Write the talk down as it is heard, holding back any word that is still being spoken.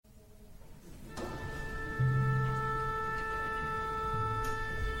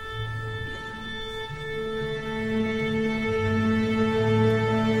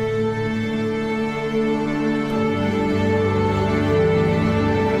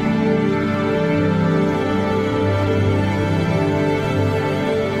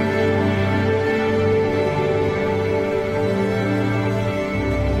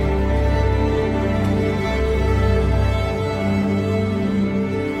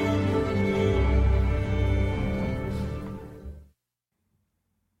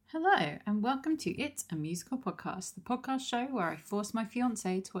and welcome to It's a Musical Podcast, the podcast show where I force my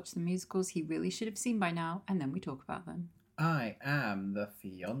fiancé to watch the musicals he really should have seen by now, and then we talk about them. I am the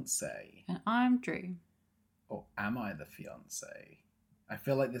fiancé. And I'm Drew. Or am I the fiancé? I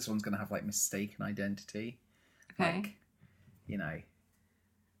feel like this one's going to have, like, mistaken identity. Okay. Like, you know.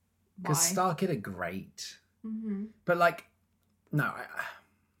 Because Why? Star Kid are great. Mm-hmm. But, like, no,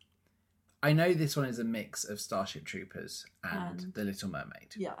 I know this one is a mix of Starship Troopers and The Little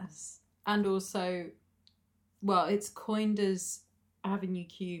Mermaid. Yes. And also, well, it's coined as Avenue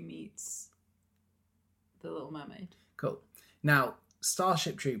Q meets The Little Mermaid. Cool. Now,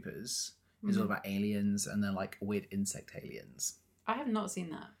 Starship Troopers is all about aliens, and they're, like, weird insect aliens. I have not seen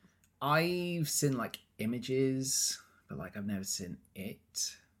that. I've seen, like, images, but, like, I've never seen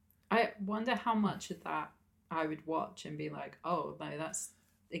it. I wonder how much of that I would watch and be like, oh, no, that's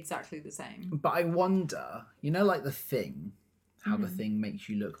exactly the same. But I wonder, you know, like The Thing, how The Thing makes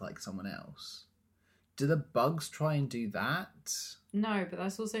you look like someone else. Do the bugs try and do that? No, but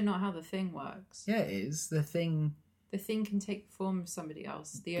that's also not how the thing works. Yeah, it is. The Thing... The thing can take the form of somebody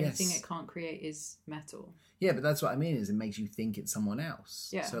else. The only Yes. thing it can't create is metal. Yeah, but that's what I mean, is it makes you think it's someone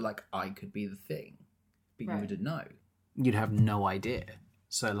else. Yeah. So, like, I could be The Thing, but Right. you wouldn't know. You'd have no idea.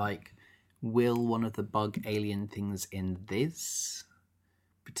 So, like, will one of the bug alien things in this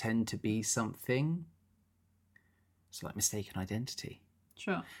pretend to be something? So, like, mistaken identity.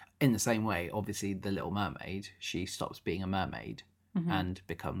 Sure. In the same way, obviously, The Little Mermaid, she stops being a mermaid and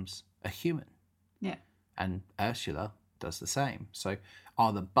becomes a human. Yeah. And Ursula does the same. So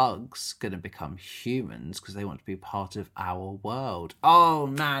are the bugs going to become humans because they want to be part of our world? Oh,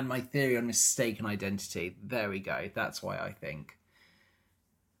 man, my theory on mistaken identity. There we go. That's why I think.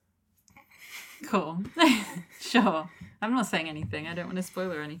 Cool. Sure. I'm not saying anything. I don't want to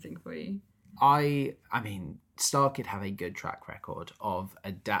spoil or anything for you. I mean, Star Kid have a good track record of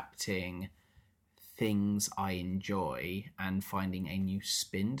adapting things I enjoy and finding a new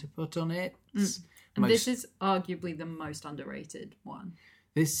spin to put on it. And this is arguably the most underrated one.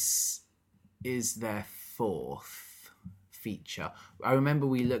 This is their fourth feature. I remember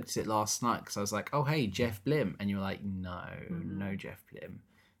we looked at it last night because I was like, oh, hey, Jeff Blim. And you were like, no Jeff Blim.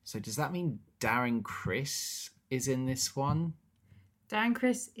 So does that mean Darren Criss is in this one? Darren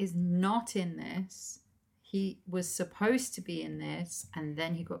Criss is not in this. He was supposed to be in this, and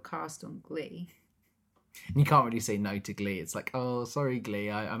then he got cast on Glee. And you can't really say no to Glee. It's like, oh, sorry,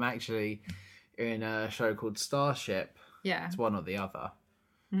 Glee. I'm actually in a show called Starship. Yeah. It's one or the other.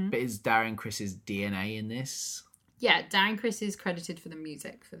 But is Darren Criss's DNA in this? Yeah, Darren Criss is credited for the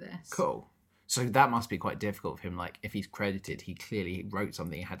music for this. Cool. So that must be quite difficult for him. Like, if he's credited, he clearly wrote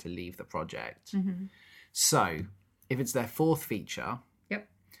something, he had to leave the project. So, if it's their fourth feature, Yep.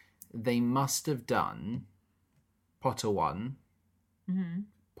 they must have done Potter 1,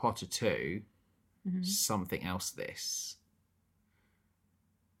 Potter 2, something else this.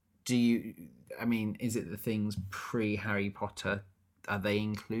 Is it the things pre-Harry Potter? Are they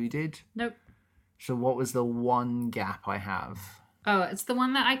included? Nope. So what was the one gap I have? Oh, it's the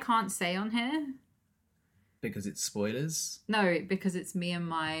one that I can't say on here. Because it's spoilers? No, because it's me and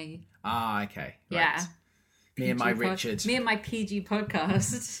my... Ah, okay. Right. Yeah. Me and my PG Richard. Me and my PG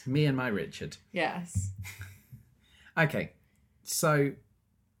podcast. Me and my Richard. Yes. Okay. So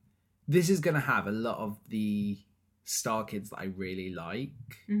this is going to have a lot of the Star Kids that I really like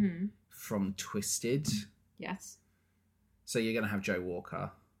from Twisted. Yes. So you're going to have Joe Walker.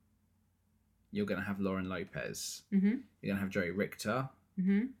 You're going to have Lauren Lopez. You're going to have Joey Richter.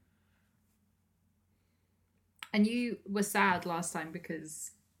 And you were sad last time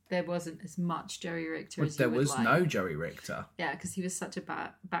because there wasn't as much Joey Richter as you There would was like. no Joey Richter. Yeah, because he was such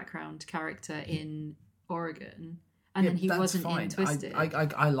a background character in Oregon. And then he wasn't in Twisted.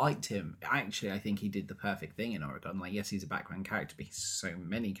 I liked him. Actually, I think he did the perfect thing in Oregon. Like, yes, he's a background character, but he's so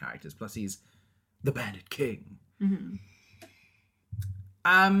many characters. Plus, he's the Bandit King.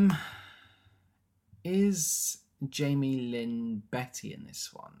 Is Jamie Lynn Betty in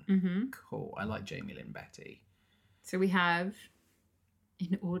this one? Cool. I like Jamie Lynn Betty. So we have,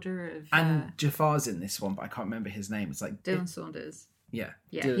 in order of... And Jafar's in this one, but I can't remember his name. It's like... Dylan Saunders. Yeah.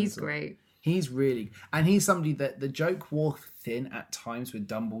 Yeah, Dylan he's Saunders. great. He's really... And he's somebody that the joke wore thin at times with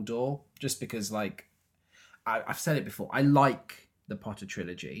Dumbledore, just because, like... I've said it before. I like the Potter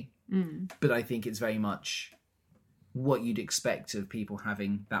trilogy, but I think it's very much what you'd expect of people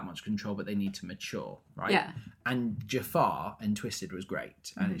having that much control, but they need to mature, right? Yeah. And Jafar and Twisted was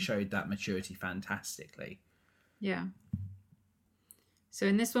great, and it showed that maturity fantastically. Yeah. So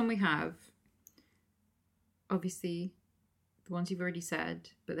in this one we have, obviously, the ones you've already said,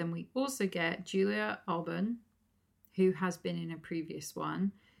 but then we also get Julia Alban, who has been in a previous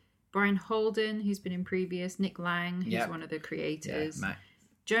one, Brian Holden, who's been in previous, Nick Lang, who's Yep. one of the Yeah, creators, Mac.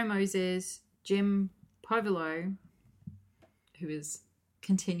 Joe Moses, Jim Pivolo, who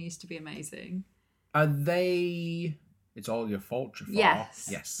continues to be amazing. Are they? It's all your fault, Jafar. Yes.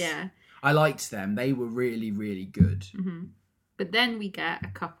 Yes. Yeah. I liked them. They were really, really good. Mm-hmm. But then we get a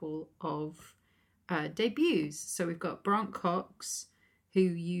couple of debuts. So we've got Bronk Cox, who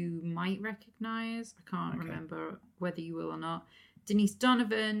you might recognise. I can't remember whether you will or not. Denise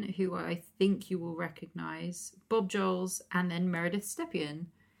Donovan, who I think you will recognise. Bob Joles, and then Meredith Stepien,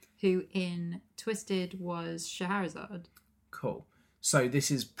 who in Twisted was Scheherazade. Cool. So this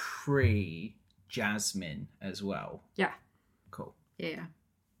is pre-Jasmine as well. Yeah. Cool. Yeah.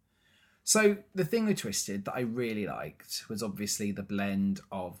 So the thing with Twisted that I really liked was obviously the blend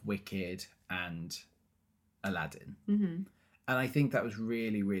of Wicked and Aladdin. Mm-hmm. And I think that was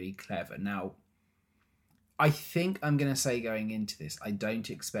really, really clever. Now, I think I'm going to say going into this, I don't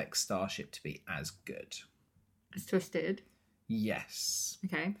expect Starship to be as good. It's Twisted. Yes.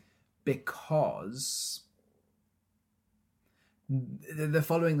 Okay. Because they're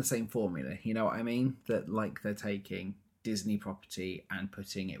following the same formula. You know what I mean? That like they're taking Disney property and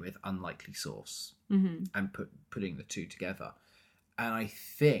putting it with Unlikely Source Mm-hmm. and putting the two together. And I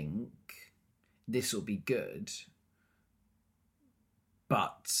think this will be good,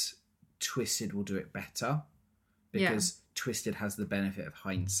 but Twisted will do it better because Twisted has the benefit of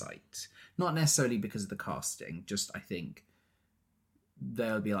hindsight. Not necessarily because of the casting, just I think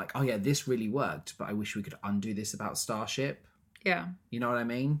they'll be like, oh yeah, this really worked, but I wish we could undo this about Starship. Yeah. You know what I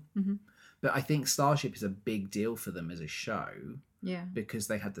mean? Mm-hmm. But I think Starship is a big deal for them as a show Yeah. because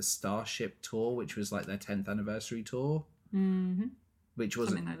they had the Starship tour, which was like their 10th anniversary tour. Mm-hmm. Which was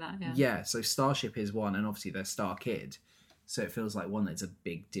something like that, yeah. Yeah, so Starship is one, and obviously they're Star Kid, so it feels like one that's a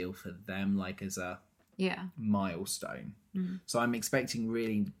big deal for them, like as a milestone. Mm. So I'm expecting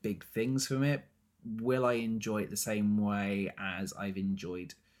really big things from it. Will I enjoy it the same way as I've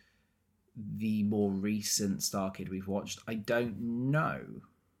enjoyed the more recent Star Kid we've watched? I don't know.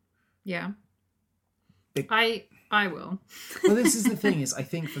 Yeah. Big- I will. Well, this is the thing, is I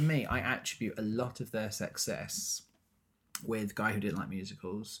think for me, I attribute a lot of their success with Guy Who Didn't Like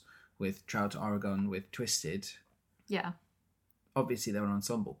Musicals, with Trout Oregon, with Twisted. Yeah. Obviously they're an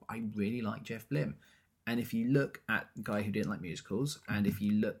ensemble, but I really like Jeff Blim. And if you look at Guy Who Didn't Like Musicals, and if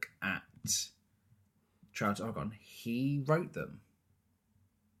you look at Trout Oregon, he wrote them.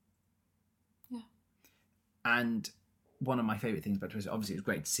 Yeah. And one of my favourite things about Twisted, obviously it was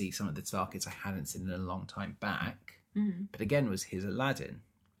great to see some of the Star Kids I hadn't seen in a long time back, but again was his Aladdin.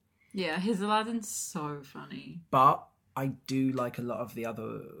 Yeah, his Aladdin's so funny. But I do like a lot of the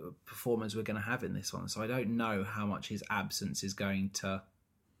other performers we're going to have in this one, so I don't know how much his absence is going to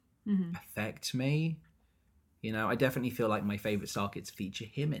affect me. You know, I definitely feel like my favourite Star Kids feature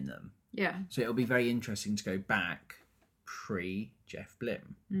him in them. Yeah. So it'll be very interesting to go back pre-Jeff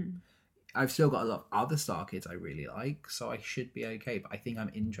Blim. Mm. I've still got a lot of other Star Kids I really like, so I should be okay, but I think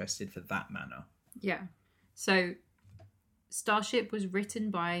I'm interested for that manner. Yeah. So Starship was written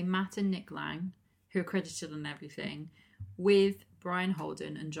by Matt and Nick Lang, who are credited on everything, with Brian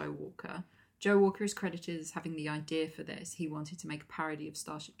Holden and Joe Walker. Joe Walker is credited as having the idea for this. He wanted to make a parody of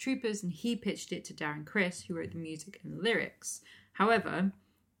Starship Troopers, and he pitched it to Darren Criss, who wrote the music and lyrics. However,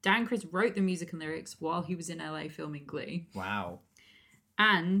 Darren Criss wrote the music and lyrics while he was in LA filming Glee. Wow.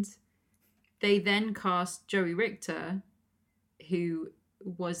 And they then cast Joey Richter, who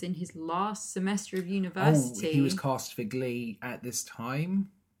was in his last semester of university. Oh, he was cast for Glee at this time?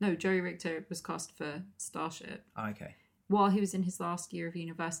 No, Joey Richter was cast for Starship. Okay. While he was in his last year of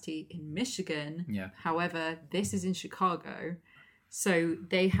university in Michigan. Yeah. However, this is in Chicago. So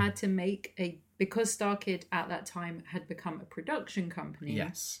they had to make because Star Kid at that time had become a production company.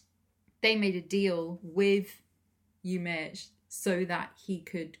 Yes. They made a deal with UMich so that he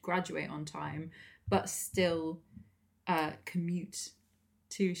could graduate on time, but still commute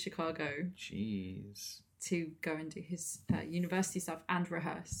to Chicago. Jeez. To go and do his university stuff and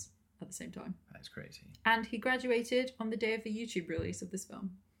rehearse at the same time. That's crazy. And he graduated on the day of the YouTube release of this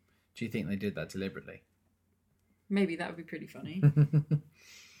film. Do you think they did that deliberately? Maybe that would be pretty funny.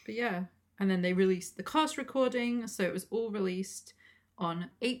 But yeah. And then they released the cast recording, so it was all released on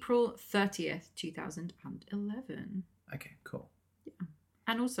April 30th, 2011. Okay, cool. Yeah.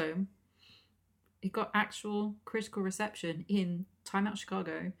 And also, it got actual critical reception in Time Out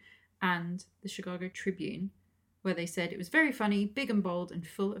Chicago and the Chicago Tribune, where they said it was very funny, big and bold, and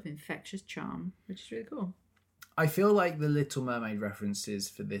full of infectious charm, which is really cool. I feel like the Little Mermaid references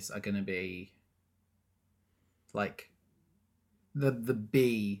for this are going to be like the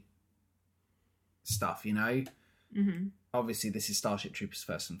B stuff, you know? Mm-hmm. obviously this is Starship Troopers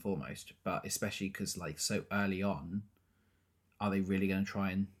first and foremost, but especially because like so early on, are they really going to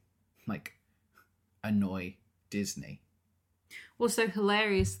try and like annoy Disney? Well, so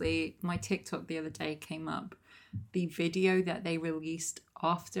hilariously, my TikTok the other day came up. The video that they released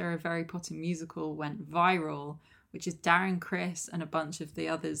after a Harry Potter musical went viral, which is Darren Criss and a bunch of the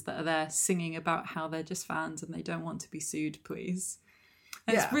others that are there singing about how they're just fans and they don't want to be sued, please.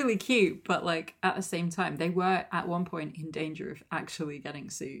 And It's really cute, but like at the same time, they were at one point in danger of actually getting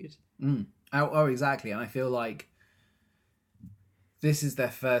sued. Oh, exactly. And I feel like this is their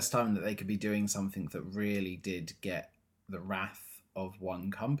first time that they could be doing something that really did get the wrath of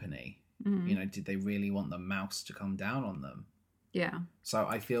one company. You know, did they really want the mouse to come down on them? Yeah. So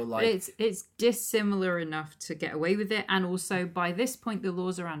I feel like it's dissimilar enough to get away with it, and also by this point the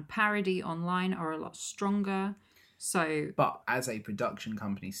laws around parody online are a lot stronger. So, but as a production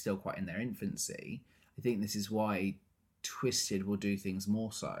company still quite in their infancy, I think this is why Twisted will do things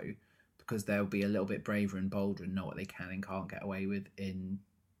more so, because they'll be a little bit braver and bolder and know what they can and can't get away with in,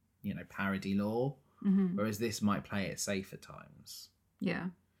 you know, parody law. Whereas this might play it safe at times. Yeah.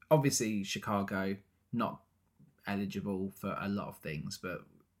 Obviously, Chicago, not eligible for a lot of things, but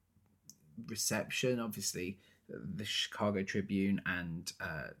reception, obviously, the Chicago Tribune and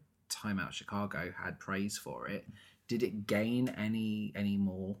Time Out Chicago had praise for it. Did it gain any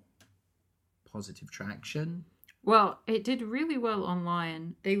more positive traction? Well, it did really well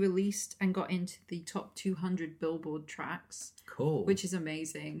online. They released and got into the top 200 Billboard tracks. Cool. Which is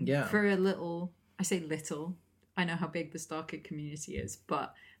amazing. Yeah. For a little, I say little, I know how big the Star Kid community is,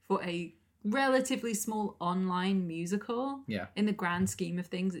 but for a relatively small online musical, in the grand scheme of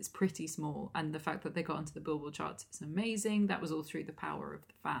things, it's pretty small. And the fact that they got onto the Billboard charts is amazing. That was all through the power of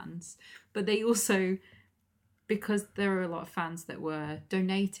the fans. But they also, because there are a lot of fans that were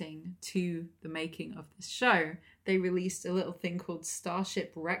donating to the making of this show, they released a little thing called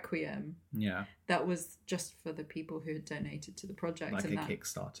Starship Requiem. Yeah. That was just for the people who had donated to the project. Like and a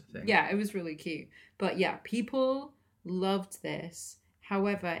Kickstarter thing. Yeah, it was really cute. But yeah, people loved this.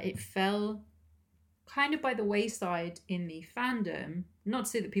 However, it fell kind of by the wayside in the fandom. Not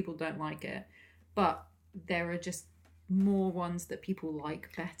to say that people don't like it, but there are just more ones that people like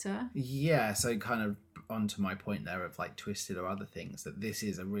better. Yeah, so kind of onto my point there of like Twisted or other things, that this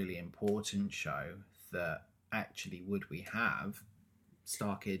is a really important show that actually would we have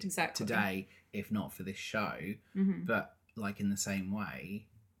Star Kid today if not for this show. But like in the same way,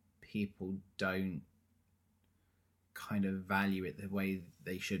 people don't kind of value it the way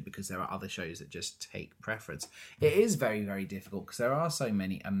they should because there are other shows that just take preference. It is very, very difficult because there are so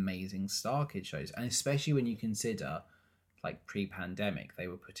many amazing Star Kid shows, and especially when you consider like pre-pandemic they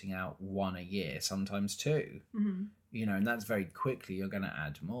were putting out one a year, sometimes two. You know, and that's very quickly you're going to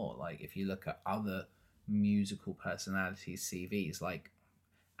add more. Like if you look at other musical personalities CVs, like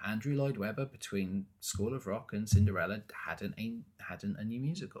Andrew Lloyd Webber between School of Rock and Cinderella hadn't a new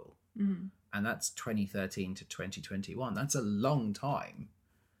musical. And that's 2013 to 2021. That's a long time.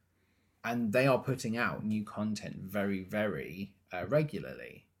 And they are putting out new content very, very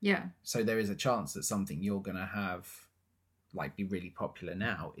regularly. Yeah. So there is a chance that something you're going to have, like, be really popular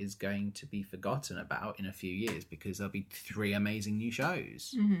now is going to be forgotten about in a few years because there'll be 3 amazing new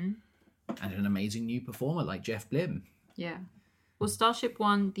shows. And an amazing new performer like Jeff Blim. Yeah. Well, Starship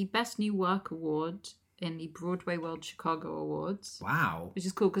won the Best New Work Award in the Broadway World Chicago Awards. Wow. Which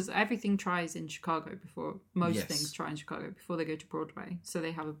is cool because everything tries in Chicago before, most things try in Chicago before they go to Broadway. So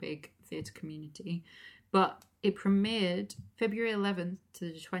they have a big theatre community. But it premiered February 11th to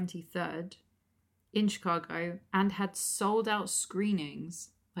the 23rd in Chicago and had sold out screenings,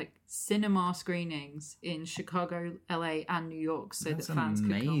 like cinema screenings in Chicago, LA and New York so that fans could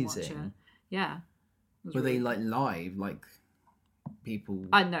go and watch it. Yeah. It Were they like live, like people?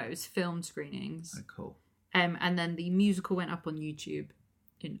 I know, it's filmed screenings. Oh, cool. And then the musical went up on YouTube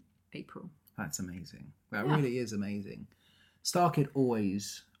in April. That's amazing. That really is amazing. Star Kid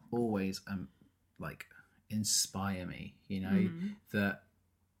always like inspire me, you know, that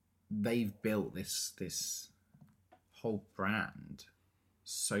they've built this whole brand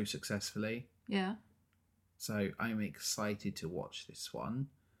so successfully. Yeah. So I'm excited to watch this one.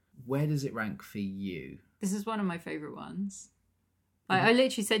 Where does it rank for you? This is one of my favourite ones. I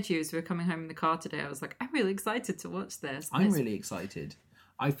literally said to you as we were coming home in the car today, I was like, I'm really excited to watch this. I'm really excited.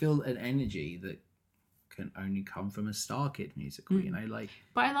 I feel an energy that can only come from a Star Kid musical, you know, like.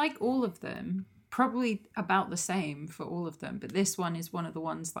 But I like all of them. Probably about the same for all of them. But this one is one of the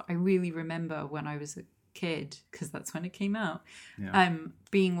ones that I really remember when I was a kid, because that's when it came out. Yeah.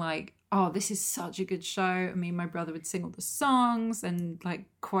 Being like, oh, this is such a good show. I mean, my brother would sing all the songs and like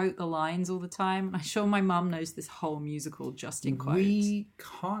quote the lines all the time. And I'm sure my mum knows this whole musical just in quote. We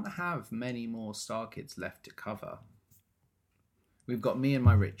can't have many more Star Kids left to cover. We've got Me and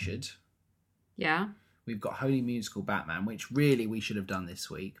My Richard. Yeah. We've got Holy Musical Batman, which really we should have done this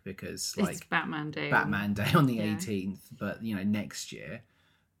week because like it's Batman Day. Batman Day on the 18th, but you know, next year.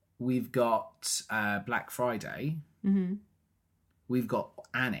 We've got Black Friday. Mm-hmm. We've got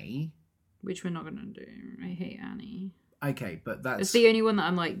Annie. Which we're not going to do. I hate Annie. Okay, but that's... It's the only one that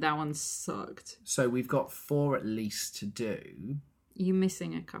I'm like, that one sucked. So we've got 4 at least to do. You're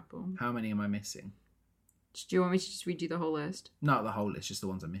missing a couple. How many am I missing? Do you want me to just read you the whole list? Not the whole list, just the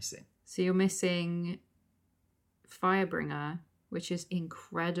ones I'm missing. So you're missing Firebringer, which is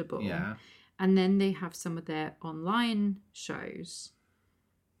incredible. Yeah. And then they have some of their online shows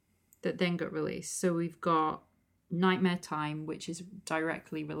that then got released. So we've got Nightmare Time, which is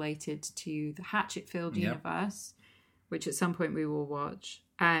directly related to the Hatchetfield universe, which at some point we will watch.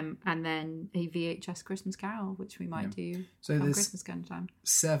 And then a VHS Christmas Carol, which we might do so on there's Christmas kind of time.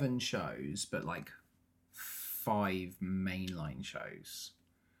 7 shows, but like 5 mainline shows.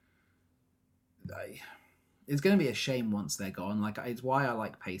 It's going to be a shame once they're gone. Like, it's why I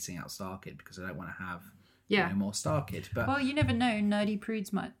like pacing out Star Kid, because I don't want to have more Star Kid. But well, you never know. Nerdy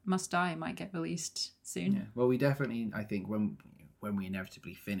Prudes Must Die might get released soon. Yeah. Well, we definitely, I think when we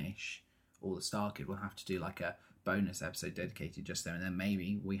inevitably finish all the Star Kid, we'll have to do like a bonus episode dedicated just there, and then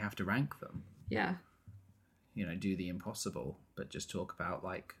maybe we have to rank them. Yeah. You know, do the impossible, but just talk about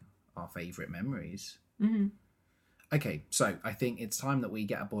like our favourite memories. Mm-hmm. Okay, so I think it's time that we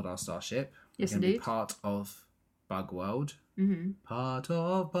get aboard our starship. Yes, We're going to indeed. be part of Bug World. Mm-hmm. Part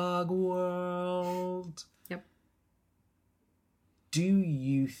of Bug World. Yep. Do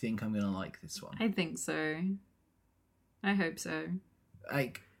you think I'm going to like this one? I think so. I hope so.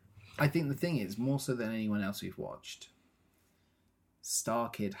 Like, I think the thing is, more so than anyone else we've watched, Star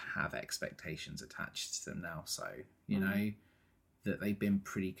Kid have expectations attached to them now. So, you know, that they've been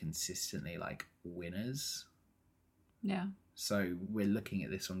pretty consistently like winners. Yeah. So we're looking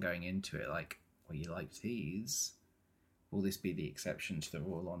at this one going into it like, well, you like these. Will this be the exception to the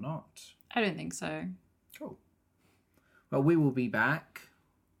rule or not? I don't think so. Cool. Well, we will be back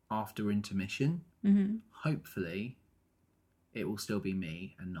after intermission. Mm-hmm. Hopefully, it will still be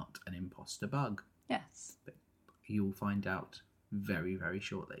me and not an imposter bug. Yes. But you will find out very, very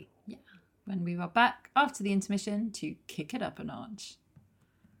shortly. Yeah. When we are back after the intermission to kick it up a notch.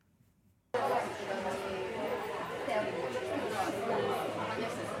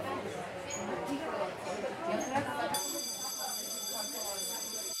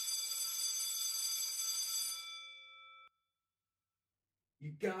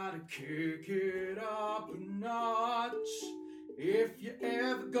 You gotta kick it up a notch if you're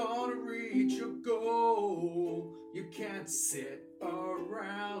ever gonna reach your goal. You can't sit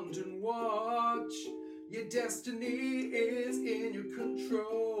around and watch. Your destiny is in your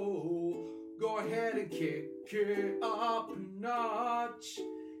control. Go ahead and kick it up a notch.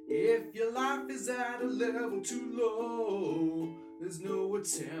 If your life is at a level too low, there's no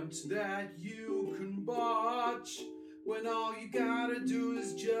attempt that you can botch. When all you gotta do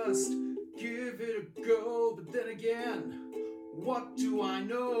is just give it a go. But then again, what do I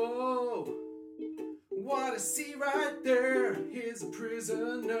know? What I see right there is a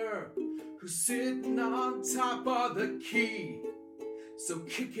prisoner who's sitting on top of the key. So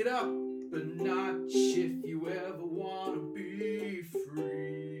kick it up a notch if you ever wanna be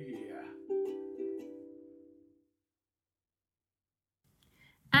free.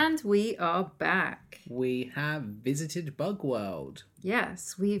 And we are back. We have visited Bug World.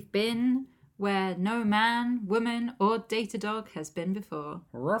 Yes, we've been where no man, woman, or data dog has been before.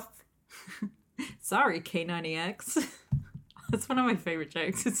 Ruff. Sorry, K90X. That's one of my favourite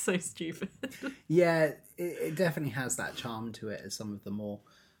jokes. It's so stupid. Yeah, it definitely has that charm to it as some of the more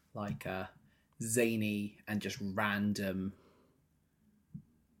like zany and just random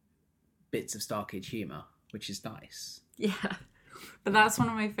bits of Star Kid humour, which is nice. Yeah. But that's one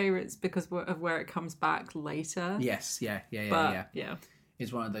of my favourites because of where it comes back later. Yes, yeah. Yeah.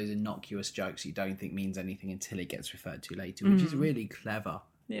 It's one of those innocuous jokes you don't think means anything until it gets referred to later, which is really clever.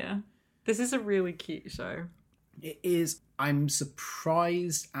 Yeah. This is a really cute show. It is. I'm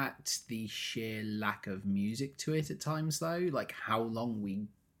surprised at the sheer lack of music to it at times, though. Like how long we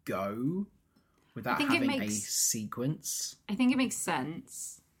go without having a sequence. I think it makes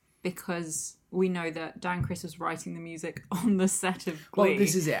sense because we know that Dan Criss was writing the music on the set of Glee. Well,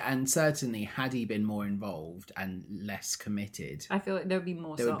 this is it. And certainly, had he been more involved and less committed, I feel like there would be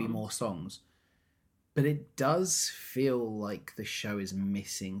more songs. There would be more songs. But it does feel like the show is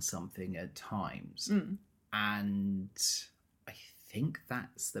missing something at times. And I think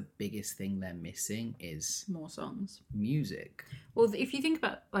that's the biggest thing they're missing is more songs. Music. Well, if you think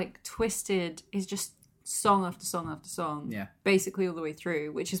about, like, Twisted is just song after song after song. Yeah. Basically all the way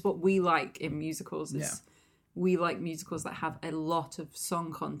through, which is what we like in musicals. We like musicals that have a lot of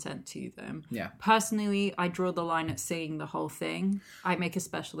song content to them. Yeah. Personally, I draw the line at singing the whole thing. I make a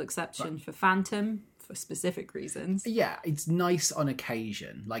special exception for Phantom for specific reasons. Yeah, it's nice on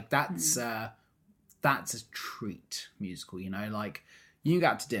occasion. Like, that's a treat musical, you know? Like, you go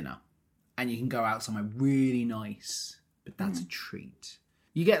out to dinner and you can go out somewhere really nice, but that's a treat.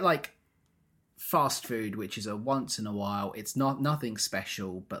 You get, like, fast food, which is a once in a while. It's nothing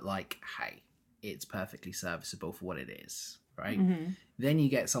special, but, like, hey, it's perfectly serviceable for what it is, right? Then you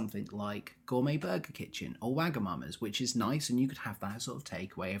get something like Gourmet Burger Kitchen or Wagamama's, which is nice, and you could have that sort of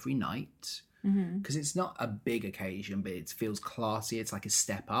takeaway every night because it's not a big occasion, but it feels classy. It's like a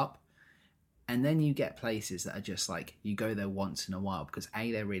step up. And then you get places that are just like, you go there once in a while because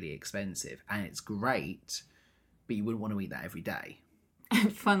A, they're really expensive and it's great, but you wouldn't want to eat that every day.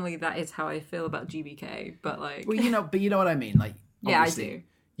 Funnily, that is how I feel about GBK, but like... Well, you know what I mean? Like, yeah, I do.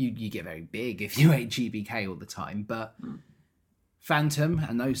 You get very big if you ate GBK all the time, but Phantom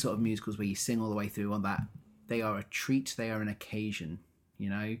and those sort of musicals where you sing all the way through on that, they are a treat, they are an occasion, you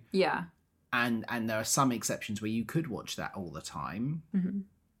know? Yeah. And there are some exceptions where you could watch that all the time,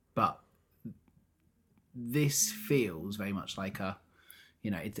 but this feels very much like a, you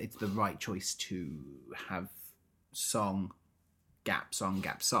know, it's the right choice to have song, gap, song,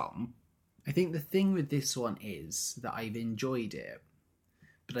 gap, song. I think the thing with this one is that I've enjoyed it,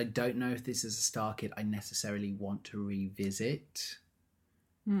 but I don't know if this is a Star Kid I necessarily want to revisit.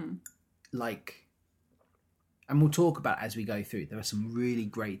 Like, and we'll talk about as we go through, there are some really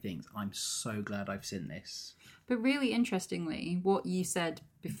great things. I'm so glad I've seen this. But really interestingly, what you said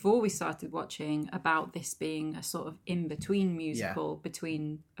before we started watching about this being a sort of in-between musical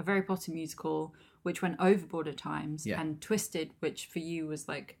between a Harry Potter musical, which went overboard at times, and Twisted, which for you was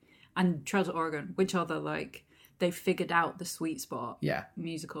like, and Trail to Oregon, which are the like, they figured out the sweet spot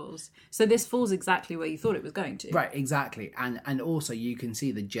musicals. So this falls exactly where you thought it was going to. Right, exactly. And also you can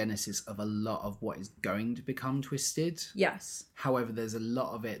see the genesis of a lot of what is going to become Twisted. Yes. However, there's a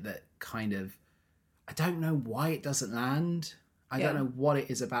lot of it that kind of, I don't know why it doesn't land. I don't know what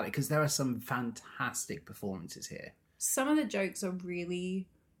it is about it, because there are some fantastic performances here. Some of the jokes are really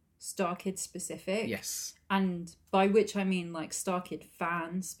Star Kid specific. Yes. And by which I mean like Star Kid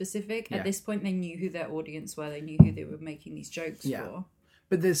fan specific. At this point they knew who their audience were. They knew who they were making these jokes for.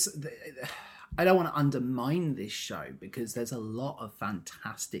 But I don't want to undermine this show because there's a lot of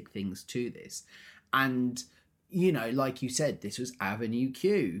fantastic things to this. And, you know, like you said, this was Avenue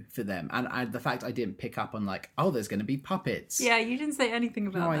Q for them. And the fact I didn't pick up on like, oh, there's going to be puppets. Yeah, you didn't say anything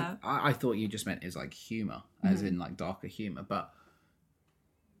about that. I thought you just meant it's like humour, as in like darker humour. But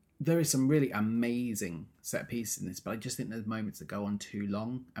there is some really amazing set pieces in this, but I just think there's moments that go on too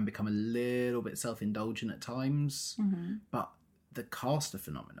long and become a little bit self-indulgent at times. But the cast are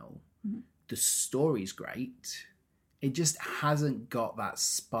phenomenal. The story's great. It just hasn't got that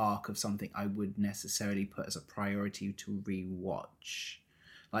spark of something I would necessarily put as a priority to rewatch.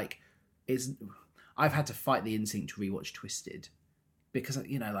 Like, I've had to fight the instinct to rewatch Twisted. Because,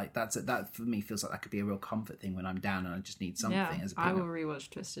 you know, like that for me feels like that could be a real comfort thing when I'm down and I just need something. As a I will rewatch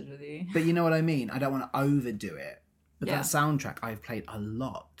Twisted with you. But you know what I mean? I don't want to overdo it. But that soundtrack I've played a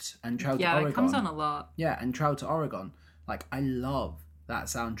lot. And Trail to Oregon. Yeah, it comes on a lot. Yeah, and Trail to Oregon. Like, I love that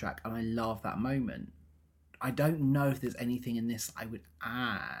soundtrack and I love that moment. I don't know if there's anything in this I would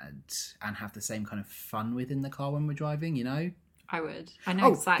add and have the same kind of fun with in the car when we're driving, you know? I would. I know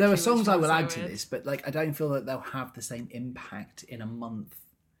exactly. There are songs I will add to this, but like I don't feel that they'll have the same impact in a month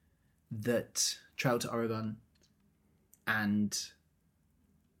that Trail to Oregon and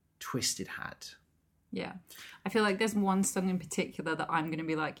Twisted had. Yeah. I feel like there's one song in particular that I'm going to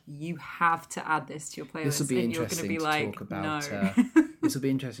be like, you have to add this to your playlist. This will be interesting to talk about. This will be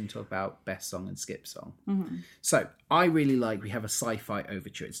interesting to talk about best song and skip song. So I really like, we have a sci-fi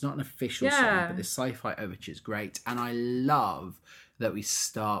overture. It's not an official song, but this sci-fi overture is great. And I love that we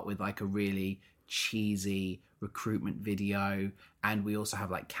start with like a really cheesy recruitment video, and we also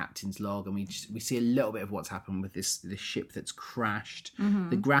have like captain's log, and we see a little bit of what's happened with this ship that's crashed.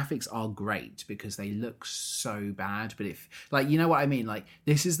 The graphics are great because they look so bad, but if like, you know what I mean, like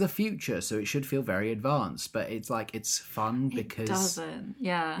this is the future, so it should feel very advanced, but it's like it's fun because it doesn't.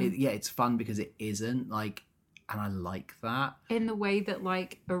 It's fun because it isn't. Like, and I like that. In the way that,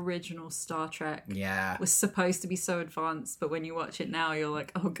 like, original Star Trek Yeah. was supposed to be so advanced, but when you watch it now, you're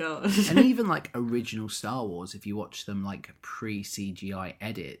like, oh god. And even like original Star Wars, if you watch them like pre-CGI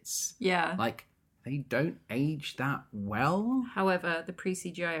edits, Yeah. like they don't age that well. However, the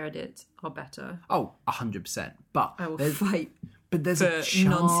pre-CGI edits are better. Oh, 100%. But I will there's, fight but there's for a charm.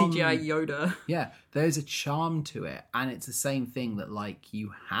 non-CGI Yoda. Yeah, there's a charm to it, and it's the same thing that like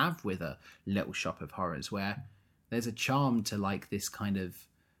you have with a Little Shop of Horrors, where there's a charm to like this kind of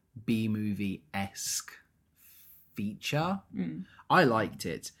B-movie-esque feature. I liked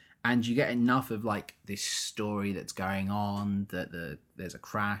it, and you get enough of like this story that's going on, that there's a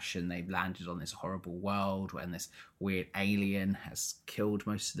crash and they've landed on this horrible world when this weird alien has killed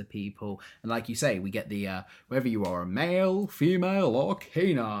most of the people, and like you say, we get the whether you are a male, female or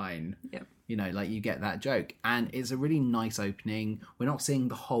canine. Yep. You know, like you get that joke, and it's a really nice opening. We're not seeing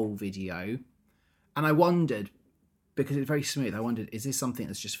the whole video, and I wondered, because it's very smooth, I wondered, is this something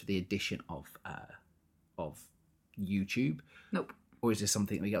that's just for the addition of YouTube? Nope. Or is this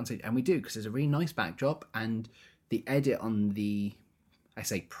something that we get on stage? And we do, because there's a really nice backdrop, and the edit on the, I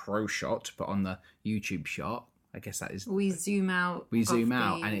say pro shot, but on the YouTube shot, I guess that is... We zoom out. We zoom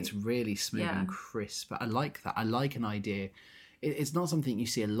out, and it's really smooth Yeah. and crisp. But I like that. I like an idea. It's not something you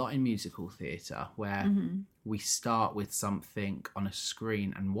see a lot in musical theatre, where we start with something on a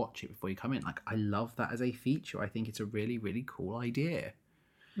screen and watch it before you come in. Like, I love that as a feature. I think it's a really, really cool idea.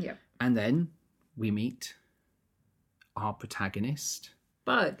 Yep. And then we meet our protagonist,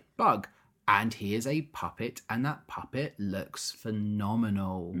 Bug. and he is a puppet, and that puppet looks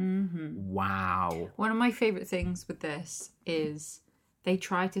phenomenal. Wow. One of my favourite things with this is they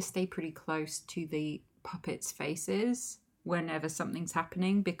try to stay pretty close to the puppets' faces whenever something's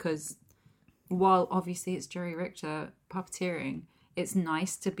happening, because while obviously it's Jerry Richter puppeteering, it's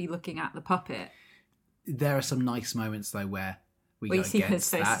nice to be looking at the puppet. There are some nice moments though where we We go see his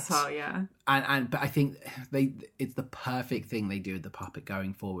against face that. as well, yeah. And but I think it's the perfect thing they do with the puppet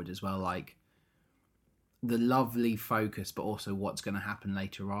going forward as well. Like the lovely focus, but also what's going to happen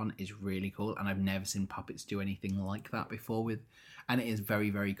later on is really cool. And I've never seen puppets do anything like that before and it is very,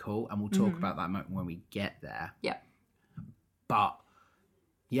 very cool. And we'll talk about that moment when we get there. Yeah. But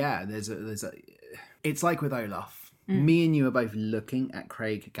yeah, there's a. It's like with Olaf. Me and you are both looking at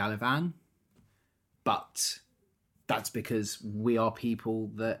Craig Gallivan, but that's because we are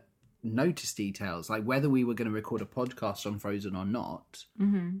people that notice details. Like whether we were going to record a podcast on Frozen or not,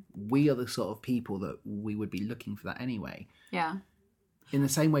 we are the sort of people that we would be looking for that anyway. Yeah. In the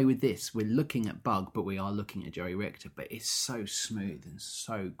same way with this, we're looking at Bug, but we are looking at Jerry Richter. But it's so smooth and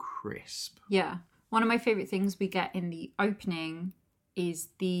so crisp. Yeah. One of my favourite things we get in the opening is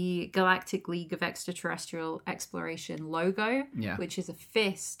the Galactic League of Extraterrestrial Exploration logo, which is a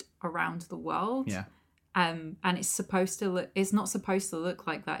fist around the world. Yeah. And it's supposed to look, it's not supposed to look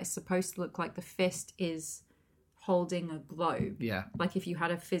like that. It's supposed to look like the fist is holding a globe. Yeah. Like if you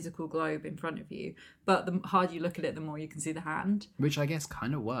had a physical globe in front of you. But the harder you look at it, the more you can see the hand. Which I guess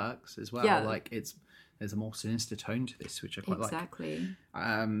kind of works as well. Yeah. Like there's a more sinister tone to this, which I quite like. Exactly.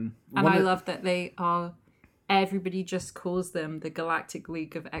 And I love that everybody just calls them the Galactic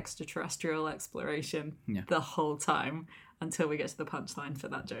League of Extraterrestrial Exploration the whole time until we get to the punchline for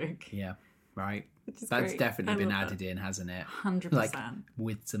that joke. Yeah, right. Which is That's great. definitely I been love added that. in, hasn't it? 100%. Like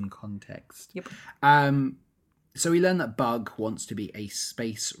with some context. Yep. So we learn that Bug wants to be a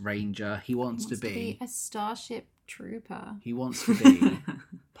space ranger. He wants to be a Starship Trooper. He wants to be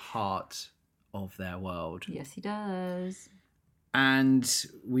part of their world. Yes, he does. And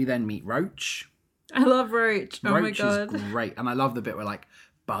we then meet Roach. I love Roach. Oh Roach my god. is great. And I love the bit where like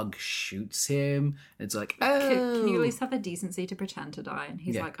Bug shoots him. It's like, oh. Can you at least have the decency to pretend to die? And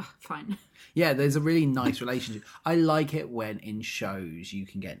he's like, oh, fine. Yeah, there's a really nice relationship. I like it when in shows you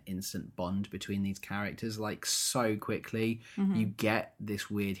can get an instant bond between these characters, like so quickly. You get this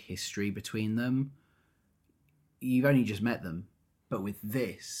weird history between them. You've only just met them. But with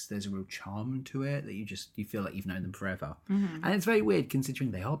this, there's a real charm to it that you feel like you've known them forever. And it's very weird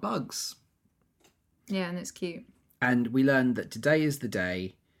considering they are bugs. Yeah, and it's cute. And we learned that today is the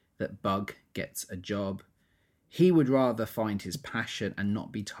day that Bug gets a job. He would rather find his passion and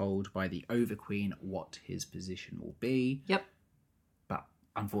not be told by the Overqueen what his position will be. Yep. But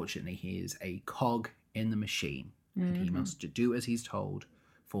unfortunately, he is a cog in the machine. And he must do as he's told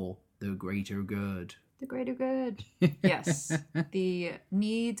for the greater good. The greater good. Yes. The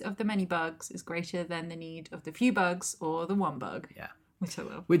need of the many bugs is greater than the need of the few bugs or the one bug. Yeah. Which I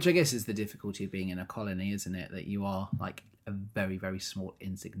love. Which I guess is the difficulty of being in a colony, isn't it? That you are like a very, very small,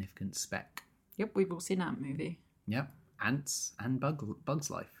 insignificant speck. Yep, we've all seen that movie. Yep. Ants and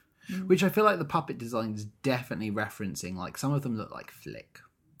Bug's Life. Which I feel like the puppet design is definitely referencing. Like, some of them look like Flick.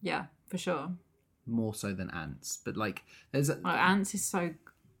 Yeah, for sure. More so than Ants. But, like, there's a... Well, Ants is so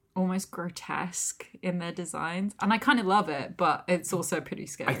almost grotesque in their designs. And I kind of love it, but it's also pretty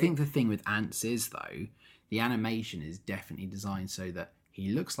scary. I think the thing with Ants is, though, the animation is definitely designed so that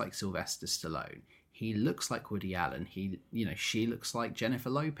he looks like Sylvester Stallone. He looks like Woody Allen. She looks like Jennifer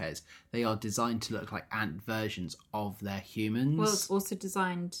Lopez. They are designed to look like ant versions of their humans. Well, it's also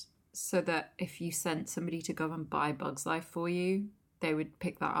designed so that if you sent somebody to go and buy Bug's Life for you, they would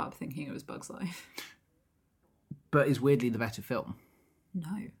pick that up thinking it was Bug's Life. But is weirdly the better film.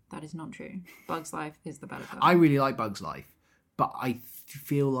 No, that is not true. Bug's Life is the better film. I really like Bug's Life, but I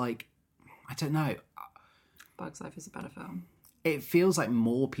feel like, I don't know. Bug's Life is a better film. It feels like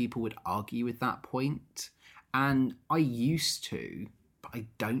more people would argue with that point, and I used to, but I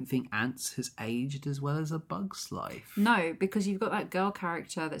don't think Ants has aged as well as A Bug's Life. No, because you've got that girl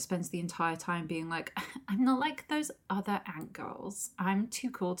character that spends the entire time being like, I'm not like those other ant girls. I'm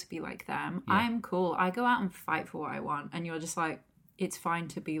too cool to be like them. Yeah. I'm cool. I go out and fight for what I want. And you're just like, it's fine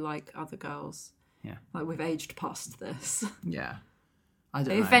to be like other girls. Yeah. Like, we've aged past this. Yeah. I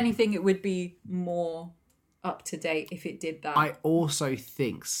don't know. If anything, it would be more up to date if it did that. I also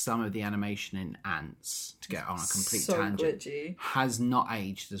think some of the animation in Ants, to get on a complete tangent, glitchy. has not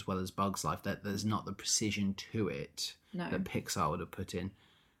aged as well as Bug's Life. That there's not the precision to it that Pixar would have put in.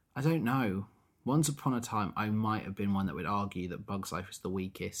 I don't know. Once upon a time, I might have been one that would argue that Bug's Life is the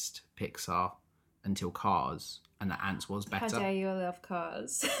weakest Pixar until Cars, and that Ants was better. How dare you love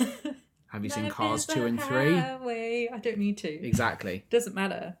Cars? Have you seen Cars 2 and 3? I don't need to. Exactly. Doesn't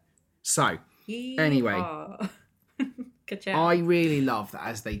matter. So, anyway, Good job. I really love that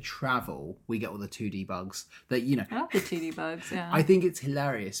as they travel, we get all the 2D bugs. That, you know, I love the 2D bugs, yeah. I think it's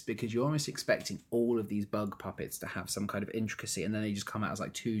hilarious because you're almost expecting all of these bug puppets to have some kind of intricacy, and then they just come out as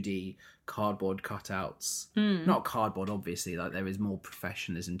like 2D cardboard cutouts. Not cardboard, obviously, like there is more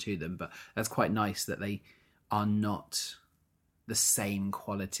professionalism to them, but that's quite nice that they are not the same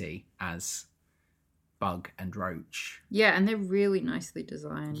quality as Bug and Roach. Yeah, and they're really nicely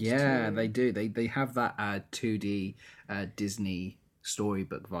designed. Yeah, too. they do. They have that 2D Disney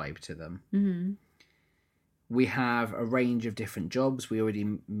storybook vibe to them. Mm-hmm. We have a range of different jobs. We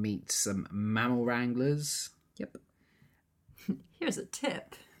already meet some mammal wranglers. Yep. Here's a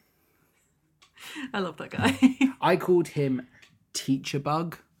tip. I love that guy. I called him Teacher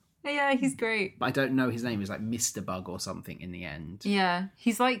Bug. Yeah, he's great. But I don't know his name. It was like Mr. Bug or something in the end. Yeah,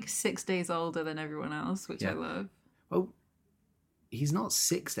 he's like 6 days older than everyone else, which I love. Well, he's not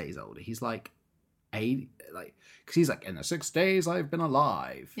 6 days older. He's like 8, like, because he's like, in the 6 days I've been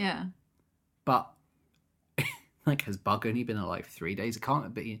alive. Yeah. But like, has Bug only been alive 3 days? It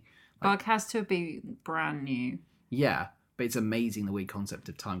can't be. Like, Bug has to be brand new. Yeah, but it's amazing the weird concept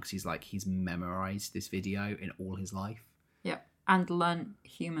of time because he's memorized this video in all his life. Yep. And learnt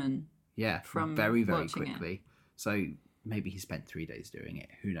human. Yeah, from very, very watching quickly. it. So maybe he spent 3 days doing it.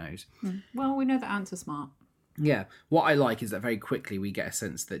 Who knows? Well, we know that ants are smart. Yeah. What I like is that very quickly we get a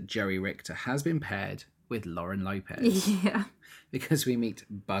sense that Joey Richter has been paired with Lauren Lopez. Yeah. Because we meet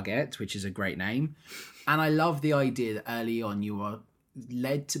Buggette, which is a great name. And I love the idea that early on you are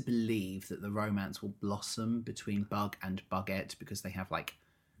led to believe that the romance will blossom between Bug and Buggette because they have like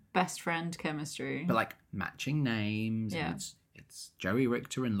Best friend chemistry. but like matching names. Yeah. And it's Joey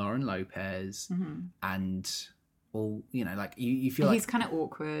Richter and Lauren Lopez. And all, you know, like you feel like he's kind of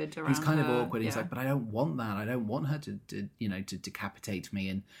awkward around he's kind of her. awkward. Yeah. He's like, but I don't want that. I don't want her to you know, to decapitate me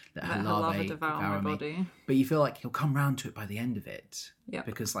and let her Let her larvae lava devour my me. body. But you feel like he'll come round to it by the end of it. Yep.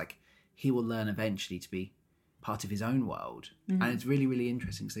 Because like he will learn eventually to be part of his own world. And it's really, really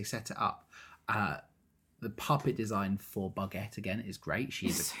interesting because they set it up. The puppet design for Buggette again is great. She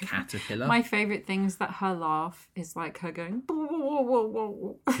is a caterpillar. My favourite thing is that her laugh is like her going, whoa, whoa, whoa,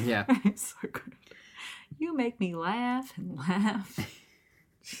 whoa, whoa. Yeah. It's so good. You make me laugh and laugh.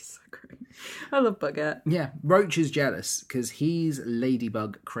 She's so great. I love Buggette. Yeah, Roach is jealous because he's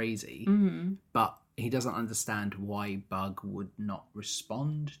ladybug crazy, but he doesn't understand why Bug would not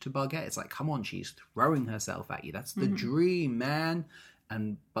respond to Buggette. It's like, come on, she's throwing herself at you. That's the dream, man.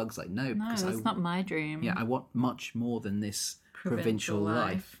 And Bug's like, no, No, because that's not my dream. yeah, I want much more than this provincial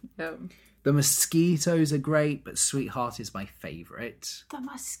life. Yeah. The mosquitoes are great, but Sweetheart is my favourite. The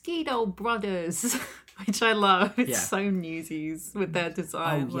Mosquito Brothers, which I love. It's Yeah. so Newsies with their Oh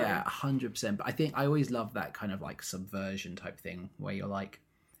design. yeah, 100%. But I think I always love that kind of like subversion type thing where you're like,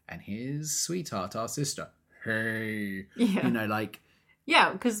 and here's Sweetheart, our sister. Hey, Yeah. you know, like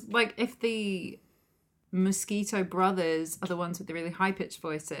Yeah, because like if the Mosquito brothers are the ones with the really high-pitched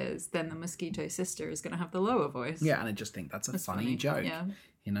voices, then the Mosquito sister is going to have the lower voice. Yeah, and I just think that's a funny joke. Yeah.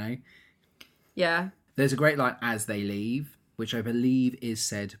 You know? Yeah. There's a great line, as they leave, which I believe is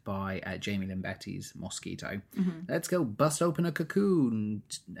said by Jamie Lynn Betty's Mosquito. Let's go bust open a cocoon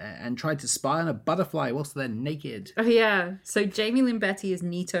and try to spy on a butterfly whilst they're naked. Oh, yeah. So Jamie Lynn Betty is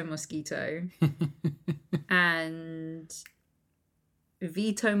Nito Mosquito. And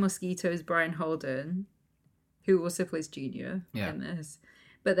Vito Mosquito is Brian Holden, who also plays Junior in this.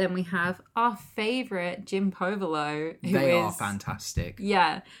 But then we have our favourite, Jim Povolo. They are fantastic.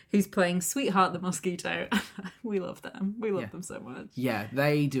 Yeah, who's playing Sweetheart the Mosquito. We love them. We love them so much. Yeah,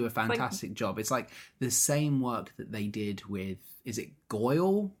 they do a fantastic job. It's like the same work that they did with, is it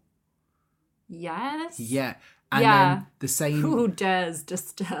Goyle? Yes. Yeah. And then the same... Who dares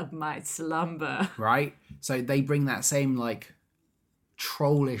disturb my slumber? Right? So they bring that same, like,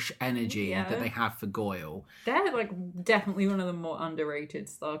 trollish energy that they have for Goyle. They're like definitely one of the more underrated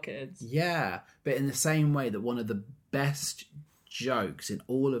Star Kids. Yeah, but in the same way that one of the best jokes in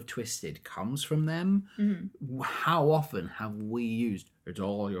all of Twisted comes from them, how often have we used "It's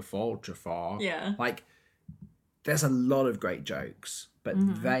all your fault, Jafar"? Yeah. Like, there's a lot of great jokes, but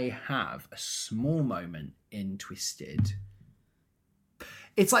they have a small moment in Twisted.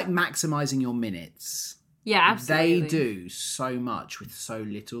 It's like maximizing your minutes. Yeah, absolutely. They do so much with so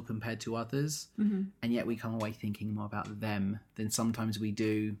little compared to others, and yet we come away thinking more about them than sometimes we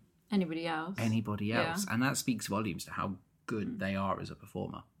do anybody else. And that speaks volumes to how good they are as a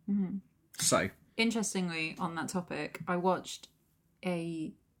performer. So, interestingly, on that topic, I watched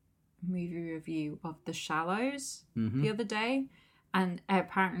a movie review of The Shallows the other day, and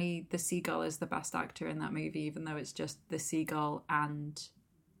apparently the seagull is the best actor in that movie, even though it's just the seagull and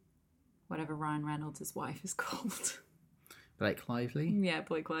whatever Ryan Reynolds' wife is called. Blake Lively? Yeah,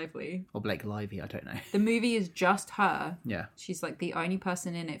 Blake Lively. Or Blake Lively, I don't know. The movie is just her. Yeah. She's like the only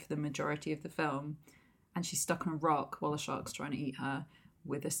person in it for the majority of the film. And she's stuck on a rock while a shark's trying to eat her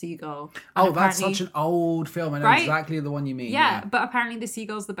with a seagull. Oh, that's such an old film. I know exactly the one you mean. Yeah, but apparently the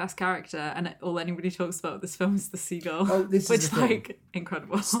seagull's the best character, and all anybody talks about with this film is the seagull. Oh, this is like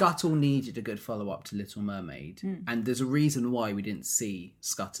incredible. Scuttle needed a good follow-up to Little Mermaid, and there's a reason why we didn't see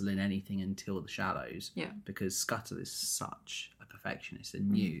Scuttle in anything until The Shallows. Yeah, because Scuttle is such a perfectionist and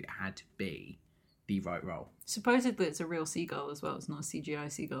knew it had to be the right role. Supposedly, it's a real seagull as well. It's not a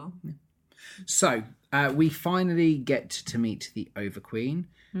CGI seagull. Yeah. So, we finally get to meet the Overqueen,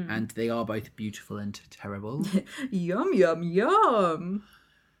 and they are both beautiful and terrible. Yum, yum, yum.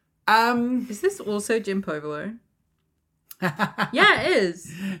 Is this also Jim Povolo? Yeah, it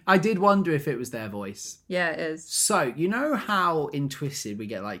is. I did wonder if it was their voice. Yeah, it is. So, you know how in Twisted we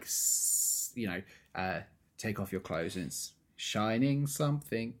get like, take off your clothes and it's shining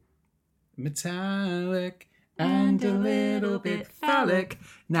something metallic and a little bit phallic.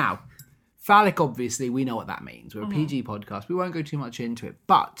 Now, phallic, obviously, we know what that means. We're a PG podcast. We won't go too much into it.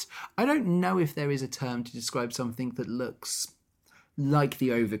 But I don't know if there is a term to describe something that looks like the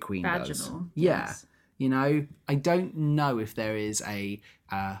Overqueen does. Vaginal. Yeah. Yes. You know, I don't know if there is a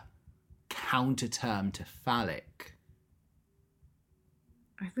counter term to phallic.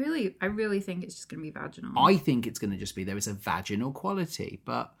 I really think it's just going to be vaginal. I think it's going to just be there is a vaginal quality,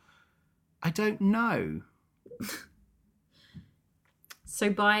 but I don't know.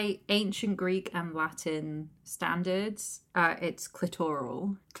 So by ancient Greek and Latin standards, it's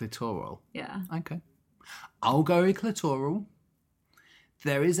clitoral. Clitoral. Yeah. Okay. I'll go with clitoral.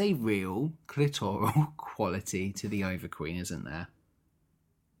 There is a real clitoral quality to the Overqueen, isn't there?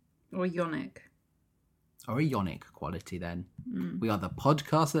 Or yonic. Or a yonic quality, then. We are the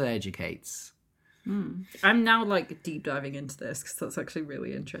podcast that educates. I'm now like deep diving into this because that's actually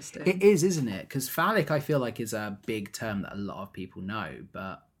really interesting. It is, isn't it? Because phallic, I feel like, is a big term that a lot of people know,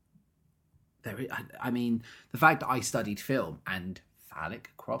 but I mean, the fact that I studied film and phallic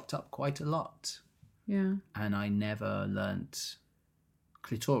cropped up quite a lot. Yeah. And I never learnt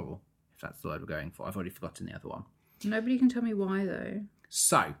clitoral, if that's the word we're going for. I've already forgotten the other one. Nobody can tell me why, though.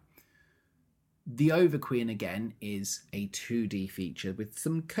 So, the Overqueen, again, is a 2D feature with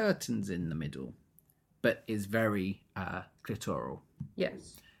some curtains in the middle, but is very clitoral.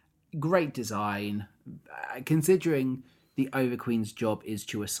 Yes. Great design. Considering the Overqueen's job is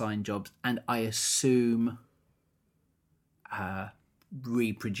to assign jobs and I assume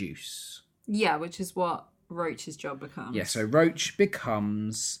reproduce. Yeah, which is what Roach's job becomes. Yeah, so Roach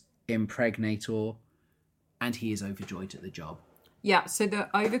becomes impregnator and he is overjoyed at the job. Yeah, so the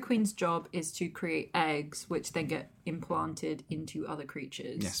Overqueen's job is to create eggs, which then get implanted into other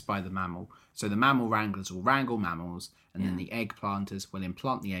creatures. Yes, by the mammal. So the mammal wranglers will wrangle mammals, and then the egg planters will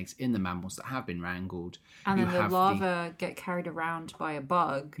implant the eggs in the mammals that have been wrangled. And then the larvae get carried around by a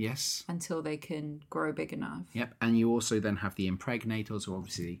bug. Yes. Until they can grow big enough. Yep, and you also then have the impregnators, who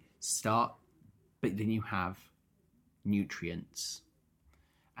obviously start, but then you have nutrients.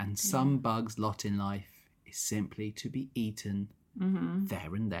 And some bugs' lot in life is simply to be eaten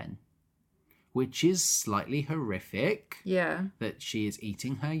there and then, which is slightly horrific. Yeah. That she is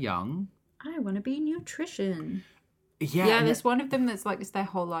eating her young. I want to be nutrition. Yeah, there's one of them that's like it's their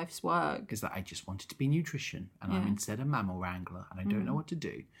whole life's work. Is that I just wanted to be nutrition, and I'm instead a mammal wrangler, and I don't know what to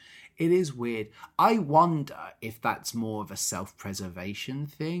do. It is weird. I wonder if that's more of a self-preservation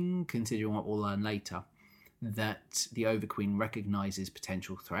thing, considering what we'll learn later. That the Overqueen recognises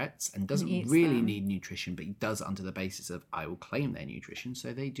potential threats and doesn't really need nutrition, but he does it under the basis of I will claim their nutrition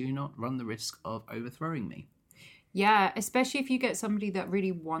so they do not run the risk of overthrowing me. Yeah, especially if you get somebody that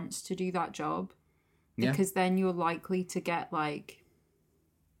really wants to do that job. Because then you're likely to get, like,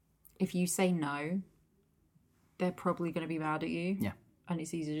 if you say no, they're probably going to be mad at you. Yeah. And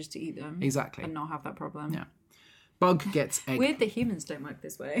it's easier just to eat them. Exactly. And not have that problem. Yeah. Bug gets egg. Weird that humans don't work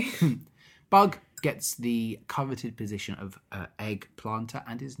this way. Bug gets the coveted position of egg planter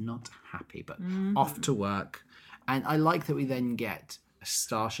and is not happy, but off to work. And I like that we then get a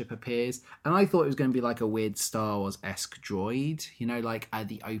starship appears. And I thought it was going to be like a weird Star Wars-esque droid, you know, like at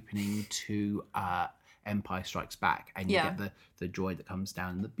the opening to Empire Strikes Back. And you get the droid that comes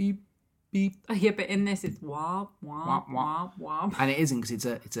down and the beep, beep. Oh, yeah, but in this it's wop, wop, wop, wop. And it isn't, because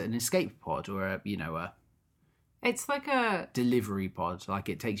it's an escape pod or a it's like a delivery pod, like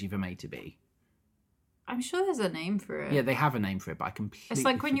it takes you from A to B. I'm sure there's a name for it. Yeah, they have a name for it, but I completely It's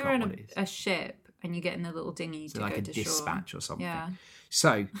like when you're forgot in a ship and you get in the little dinghy to like go a to shore. dispatch or something. Yeah.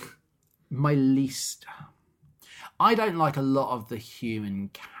 So, my least... I don't like a lot of the human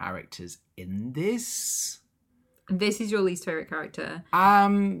characters in this. This is your least favourite character?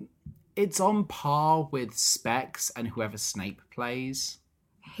 It's on par with Specs and whoever Snape plays.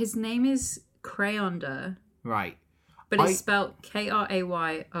 His name is Crayonder. Right. But it's spelled Krayonder.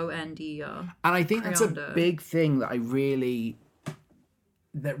 And I think that's a big thing that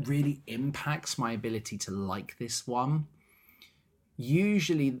really impacts my ability to like this one.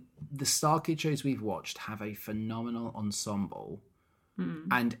 Usually, the Starkid shows we've watched have a phenomenal ensemble,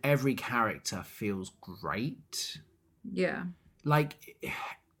 and every character feels great. Yeah. Like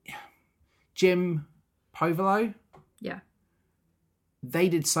Jim Povolo. Yeah. They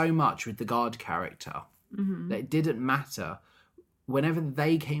did so much with the guard character that it didn't matter. Whenever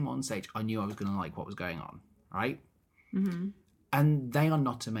they came on stage, I knew I was going to like what was going on, right? And they are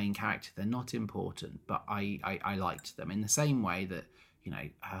not a main character. They're not important, but I liked them in the same way that,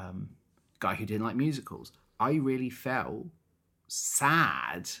 guy who didn't like musicals. I really felt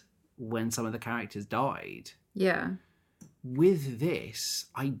sad when some of the characters died. Yeah. With this,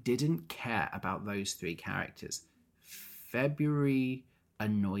 I didn't care about those three characters. February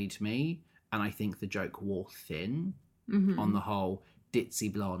annoyed me, and I think the joke wore thin on the whole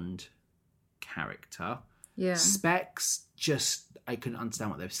ditzy blonde character. Yeah. Specs, just, I couldn't understand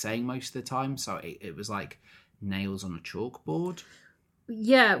what they were saying most of the time, so it was like nails on a chalkboard.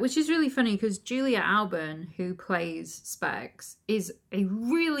 Yeah, which is really funny because Julia Albin, who plays Specs, is a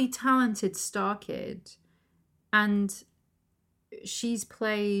really talented Starkid, and she's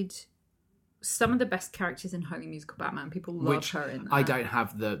played some of the best characters in Highly Musical Batman. People love her in that. I don't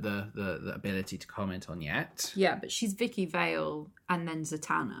have the ability to comment on yet. Yeah, but she's Vicky Vale and then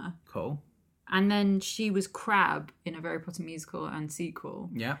Zatanna. Cool. And then she was Crab in a Harry Potter musical and sequel.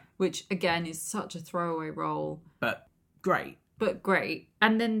 Yeah. Which, again, is such a throwaway role. But great. But great.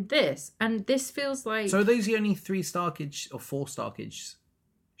 And then this. And this feels like... So are those the only 3 Starkids or 4 Starkids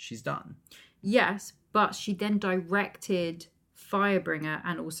she's done? Yes, but she then directed Firebringer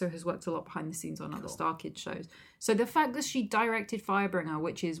and also has worked a lot behind the scenes on other Starkid shows. So the fact that she directed Firebringer,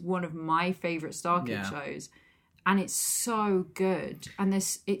 which is one of my favourite Starkid shows... And it's so good. And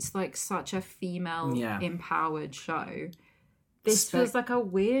it's like such a female empowered show. This feels like a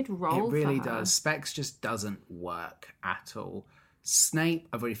weird role. It really for her. does. Specs just doesn't work at all. Snape,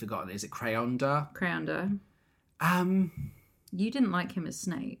 I've already forgotten. Is it Crayonder? Crayonder. You didn't like him as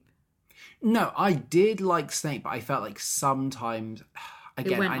Snape. No, I did like Snape, but I felt like sometimes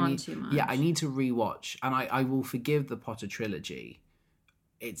again it went on too much. Yeah, I need to rewatch. And I will forgive the Potter trilogy.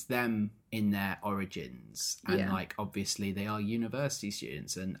 It's them in their origins, and like obviously they are university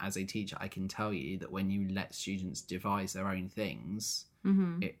students, and as a teacher I can tell you that when you let students devise their own things,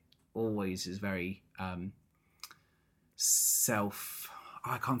 it always is very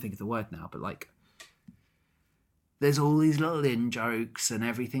I can't think of the word now, but like there's all these little in jokes and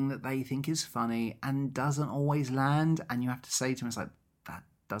everything that they think is funny and doesn't always land, and you have to say to him, it's like, that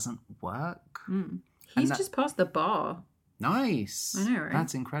doesn't work. He's just passed the bar. Nice. I know, right?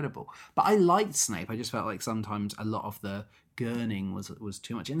 That's incredible. But I liked Snape. I just felt like sometimes a lot of the gurning was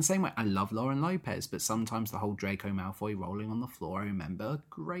too much. In the same way, I love Lauren Lopez, but sometimes the whole Draco Malfoy rolling on the floor, I remember,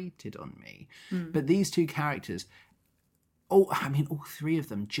 grated on me. But these two characters, all three of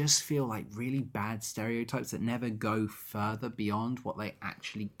them just feel like really bad stereotypes that never go further beyond what they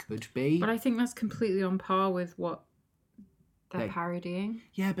actually could be. But I think that's completely on par with what they're parodying.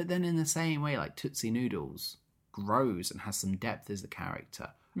 Yeah, but then in the same way, like Tootsie Noodles grows and has some depth as a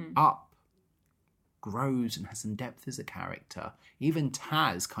character. Up grows and has some depth as a character. Even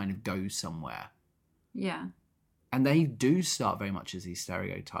Taz kind of goes somewhere. Yeah. And they do start very much as these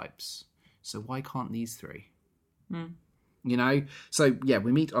stereotypes. So why can't these three? You know? So, yeah,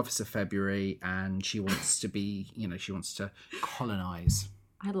 we meet Officer February and she wants to be, she wants to colonise.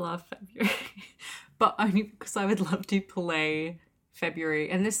 I love February. But only because I would love to play February.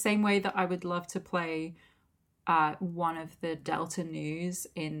 In the same way that I would love to play one of the Delta News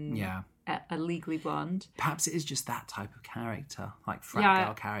in a Legally Blonde. Perhaps it is just that type of character, like frat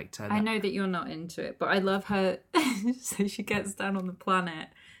girl character. I know that you're not into it, but I love her. So she gets down on the planet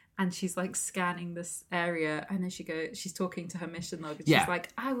and she's like scanning this area, and then she's talking to her mission log, and she's like,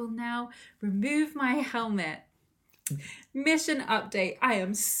 I will now remove my helmet. Mission update. I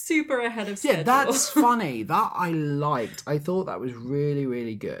am super ahead of schedule. Yeah, that's funny. That I liked. I thought that was really,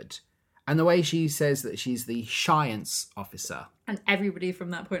 really good. And the way she says that she's the science officer. And everybody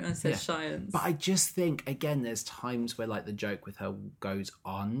from that point on says science. But I just think, again, there's times where like the joke with her goes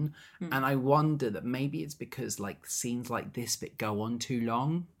on. And I wonder that maybe it's because like scenes like this bit go on too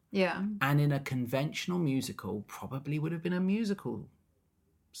long. Yeah. And in a conventional musical, probably would have been a musical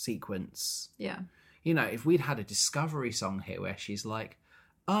sequence. Yeah. If we'd had a Discovery song here where she's like,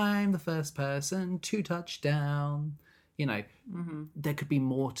 I'm the first person to touch down, there could be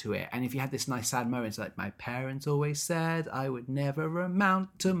more to it. And if you had this nice sad moment, it's like, my parents always said I would never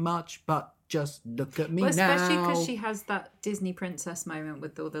amount to much, but just look at me now. Especially because she has that Disney princess moment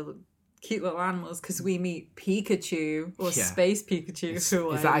with all the cute little animals, because we meet Pikachu, or Space Pikachu. Is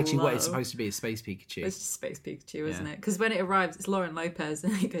that actually what it's supposed to be, a Space Pikachu? It's just Space Pikachu, isn't it? Because when it arrives, it's Lauren Lopez,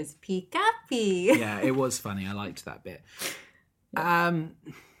 and it goes, Pika. Yeah, it was funny. I liked that bit.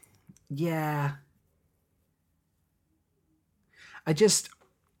 Yeah.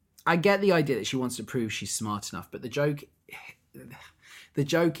 I get the idea that she wants to prove she's smart enough, but the joke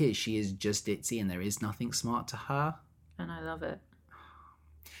is she is just ditzy and there is nothing smart to her. And I love it.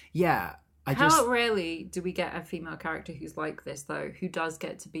 Yeah. How rarely do we get a female character who's like this, though, who does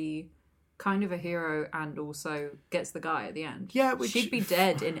get to be kind of a hero and also gets the guy at the end? Yeah, she'd be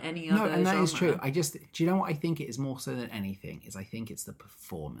dead in any other genre. No, and that is true. Do you know what I think it is more so than anything? I think it's the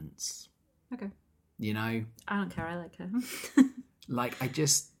performance. Okay. I don't care. I like her.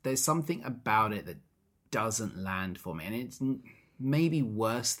 There's something about it that doesn't land for me. And it's maybe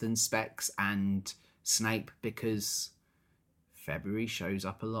worse than Specs and Snape because February shows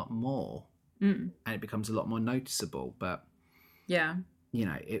up a lot more. And it becomes a lot more noticeable. But, it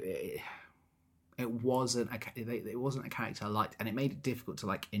wasn't a character I liked. And it made it difficult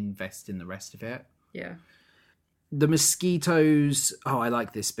to, invest in the rest of it. Yeah. The mosquitoes... Oh, I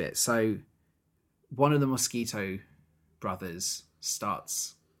like this bit. So, one of the mosquito brothers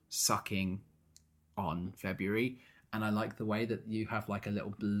starts sucking on February, and I like the way that you have a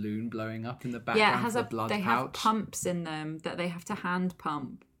little balloon blowing up in the background. Yeah, it has blood they pouch. have pumps in them that they have to hand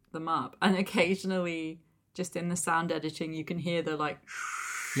pump them up, and occasionally just in the sound editing you can hear the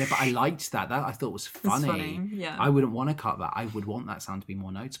Yeah, but I liked that. That I thought was funny. It's funny. Yeah. I wouldn't want to cut that. I would want that sound to be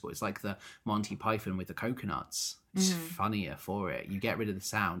more noticeable. It's like the Monty Python with the coconuts. It's funnier for it. You get rid of the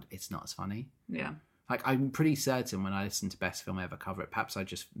sound, it's not as funny. Yeah. I'm pretty certain when I listened to Best Film Ever Cover It, perhaps I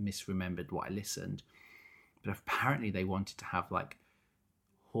just misremembered what I listened, but apparently they wanted to have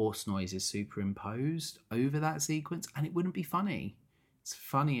horse noises superimposed over that sequence, and it wouldn't be funny. It's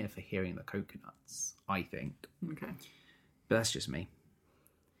funnier for hearing the coconuts, I think. Okay. But that's just me.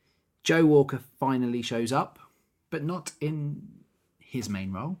 Joe Walker finally shows up, but not in his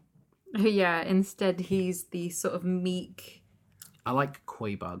main role. Yeah, instead he's the sort of meek... I like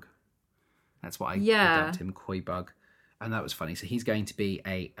Koi Bug. That's what I dubbed him, Koi Bug. And that was funny. So he's going to be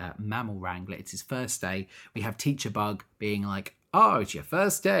a mammal wrangler. It's his first day. We have Teacher Bug being like, oh, it's your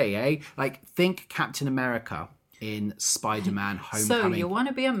first day, eh? Think Captain America in Spider-Man Homecoming. So you want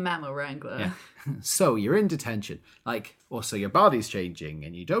to be a mammal wrangler. Yeah. So you're in detention. Also your body's changing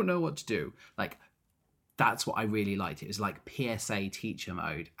and you don't know what to do. that's what I really liked. It was like PSA teacher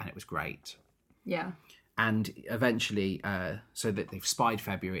mode, and it was great. Yeah. And eventually, so that they've spied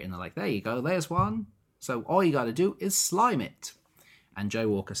February, and they're like, there you go, there's one. So all you got to do is slime it. And Joe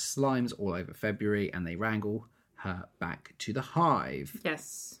Walker slimes all over February, and they wrangle her back to the hive.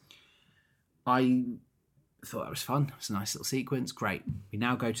 Yes. I thought that was fun. It was a nice little sequence. Great. We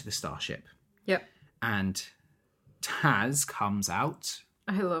now go to the starship. Yep. And Taz comes out.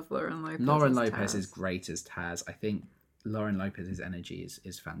 I love Lauren Lopez. Lauren Lopez is great as Taz. I think Lauren Lopez's energy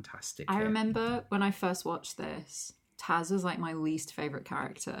is fantastic. I remember when I first watched this, Taz was like my least favourite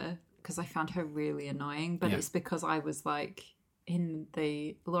character because I found her really annoying. But it's because I was like in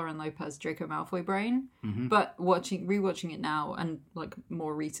the Lauren Lopez Draco Malfoy brain. Mm-hmm. But rewatching it now and like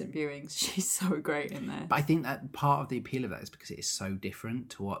more recent viewings, she's so great in there. But I think that part of the appeal of that is because it is so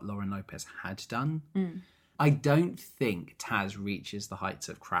different to what Lauren Lopez had done. I don't think Taz reaches the heights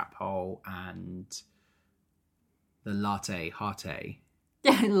of Crap Hole and the Latte Hate.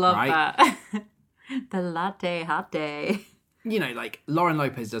 Yeah, I love that. The Latte Hate. You know, like Lauren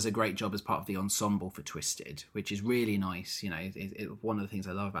Lopez does a great job as part of the ensemble for Twisted, which is really nice. You know, one of the things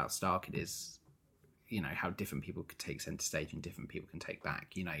I love about Starkid is, you know, how different people could take centre stage and different people can take back.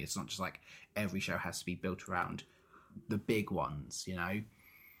 You know, it's not just like every show has to be built around the big ones, you know.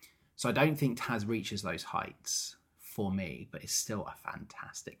 So I don't think Taz reaches those heights for me, but it's still a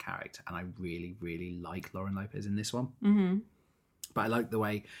fantastic character. And I really, really like Lauren Lopez in this one. Mm-hmm. But I like the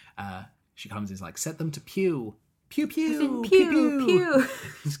way she comes in, like, set them to pew. Pew, pew, pew, pew, pew. pew.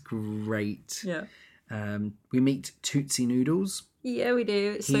 It's great. Yeah. We meet Tootsie Noodles. Yeah, we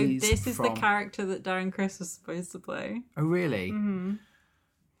do. So He's this is the from- character that Darren Criss was supposed to play. Oh, really? Mm-hmm.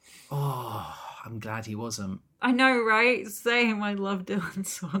 Oh, I'm glad he wasn't. I know, right? Same. I love Dylan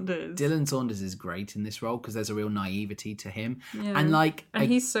Saunders. Dylan Saunders is great in this role because there's a real naivety to him. Yeah. And like... And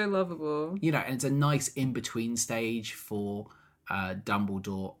he's so lovable. You know, and it's a nice in-between stage for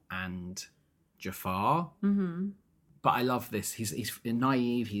Dumbledore and Jafar. Mm-hmm. But I love this. He's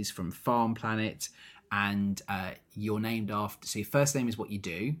naive. He's from Farm Planet. And you're named after... So your first name is what you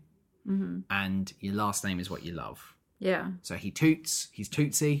do. Mm-hmm. And your last name is what you love. Yeah. So he toots. He's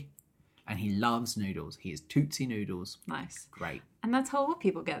Tootsie. And he loves noodles. He is Tootsie Noodles. Nice. Great. And that's how all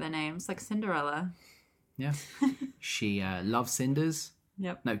people get their names, like Cinderella. Yeah. She loves Cinders.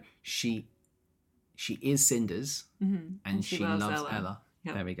 Yep. No, she is Cinders. Mm-hmm. And she loves Ella.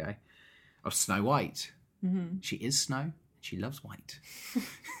 Yep. There we go. Oh, Snow White. Mm-hmm. She is Snow. And she loves white.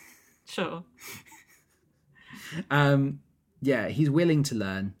 Sure. Yeah, he's willing to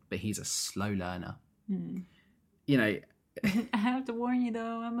learn, but he's a slow learner. Mm. You know... I have to warn you,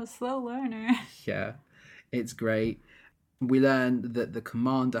 though, I'm a slow learner. Yeah, it's great. We learn that the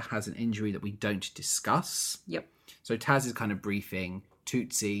commander has an injury that we don't discuss. Yep. So Taz is kind of briefing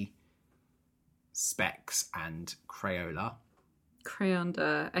Tootsie, Specs, and Crayola.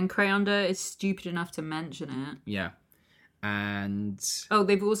 Crayonda. And Crayonda is stupid enough to mention it. Yeah. And... Oh,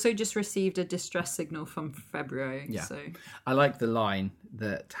 they've also just received a distress signal from February. Yeah. So I like the line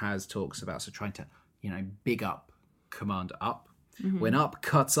that Taz talks about. So trying to, you know, big up Commander Up. Mm-hmm. When Up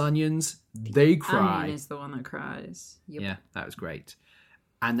cuts onions, they cry. Onion is the one that cries. Yep. Yeah, that was great.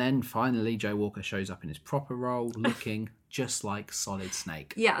 And then finally, Joe Walker shows up in his proper role, looking just like Solid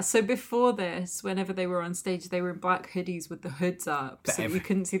Snake. Yeah, so before this, whenever they were on stage, they were in black hoodies with the hoods up, so you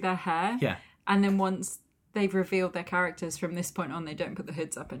couldn't see their hair. Yeah. And then once they've revealed their characters, from this point on, they don't put the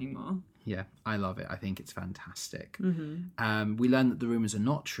hoods up anymore. Yeah, I love it. I think it's fantastic. Mm-hmm. We learn that the rumours are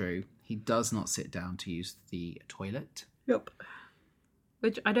not true. He does not sit down to use the toilet. Yep.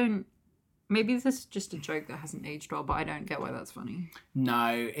 Which I don't... Maybe this is just a joke that hasn't aged well, but I don't get why that's funny.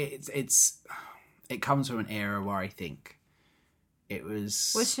 No, it comes from an era where I think it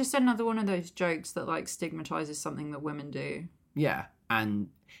was... Well, it's just another one of those jokes that, like, stigmatises something that women do. Yeah, and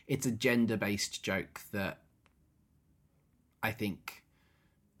it's a gender-based joke that I think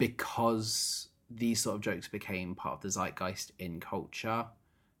because these sort of jokes became part of the zeitgeist in culture,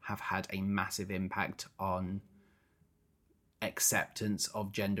 have had a massive impact on acceptance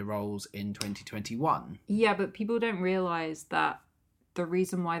of gender roles in 2021. Yeah, but people don't realise that the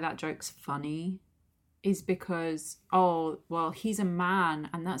reason why that joke's funny is because, oh, well, he's a man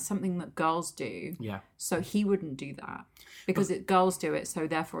and that's something that girls do. Yeah. So he wouldn't do that because girls do it, so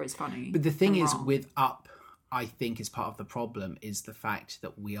therefore it's funny. But the thing is, wrong. with Up, I think is part of the problem is the fact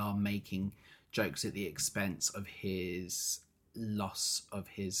that we are making jokes at the expense of his loss of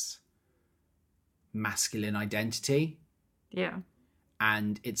his masculine identity. Yeah.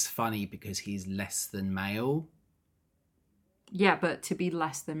 And it's funny because he's less than male. Yeah, but to be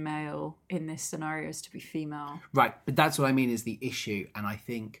less than male in this scenario is to be female. Right, but that's what I mean is the issue. And I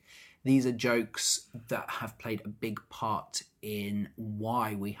think these are jokes that have played a big part in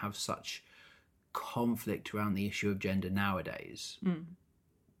why we have such conflict around the issue of gender nowadays.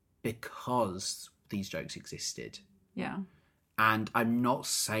 Because these jokes existed. Yeah. And I'm not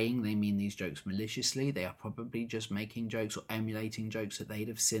saying they mean these jokes maliciously. They are probably just making jokes or emulating jokes that they'd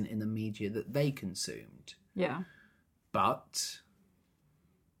have seen in the media that they consumed. Yeah. But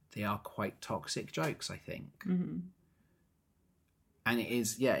they are quite toxic jokes, I think. Mm-hmm. And it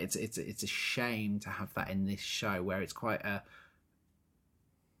is, yeah, it's a shame to have that in this show where it's quite a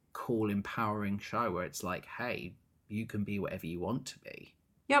cool, empowering show where it's like, hey, you can be whatever you want to be.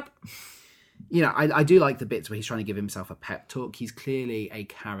 Yep. You know, I do like the bits where he's trying to give himself a pep talk. He's clearly a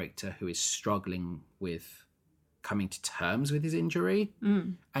character who is struggling with coming to terms with his injury.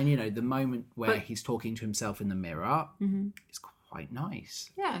 And, you know, the moment where he's talking to himself in the mirror is quite nice.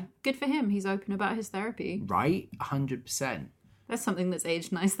 Yeah, good for him. He's open about his therapy. Right? 100%. That's something that's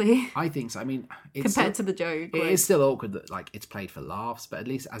aged nicely. I think so. I mean, it's compared to the joke. It is still awkward that, like, it's played for laughs, but at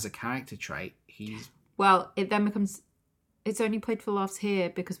least as a character trait, he's... Well, it then becomes... It's only played for laughs here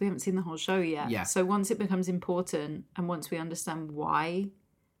because we haven't seen the whole show yet. Yeah. So once it becomes important and once we understand why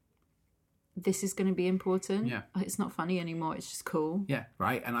this is going to be important, it's not funny anymore. It's just cool. Yeah,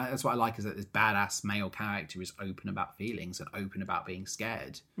 right. And that's what I like, is that this badass male character is open about feelings and open about being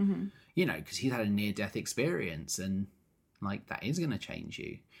scared. You know, because he's had a near-death experience and, like, that is going to change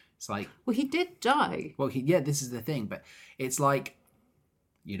you. It's like... Well, he did die. Well, this is the thing. But it's like,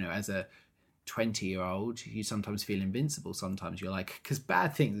 you know, as a 20-year-old, you sometimes feel invincible. Sometimes you're like, because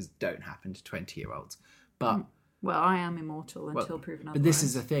bad things don't happen to 20-year-olds. But well, I am immortal until proven otherwise. But this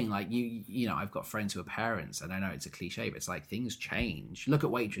is the thing, like, you know, I've got friends who are parents, and I know it's a cliche, but it's like things change. Look at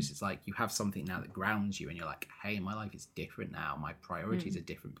Waitress. It's like you have something now that grounds you, and you're like, hey, my life is different now. My priorities are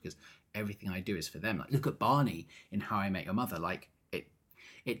different because everything I do is for them. Like, look at Barney in How I Met Your Mother. Like,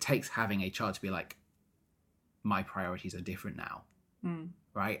 it takes having a child to be like, my priorities are different now.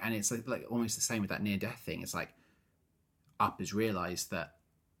 Right? And it's like almost the same with that near-death thing. It's like Up has realised that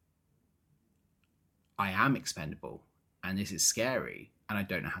I am expendable and this is scary and I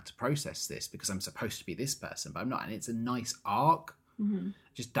don't know how to process this because I'm supposed to be this person, but I'm not. And it's a nice arc.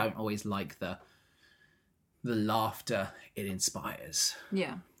 Just don't always like the laughter it inspires.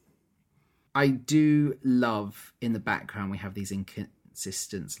 Yeah. I do love in the background we have these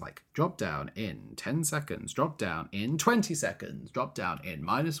inconsistents, like drop down in 10 seconds, drop down in 20 seconds, drop down in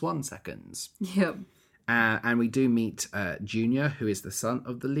 -1 seconds. Yep. And we do meet Junior, who is the son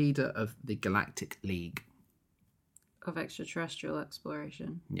of the leader of the Galactic League. Of extraterrestrial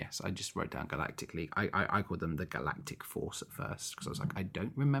exploration. Yes, I just wrote down Galactic League. I called them the Galactic Force at first because I was like, I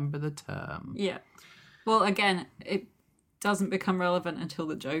don't remember the term. Yeah. Well, again, it doesn't become relevant until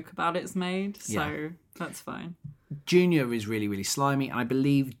the joke about it's made, so that's fine. Junior is really, really slimy, and I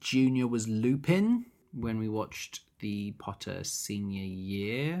believe Junior was Lupin when we watched the Potter senior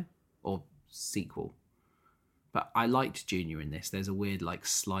year or sequel. But I liked Junior in this. There's a weird, like,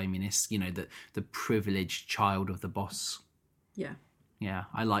 sliminess, you know, the privileged child of the boss. Yeah. Yeah,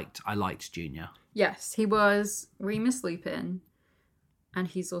 I liked Junior. Yes, he was Remus Lupin, and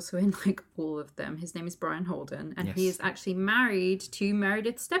he's also in, like, all of them. His name is Brian Holden, and he is actually married to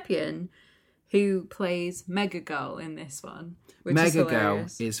Meredith Stepien, who plays Mega Girl in this one, which is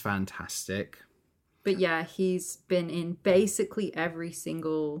hilarious. Girl is fantastic. But yeah, he's been in basically every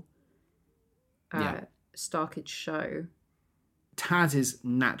single Star Kids show. Taz is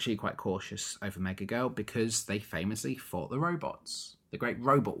naturally quite cautious over Mega Girl because they famously fought the robots. The Great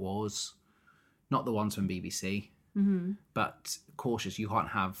Robot Wars. Not the ones from BBC. But cautious. You can't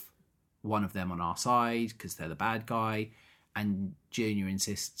have one of them on our side because they're the bad guy. And Junior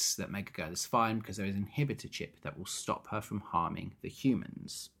insists that Mega Girl is fine because there is an inhibitor chip that will stop her from harming the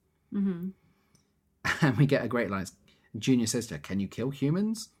humans. And we get a great line. Junior says to her, can you kill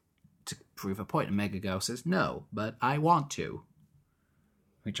humans? To prove a point. And Mega Girl says, no, but I want to.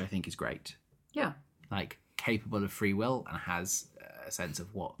 Which I think is great. Yeah. Like, capable of free will and has a sense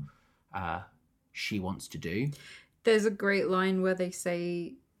of what she wants to do. There's a great line where they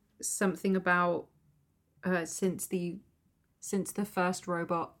say something about since the first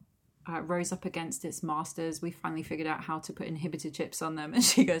robot rose up against its masters, we finally figured out how to put inhibitor chips on them. And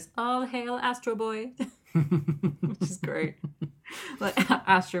she goes, all hail Astro Boy. Which is great. Like,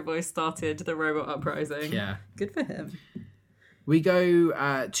 Astro Boy started the robot uprising. Yeah. Good for him. We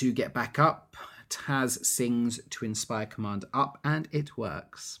go to get back up. Taz sings to inspire Commander up, and it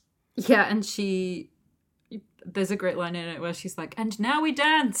works. Yeah, and there's a great line in it where she's like, and now we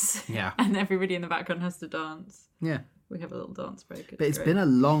dance. Yeah. And everybody in the background has to dance. Yeah. We have a little dance break. But it's been a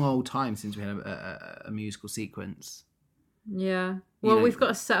long old time since we had a musical sequence. Yeah. Well, know- we've got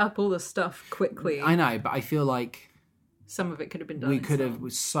to set up all the stuff quickly. I know, but I feel like Some of it could have been done. we in could have song.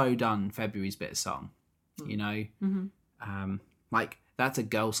 so done February's bit of song, you know? Like, that's a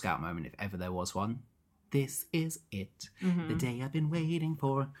Girl Scout moment if ever there was one. This is it, the day I've been waiting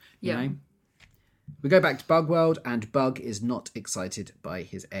for, you know? We go back to Bug World, and Bug is not excited by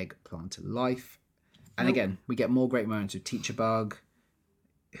his eggplant life. And again, we get more great moments with Teacher Bug,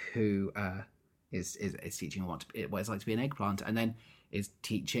 who is teaching what it's like to be an eggplant, and then is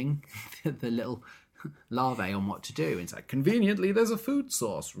teaching the little larvae on what to do. It's like, conveniently, there's a food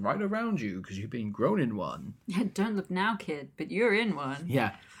source right around you because you've been grown in one. Yeah, don't look now, kid, but you're in one.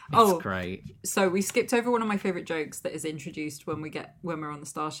 Yeah, it's great. So we skipped over one of my favourite jokes that is introduced when we're on the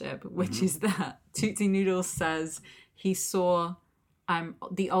starship, which is that Tootsie Noodles says he saw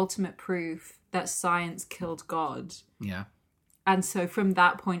the ultimate proof that science killed God. Yeah. And so from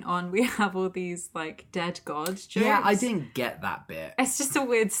that point on, we have all these, like, dead God jokes. Yeah, I didn't get that bit. It's just a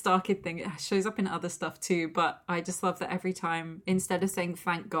weird Star Kid thing. It shows up in other stuff too, but I just love that every time, instead of saying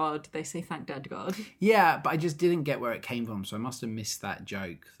thank God, they say thank dead God. Yeah, but I just didn't get where it came from, so I must have missed that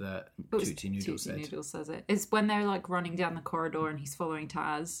joke that It was Tootsie Noodles said. Noodles says it. It's when they're, like, running down the corridor and he's following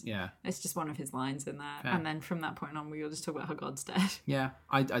Taz. Yeah. It's just one of his lines in there. Yeah. And then from that point on, we all just talk about how God's dead. Yeah,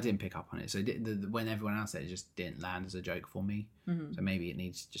 I didn't pick up on it. So when everyone else said it, just didn't land as a joke for me. So maybe it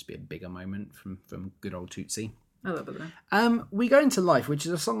needs to just be a bigger moment from good old Tootsie. I love it though. We go into Life, which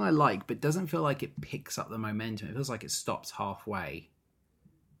is a song I like, but doesn't feel like it picks up the momentum. It feels like it stops halfway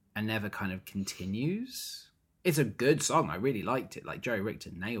and never kind of continues. It's a good song. I really liked it. Like, Joey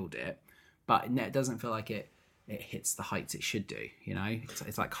Richter nailed it, but it doesn't feel like it hits the heights it should do, you know?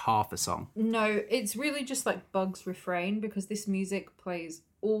 It's like half a song. No, it's really just like Bug's refrain, because this music plays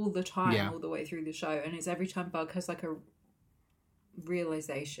all the time, all the way through the show, and it's every time Bug has like a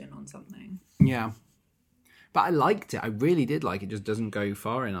realization on something. Yeah. But I liked it. I really did like it. It just doesn't go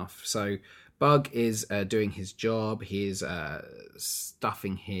far enough. So Bug is doing his job. He's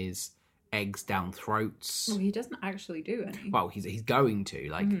stuffing his eggs down throats. Well, he doesn't actually do any. Well, he's going to.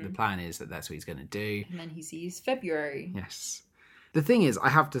 Like, the plan is that's what he's going to do. And then he sees February. Yes. The thing is, I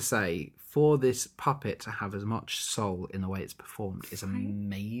have to say, for this puppet to have as much soul in the way it's performed is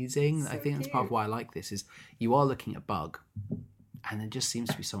amazing. So I think that's part of why I like this, is you are looking at Bug, and there just seems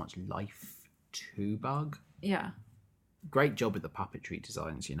to be so much life to Bug. Yeah. Great job with the puppetry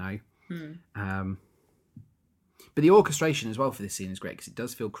designs, you know. But the orchestration as well for this scene is great, because it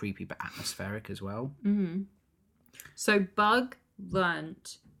does feel creepy but atmospheric as well. So Bug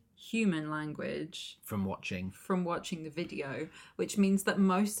learnt human language From watching. the video, which means that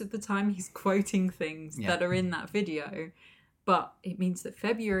most of the time he's quoting things that are in that video, but it means that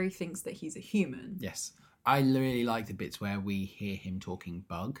February thinks that he's a human. Yes. I really like the bits where we hear him talking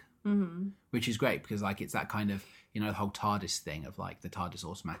Bug, which is great, because like it's that kind of, you know, the whole TARDIS thing of like the TARDIS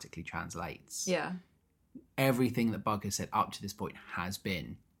automatically translates. Yeah. Everything that Bug has said up to this point has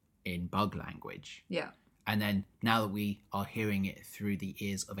been in Bug language. Yeah. And then now that we are hearing it through the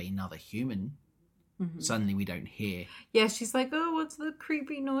ears of another human, suddenly we don't hear. Yeah, she's like, oh, what's the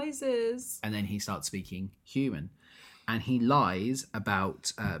creepy noises? And then he starts speaking human. And he lies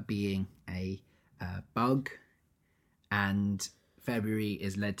about being a bug. And February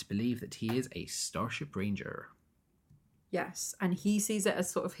is led to believe that he is a Starship Ranger. Yes, and he sees it as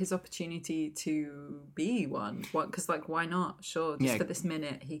sort of his opportunity to be one. Because, like, why not? Sure, just for this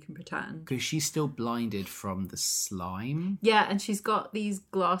minute, he can pretend. Because she's still blinded from the slime. Yeah, and she's got these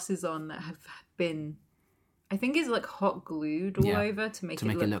glasses on that have been, I think it's like hot glued all over to make it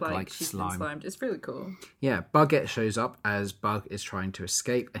look like she's slime. been slimed. It's really cool. Yeah, Bugette shows up as Bug is trying to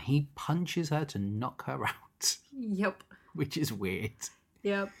escape, and he punches her to knock her out. Yep. Which is weird.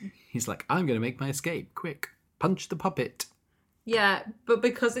 Yep. He's like, I'm going to make my escape. Quick. Punch the puppet. Yeah, but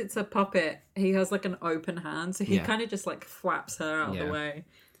because it's a puppet, he has like an open hand, so he kind of just like flaps her out of the way.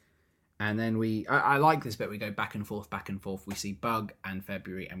 And then I like this bit. We go back and forth, back and forth. We see Bug and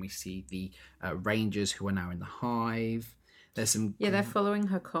February, and we see the Rangers who are now in the hive. There's some... Yeah, they're following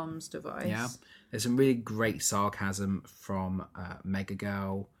her comms device. Yeah. There's some really great sarcasm from Mega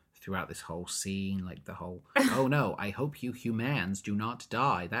Girl throughout this whole scene. Like the whole, oh no, I hope you humans do not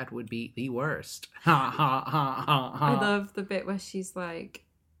die. That would be the worst. Ha ha ha ha ha. I love the bit where she's like,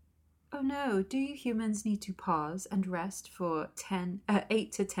 oh no, do you humans need to pause and rest for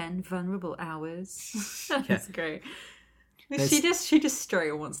 8 to 10 vulnerable hours? That's great. She just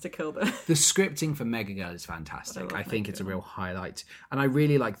straight wants to kill them. The scripting for Mega Girl is fantastic. I think it's a real highlight. And I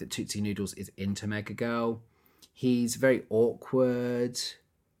really like that Tootsie Noodles is into Mega Girl. He's very awkward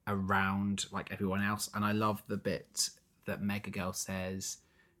around like everyone else. And I love the bit that Mega Girl says,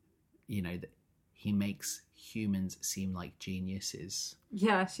 you know, that he makes humans seem like geniuses.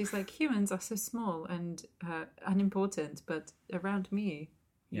 Yeah, she's like, humans are so small and unimportant, but around me,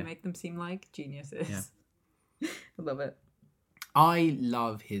 you make them seem like geniuses. Yeah. I love it. I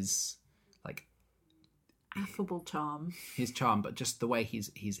love his like Affable charm. his charm, but just the way he's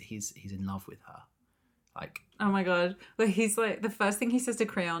in love with her. Like, oh my god, well, he's like, the first thing he says to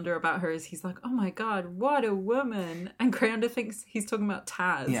Creander about her is he's like, oh my god, what a woman, and Creander thinks he's talking about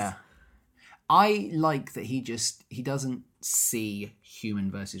Taz. yeah, I like that he doesn't see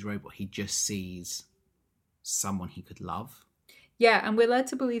human versus robot, he just sees someone he could love. Yeah, and we're led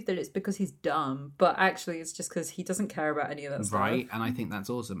to believe that it's because he's dumb, but actually it's just because he doesn't care about any of that stuff. Right, and I think that's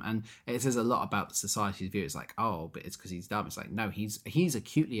awesome. And it says a lot about society's view. It's like, oh, but it's because he's dumb. It's like, no, he's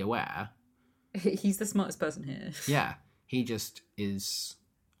acutely aware. He's the smartest person here. Yeah, he just is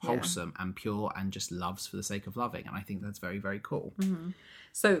wholesome and pure and just loves for the sake of loving. And I think that's very, very cool. Mm-hmm.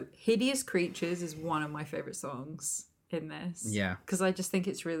 So, Hideous Creatures is one of my favourite songs in this. Yeah. Because I just think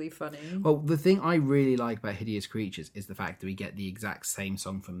it's really funny. Well, the thing I really like about Hideous Creatures is the fact that we get the exact same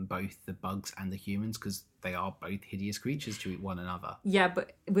song from both the bugs and the humans, because they are both hideous creatures to one another. Yeah,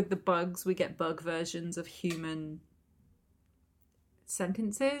 but with the bugs, we get bug versions of human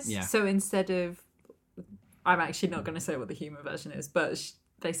sentences. Yeah. So instead of... I'm actually not going to say what the human version is, but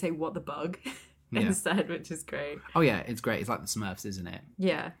they say what the bug instead, which is great. Oh, yeah, it's great. It's like the Smurfs, isn't it?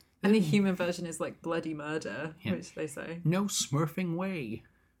 Yeah. And the human version is like bloody murder, which they say. No smurfing way.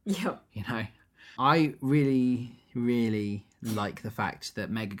 Yeah. You know, I really, really like the fact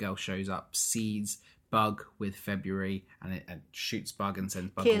that Mega Girl shows up, sees Bug with February, and shoots Bug and sends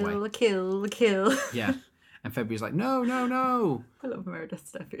Bug away. Kill. Yeah. And February's like, no. I love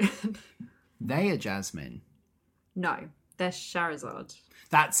Meredith Stepien. They are Jasmine. No, they're Charizard.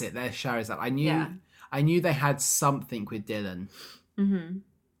 That's it. They're Charizard. I knew they had something with Dylan. Mm-hmm.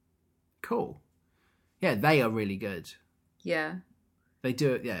 Cool. Yeah, they are really good. Yeah. They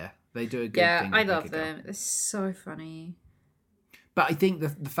do it. Yeah, they do a good thing. Yeah, I love them. They're so funny. But I think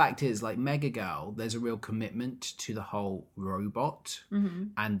the fact is, like, Mega Girl, there's a real commitment to the whole robot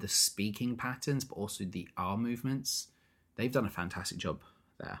and the speaking patterns, but also the arm movements. They've done a fantastic job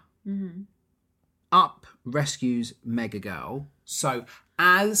there. Mm-hmm. Up rescues Mega Girl. So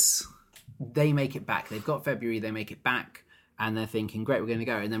as they make it back, they've got February, they make it back, and they're thinking, great, we're going to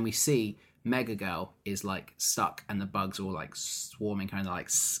go. And then we see Mega Girl is like stuck and the bugs are all like swarming her and like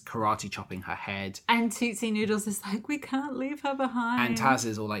karate chopping her head. And Tootsie Noodles is like, we can't leave her behind. And Taz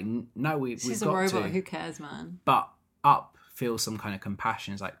is all like, no, we've got to. She's a robot, who cares, man? But Up feels some kind of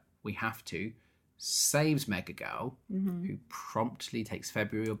compassion. It's like, we have to. Saves Mega Girl, who promptly takes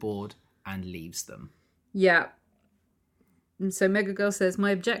February aboard and leaves them. Yeah. And so Mega Girl says, my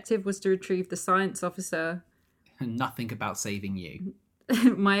objective was to retrieve the science officer. Nothing about saving you.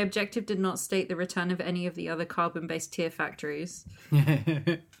 My objective did not state the return of any of the other carbon-based tier factories.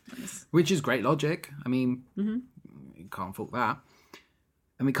 Which is great logic. I mean, you can't fault that.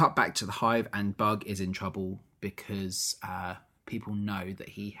 And we cut back to the Hive, and Bug is in trouble because people know that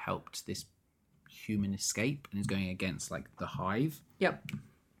he helped this human escape and is going against like the Hive. Yep.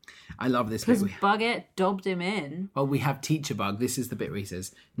 I love this bit. Because Buggett dobbed him in. Well, we have Teacher Bug. This is the bit where he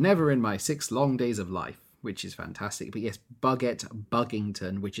says, never in my 6 long days of life, which is fantastic. But yes, Buggett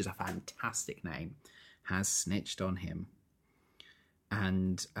Buggington, which is a fantastic name, has snitched on him.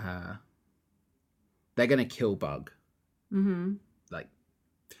 And they're going to kill Bug. Mm-hmm. Like,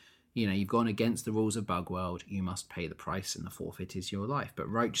 you know, you've gone against the rules of Bug World. You must pay the price, and the forfeit is your life. But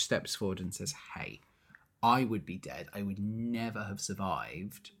Roach steps forward and says, hey, I would be dead. I would never have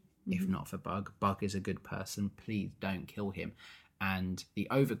survived if not for Bug. Bug is a good person. Please don't kill him. And the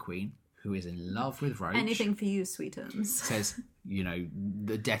Overqueen, who is in love with Roach... Anything for you, sweetums. ...says, you know,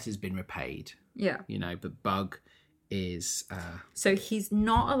 the debt has been repaid. Yeah. You know, but Bug is... so he's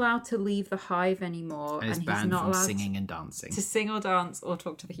not allowed to leave the Hive anymore. And is banned from singing and dancing. To sing or dance or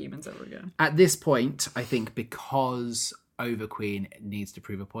talk to the humans ever again. At this point, I think because Overqueen needs to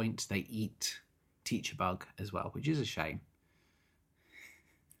prove a point, they eat Teacher Bug as well, which is a shame.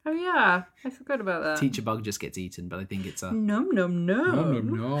 Oh yeah, I forgot about that. Teacher Bug just gets eaten, but I think it's a... Nom nom nom. Nom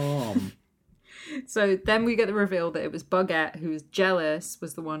nom nom. So then we get the reveal that it was Buggett, who was jealous,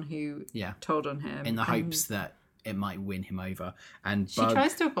 was the one who told on him. In the hopes that it might win him over. And she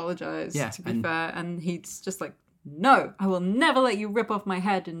tries to apologise, to be fair, and he's just like, no, I will never let you rip off my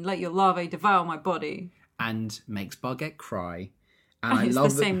head and let your larvae devour my body. And makes Buggett cry. And it's the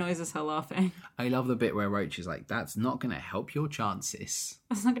same noise as her laughing. I love the bit where Roach is like, that's not going to help your chances.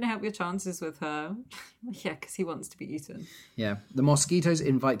 That's not going to help your chances with her. Yeah, because he wants to be eaten. Yeah. The mosquitoes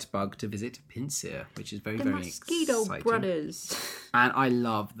invite Bug to visit Pinsir, which is very, very exciting. The mosquito brothers. And I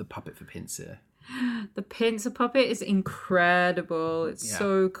love the puppet for Pinsir. The pincer puppet is incredible. It's Yeah.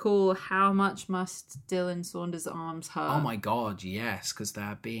 so cool. How much must Dylan Saunders' arms hurt? Oh my god, yes, because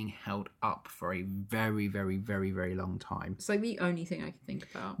they're being held up for a very, very, very, very long time. It's like the only thing I can think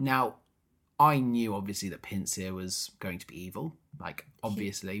about. Now, I knew obviously that Pinsir was going to be evil. Like,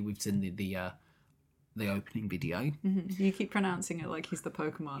 obviously, we've seen the opening video. You keep pronouncing it like he's the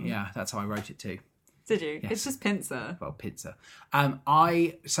Pokemon. Yeah, that's how I wrote it too. Did you? Yes. It's just Pincer. Well, pizza.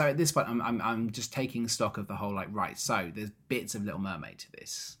 So at this point, I'm just taking stock of the whole, like, right, so there's bits of Little Mermaid to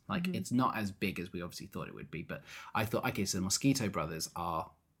this. Like, it's not as big as we obviously thought it would be, but I thought, okay, so the Mosquito Brothers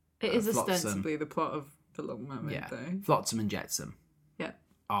are... It is Flotsam. ostensibly the plot of The Little Mermaid, Yeah, though. Flotsam and Jetsam Yeah.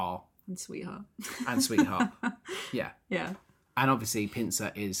 are... And Sweetheart. And Sweetheart. Yeah. Yeah. And obviously,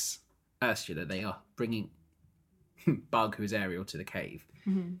 Pincer is Ursula. They are bringing Bug, who is Ariel, to the cave.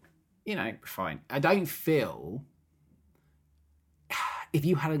 You know, fine. I don't feel... If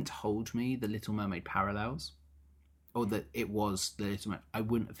you hadn't told me the Little Mermaid parallels, or that it was the Little Mermaid, I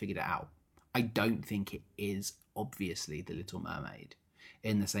wouldn't have figured it out. I don't think it is obviously the Little Mermaid,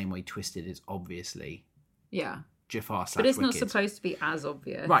 in the same way Twisted is obviously Yeah. Jafar / But it's not Wicked. supposed to be as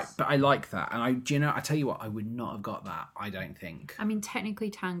obvious. Right, but I like that. And I tell you what, I would not have got that, I don't think. I mean, technically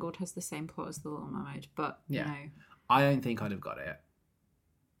Tangled has the same plot as The Little Mermaid, but, Yeah. you know... I don't think I'd have got it.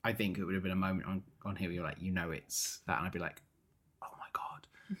 I think it would have been a moment on here where you're like, you know it's that, and I'd be like, oh my god.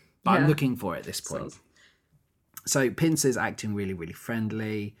 But I'm Yeah. looking for it at this point. So Pincer's acting really, really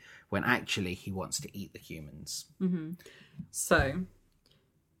friendly, when actually he wants to eat the humans. So,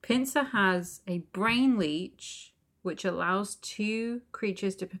 Pincer has a brain leech, which allows two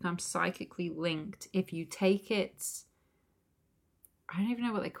creatures to become psychically linked if you take its... I don't even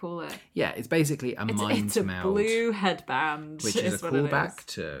know what they call it. Yeah, it's basically a mind It's a meld, blue headband. which is a what it callback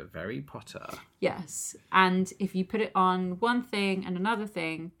to Harry Potter. Yes. And if you put it on one thing and another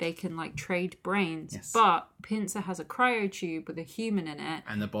thing, they can like trade brains. Yes. But Pincer has a cryotube with a human in it.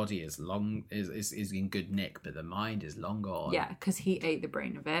 And the body is is in good nick, but the mind is long gone. Yeah, because he ate the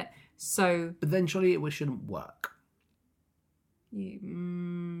brain of it. So But then surely it shouldn't work.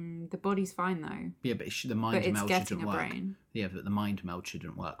 the body's fine though. Yeah, but the mind But it's meld getting shouldn't a work. brain. Yeah, but the mind meld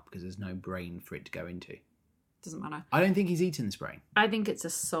shouldn't work because there's no brain for it to go into. Doesn't matter. I don't think he's eaten this brain. I think it's a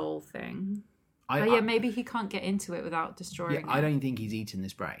soul thing. I Yeah, maybe he can't get into it without destroying it. I don't think he's eaten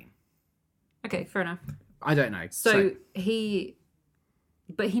this brain. Okay, fair enough. I don't know. So he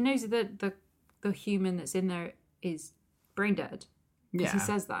knows that the human that's in there is brain dead. Because yeah, he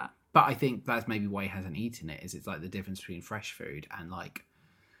says that. but I think that's maybe why he hasn't eaten it. Is it's like the difference between fresh food and like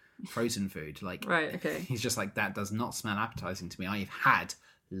frozen food. Like, Right, okay. he's just like, that does not smell appetizing to me. I've had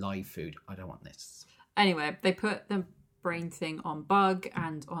live food. I don't want this. Anyway, they put the brain thing on Bug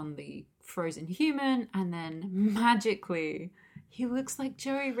and on the frozen human, and then magically he looks like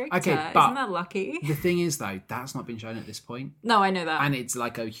Joey Richter. Okay, but isn't that lucky? The thing is, though, that's not been shown at this point. No, I know that. And it's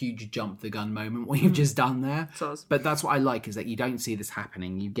like a huge jump the gun moment what you've just done there. Soz. But that's what I like, is that you don't see this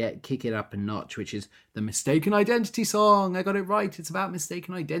happening. You get Kick It Up a Notch, which is the Mistaken Identity song. I got it right. It's about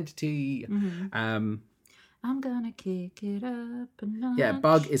mistaken identity. I'm gonna kick it up a notch. Yeah,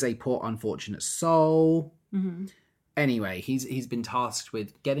 Bug is a poor, unfortunate soul. Anyway, he's been tasked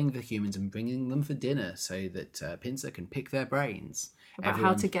with getting the humans and bringing them for dinner so that Pincer can pick their brains. About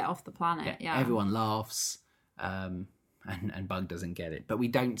how to get off the planet. Yeah. Everyone laughs, and Bug doesn't get it. But we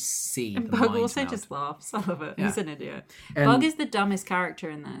don't see the Bug mind also meld. just laughs. I love it. Yeah. He's an idiot. And- Bug is the dumbest character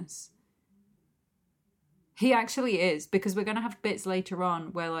in this. He actually is, because we're going to have bits later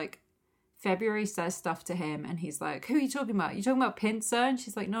on where, like, February says stuff to him and he's like, who are you talking about? You talking about Pincer? And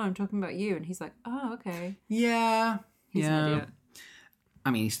she's like, no, I'm talking about you. And he's like, oh, okay. Yeah. He's an idiot. I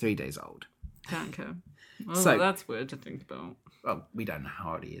mean, he's 3 days old. Don't care. Oh, So- that's weird to think about. Well, we don't know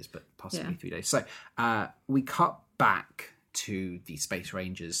how old he is, but possibly Yeah. 3 days. So we cut back to the Space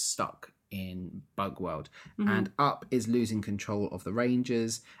Rangers stuck in Bug World, and Up is losing control of the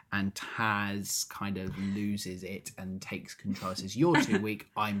Rangers, and Taz kind of loses it and takes control. Says, "You're too weak.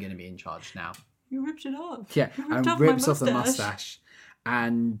 I'm going to be in charge now." You ripped it off. Yeah, You and ripped off my rips off the mustache. mustache,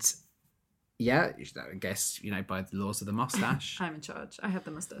 and yeah, I guess by the laws of the mustache. I'm in charge. I have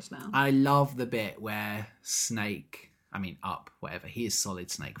the mustache now. I love the bit where Up, whatever, he is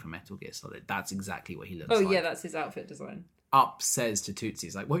Solid Snake from Metal Gear Solid. That's exactly what he looks like. Oh, yeah, that's his outfit design. Up says to Tootsie,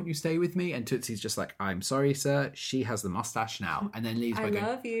 he's like, "Won't you stay with me?" And Tootsie's just like, "I'm sorry, sir. She has the mustache now." And then leaves by going,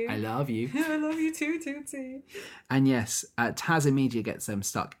 love you. "I love you." I love you too, Tootsie. And yes, Taz immediately gets them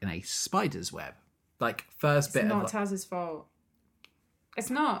stuck in a spider's web. Like, first bit It's of not Taz's fault. It's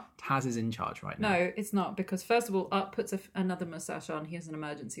not. Taz is in charge right now. No, it's not, because first of all, Up puts another mustache on. He has an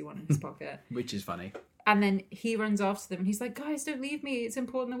emergency one in his pocket. Which is funny. And then he runs after them and he's like, guys, don't leave me. It's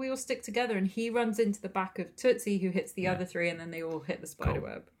important that we all stick together. And he runs into the back of Tootsie, who hits the other three, and then they all hit the spider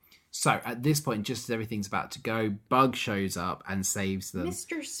web. So at this point, just as everything's about to go, Bug shows up and saves them.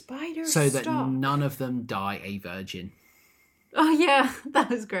 Mr. Spider, so stop. that none of them die a virgin. Oh, yeah. That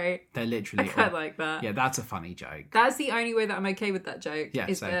was great. They're literally... I quite like that. Yeah, that's a funny joke. That's the only way that I'm okay with that joke. Yeah,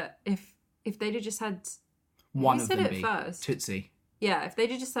 is that if they'd have just had... One Who of said them it be first? Tootsie. Yeah, if they'd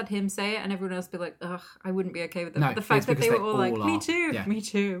have just had him say it and everyone else be like, ugh, I wouldn't be okay with it. No, But the fact that it's they were because all they like, all me are. too, Yeah. me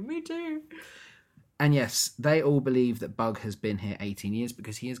too, me too. And yes, they all believe that Bug has been here 18 years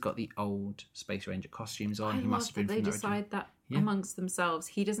because he has got the old Space Ranger costumes on. I He must have been love that from they the original. decide that amongst themselves.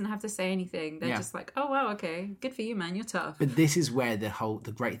 He doesn't have to say anything. They're just like, oh, wow, okay, good for you, man, you're tough. But this is where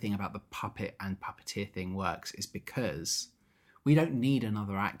the great thing about the puppet and puppeteer thing works, is because we don't need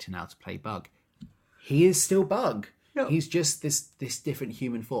another actor now to play Bug. He is still Bug. Yep. He's just this different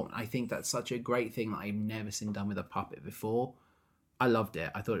human form. I think that's such a great thing that I've never seen done with a puppet before. I loved it.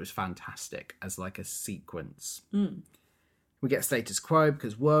 I thought it was fantastic as like a sequence. We get status quo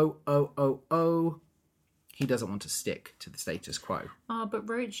because he doesn't want to stick to the status quo. Oh, but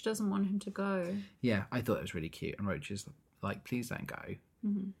Roach doesn't want him to go. Yeah, I thought it was really cute. And Roach is like, please don't go.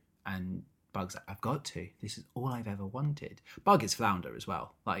 Mm-hmm. And Bug's like, I've got to. This is all I've ever wanted. Bug is Flounder as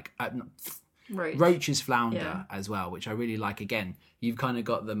well. Like, Roach is Flounder as well, which I really like. Again, you've kind of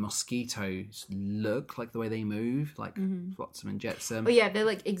got the mosquitoes look, like the way they move, like Flotsam and Jetsam. Oh yeah, they're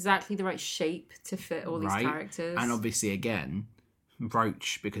like exactly the right shape to fit all these characters. And obviously, again,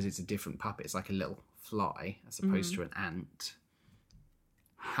 Roach, because it's a different puppet, it's like a little fly as opposed to an ant,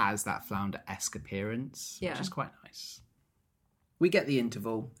 has that Flounder-esque appearance, which is quite nice. We get the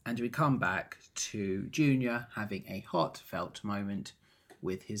interval and we come back to Junior having a heartfelt moment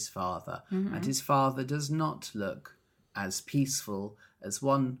with his father. And his father does not look as peaceful as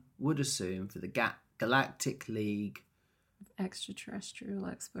one would assume for the Galactic League. Extraterrestrial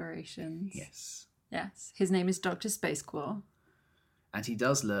explorations. Yes. Yes. His name is Dr. Spaceclaw. And he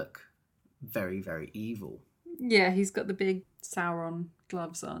does look very, very evil. Yeah, he's got the big Sauron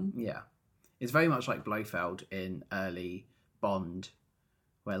gloves on. Yeah. It's very much like Blofeld in early Bond,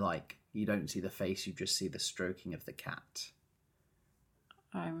 where like you don't see the face, you just see the stroking of the cat.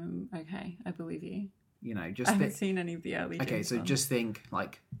 Okay, I believe you. You know, just I haven't seen any of the early James Okay, so Bonds. just think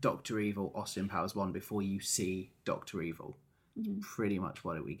like Dr. Evil, Austin Powers 1 before you see Dr. Evil. Pretty much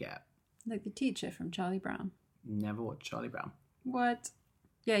what do we get. Like the teacher from Charlie Brown. Never watched Charlie Brown. What?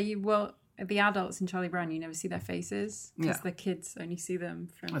 Yeah, the adults in Charlie Brown, you never see their faces because the kids only see them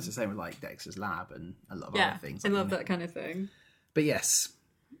from... That's the same with like Dexter's Lab and a lot of other things. I love that kind of thing. But yes,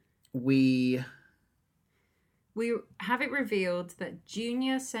 we have it revealed that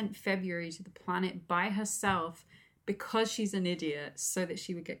Junior sent February to the planet by herself because she's an idiot, so that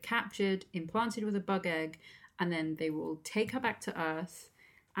she would get captured, implanted with a bug egg, and then they will take her back to Earth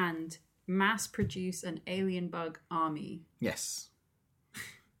and mass produce an alien bug army. Yes.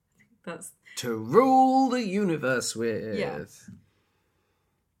 That's to rule the universe with. Yeah.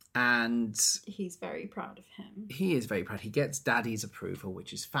 And he's very proud of him. He is very proud. He gets Daddy's approval,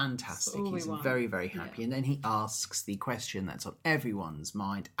 which is fantastic. He's very, very happy. Yeah. And then he asks the question that's on everyone's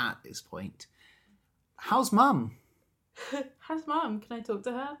mind at this point. How's Mum? How's Mum? Can I talk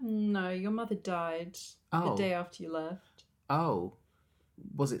to her? No, your mother died the day after you left. Oh.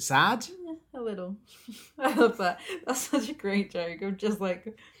 Was it sad? Yeah, a little. I love that. That's such a great joke of just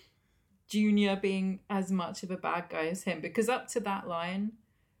like Junior being as much of a bad guy as him. Because up to that line,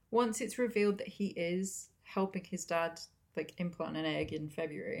 once it's revealed that he is helping his dad like implant an egg in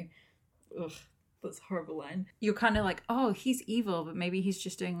February, ugh, that's a horrible line. You're kind of like, oh, he's evil, but maybe he's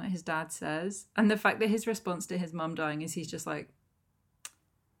just doing what his dad says. And the fact that his response to his mum dying is he's just like,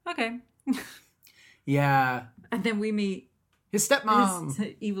 okay. Yeah. And then we meet his stepmom.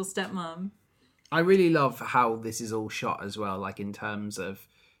 His evil stepmom. I really love how this is all shot as well, like in terms of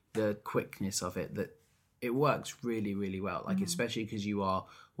the quickness of it, that it works really, really well. Like, especially because you are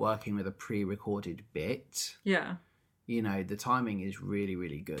working with a pre-recorded bit. Yeah. You know, the timing is really,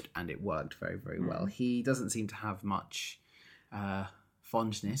 really good, and it worked very, very well. He doesn't seem to have much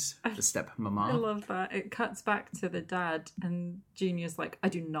fondness for stepmama. I love that. It cuts back to the dad, and Junior's like, I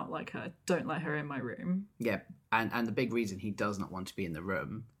do not like her. Don't let her in my room. Yeah, and the big reason he does not want to be in the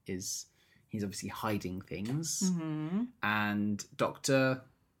room is he's obviously hiding things. Mm-hmm. And Dr.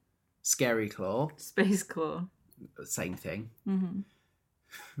 Scary Claw, Space Claw, same thing,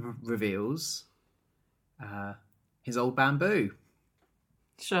 reveals his old bamboo.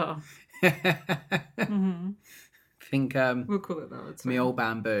 Sure. Think we'll call it that. Me Old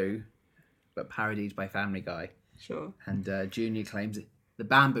Bamboo, but parodied by Family Guy. Sure. And Junior claims the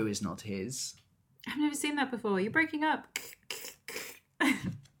bamboo is not his. I've never seen that before. You're breaking up.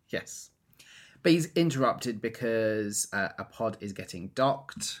 Yes. But he's interrupted because a pod is getting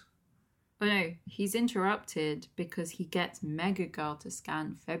docked. Oh no, he's interrupted because he gets Mega Girl to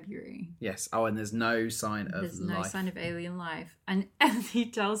scan February. Yes. Oh, and there's no sign of There's life. no sign of alien life. And he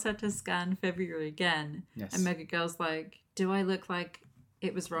tells her to scan February again. Yes. And Mega Girl's like, do I look like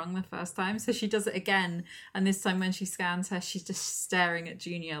it was wrong the first time? So she does it again. And this time when she scans her, she's just staring at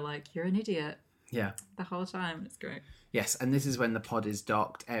Junior like, you're an idiot. Yeah. The whole time. It's great. Yes, and this is when the pod is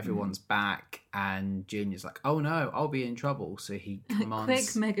docked, everyone's back, and Junior's like, oh no, I'll be in trouble. So he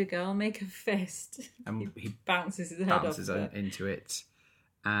commands... Quick, Mega Girl, make a fist. And he bounces his head bounces off into it.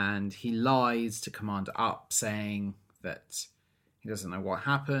 And he lies to Commander Up, saying that he doesn't know what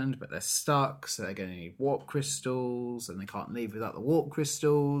happened, but they're stuck, so they're going to need warp crystals, and they can't leave without the warp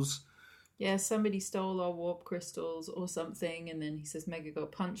crystals. Yeah, somebody stole our warp crystals or something, and then he says Mega Girl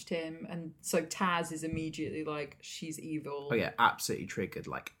punched him, and so Taz is immediately like, she's evil. Oh yeah, absolutely triggered.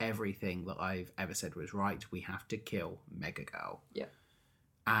 Like, everything that I've ever said was right. We have to kill Mega Girl. Yeah.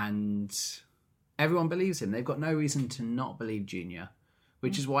 And everyone believes him. They've got no reason to not believe Junior,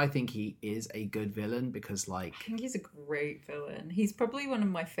 which is why I think he is a good villain, because, like... I think he's a great villain. He's probably one of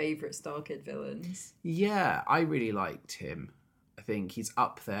my favourite Star Kid villains. Yeah, I really liked him. I think he's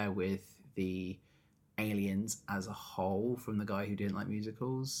up there with the aliens as a whole from the guy who didn't like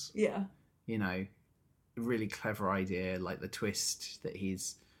musicals. Yeah. You know, really clever idea, like the twist that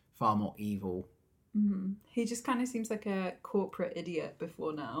he's far more evil. Mm-hmm. He just kind of seems like a corporate idiot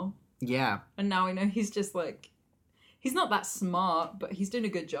before now. Yeah. And now I know he's just like... He's not that smart, but he's doing a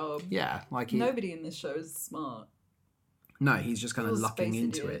good job. Yeah, like Nobody in this show is smart. No, he's just kind of All lucking space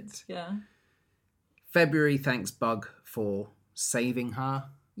into idiots. it. Yeah. February thanks Bug for saving her.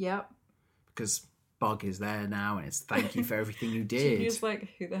 Yep. Because Bug is there now, and it's thank you for everything you did. Junior's like,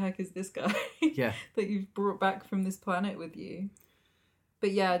 who the heck is this guy? Yeah. That you've brought back from this planet with you.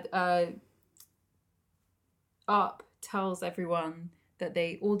 But yeah, Up tells everyone that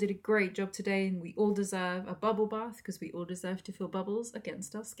they all did a great job today, and we all deserve a bubble bath because we all deserve to feel bubbles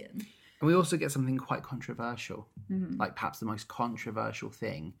against our skin. And we also get something quite controversial. Mm-hmm. Like perhaps the most controversial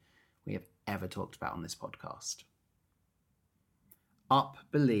thing we have ever talked about on this podcast. Up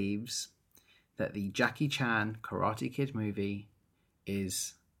believes that the Jackie Chan Karate Kid movie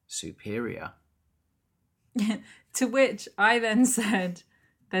is superior. To which I then said,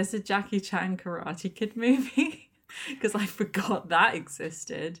 there's a Jackie Chan Karate Kid movie. Because I forgot that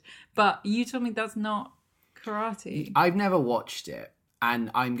existed. But you told me that's not karate. I've never watched it. And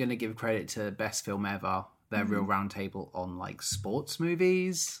I'm going to give credit to Best Film Ever, their real roundtable on like sports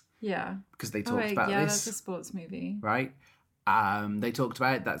movies. Yeah. Because they talked about yeah, this. that's a sports movie. Right? They talked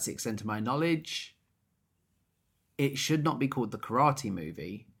about it. That's the extent of my knowledge. It should not be called the Karate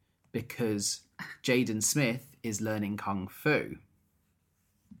Movie because Jaden Smith is learning Kung Fu.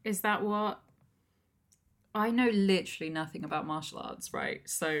 Is that what... I know literally nothing about martial arts, right?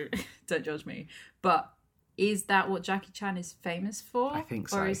 So don't judge me. But is that what Jackie Chan is famous for? I think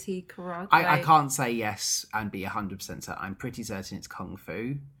so. Or is he karate? I can't say yes and be 100% certain. I'm pretty certain it's Kung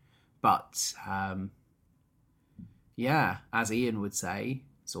Fu. But, yeah, as Ian would say,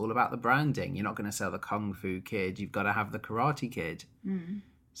 it's all about the branding. You're not going to sell the Kung Fu Kid. You've got to have the Karate Kid. Mm.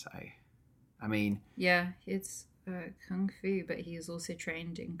 So, I mean... Yeah, it's Kung Fu, but he is also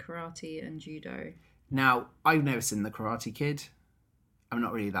trained in karate and judo. Now, I've never seen The Karate Kid. I'm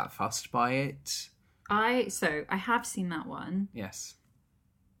not really that fussed by it. I have seen that one. Yes.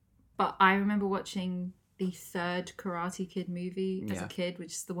 But I remember watching the third Karate Kid movie as a kid,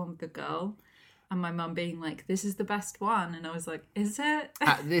 which is the one with the girl. And my mum being like, this is the best one. And I was like, is it?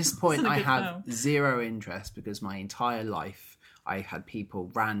 At this point, I have zero interest because my entire life I had people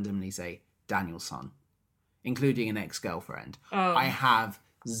randomly say, Daniel-san, including an ex-girlfriend. Oh. I have...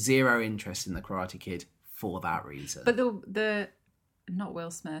 zero interest in the Karate Kid for that reason. But the not Will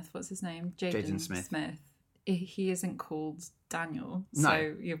Smith, what's his name? Jaden Smith. He isn't called Daniel. No,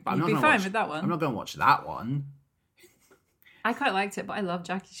 so you'd be fine with that one. I'm not going to watch that one. I quite liked it, but I love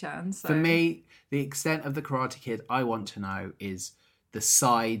Jackie Chan. So. For me, the extent of the Karate Kid I want to know is the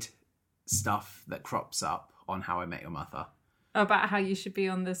side stuff that crops up on How I Met Your Mother. About how you should be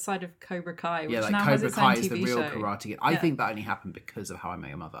on the side of Cobra Kai, which yeah, like now Cobra has its Kai own is the TV real show. Karate Kid. I think that only happened because of How I Met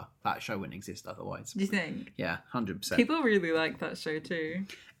Your Mother. That show wouldn't exist otherwise. Do you think? Yeah, 100%. People really like that show too.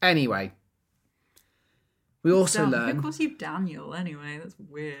 Anyway, we also learn... Who calls you Daniel anyway? That's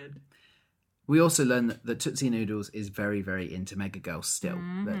weird. We also learn that the Tootsie Noodles is very, very into Mega Girl still.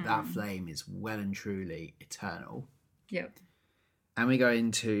 That flame is well and truly eternal. Yep. And we go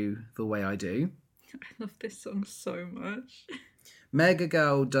into The Way I Do. I love this song so much. Mega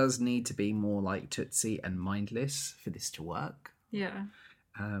Girl does need to be more like Tootsie and Mindless for this to work. Yeah.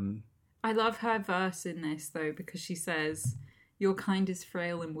 Um, I love her verse in this, though, because she says, "Your kind is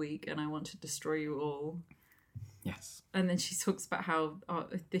frail and weak, and I want to destroy you all." yes. And then she talks about how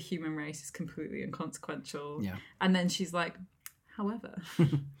the human race is completely inconsequential. Yeah. And then she's like, however,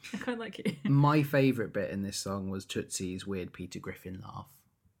 I quite like you. My favourite bit in this song was Tootsie's weird Peter Griffin laugh.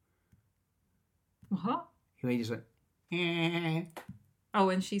 What? He just went, eh. Oh,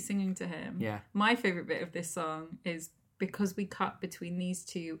 and she's singing to him. Yeah. My favourite bit of this song is because we cut between these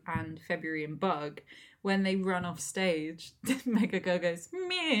two and February and Bug. When they run off stage, Mega Girl goes,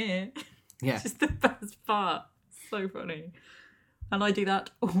 meh. Yeah. It's just the best part. So funny. And I do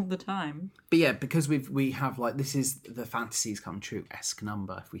that all the time. But yeah, because we have like, this is the fantasies come true-esque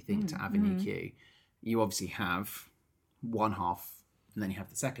number. If we think to Avenue Q, you obviously have one half and then you have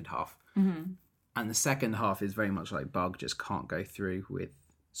the second half. Mm-hmm. And the second half is very much like Bug just can't go through with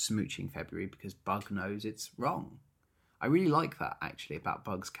smooching February because Bug knows it's wrong. I really like that, actually, about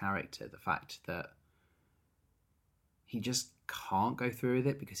Bug's character. The fact that he just can't go through with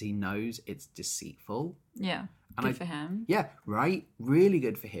it because he knows it's deceitful. Yeah. And Good for him. Yeah, right? Really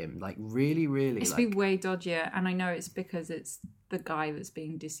good for him. Like, really, really. It's been way dodgier. And I know it's because it's the guy that's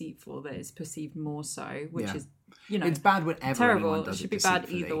being deceitful that is perceived more so, which is, you know, it's bad whenever anyone terrible. does It should it be bad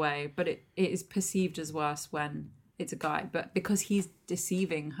deceitfully. either way, but it is perceived as worse when it's a guy. But because he's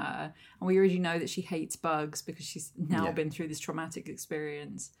deceiving her, and we already know that she hates bugs because she's now been through this traumatic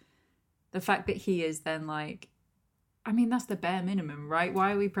experience, the fact that he is then like, I mean, that's the bare minimum, right?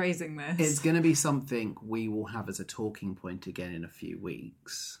 Why are we praising this? It's going to be something we will have as a talking point again in a few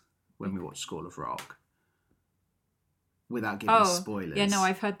weeks when we watch School of Rock. Without giving spoilers. Yeah, no,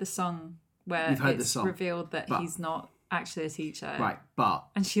 I've heard the song where You've heard it's the song, revealed that he's not actually a teacher. Right, but...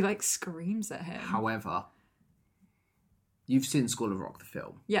 And she, like, screams at him. However, you've seen School of Rock, the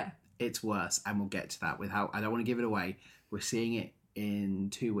film. Yeah. It's worse, and we'll get to that. I don't want to give it away. We're seeing it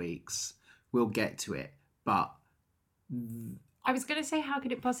in 2 weeks. We'll get to it, but... I was going to say, how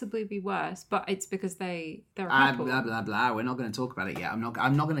could it possibly be worse? But it's because they're a couple. Blah, blah, blah. We're not going to talk about it yet. I'm not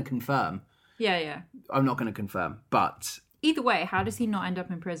going to confirm. Yeah. I'm not going to confirm, but... Either way, how does he not end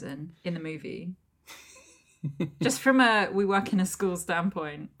up in prison in the movie? Just from we work in a school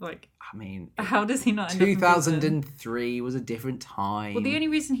standpoint, like... I mean... How does he not end up in prison? 2003 was a different time. Well, the only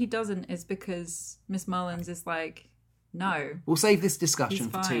reason he doesn't is because Miss Mullins is like... No. We'll save this discussion He's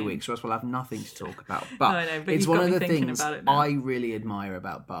for fine. 2 weeks, or else we'll have nothing to talk about. But, I know, but it's you've one got of me the thinking things about it now. I really admire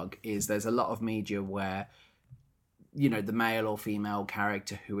about Bug is there's a lot of media where, you know, the male or female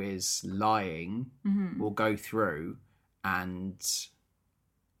character who is lying will go through and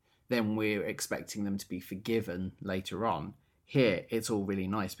then we're expecting them to be forgiven later on. Here, it's all really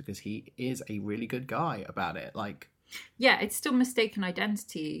nice because he is a really good guy about it. Like, yeah, it's still mistaken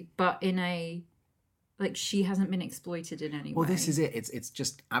identity, but in a... Like, she hasn't been exploited in any way. Well, this is it. It's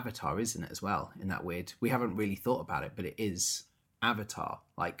just Avatar, isn't it, as well, in that weird... We haven't really thought about it, but it is Avatar.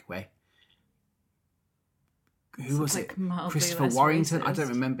 Like, where... Who was like it? mildly Christopher less Warrington? I racist. don't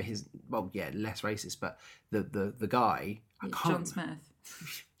remember his... Well, yeah, less racist, but the guy... I can't... John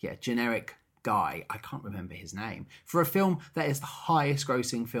Smith. Yeah, generic guy. I can't remember his name. For a film that is the highest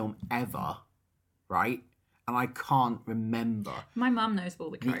grossing film ever, right? And I can't remember My mum knows all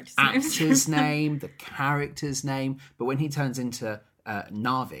the the characters' names. actor's name, the character's name. But when he turns into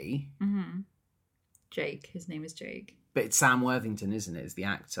Na'vi, Jake. His name is Jake. but it's Sam Worthington, isn't it? Is the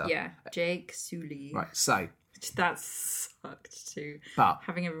actor? Yeah, Jake Sully. Right. So, That sucked too. but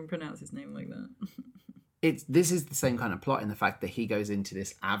Having everyone pronounce his name like that. this is the same kind of plot in the fact that he goes into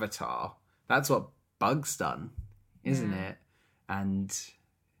this avatar. That's what Bug's done, isn't it? And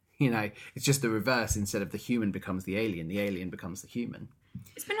you know, it's just the reverse. Instead of the human becomes the alien becomes the human.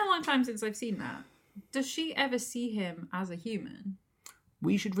 It's been a long time since I've seen that. Does she ever see him as a human?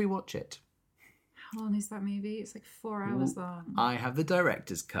 We should rewatch it. How long is that movie? It's like 4 hours long. I have the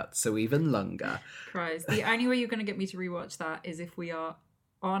director's cut, so even longer. Christ. The only way you're going to get me to rewatch that is if we are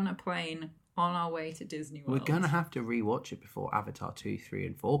on a plane on our way to Disney World. We're going to have to rewatch it before Avatar 2, 3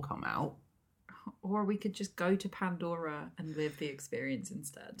 and 4 come out. Or we could just go to Pandora and live the experience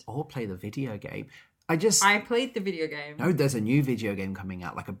instead. Or play the video game. I played the video game. No, there's a new video game coming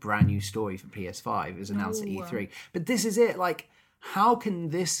out, like a brand new story for PS5. It was announced at E3. But this is it, like, how can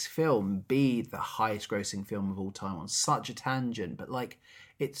this film be the highest grossing film of all time on such a tangent? But, like,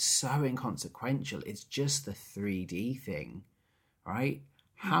 it's so inconsequential. It's just the 3D thing, right?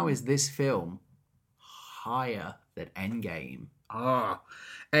 How is this film higher than Endgame?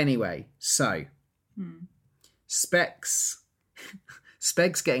 Anyway, so Specs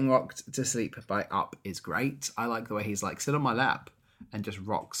getting rocked to sleep by Up is great. I like the way he's like, sit on my lap. and just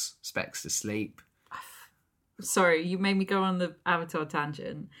rocks Specs to sleep. Sorry, you made me go on the Avatar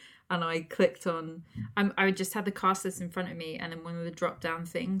tangent, and I clicked on. I just had the cast list in front of me, and then one of the drop down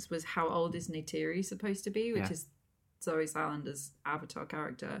things was how old is Neytiri supposed to be, which is Zoe Salander's Avatar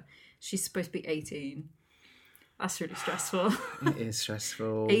character. She's supposed to be 18. That's really stressful. It is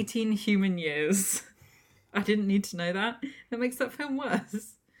stressful. 18 human years. I didn't need to know that. That makes that film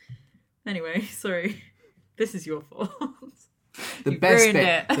worse. Anyway, sorry. This is your fault. The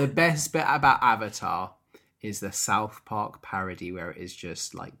best bit about Avatar is the South Park parody where it is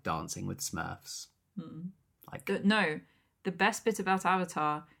just like dancing with Smurfs. The best bit about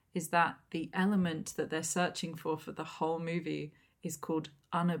Avatar is that the element that they're searching for the whole movie is called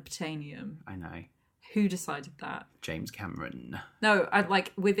unobtainium. I know. Who decided that? James Cameron. No,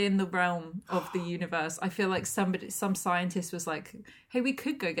 within the realm of the universe, I feel like some scientist was like, hey, we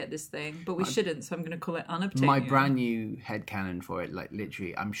could go get this thing, but we shouldn't, so I'm going to call it unobtainium. My brand new headcanon for it, like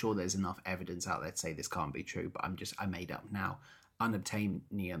literally, I'm sure there's enough evidence out there to say this can't be true, but I made up now.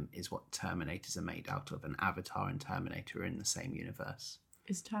 Unobtainium is what Terminators are made out of, and Avatar and Terminator are in the same universe.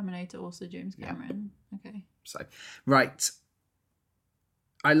 Is Terminator also James Cameron? Yeah. Okay. So, right.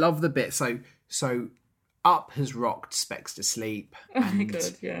 I love the bit. So Up has rocked Specs to sleep. And,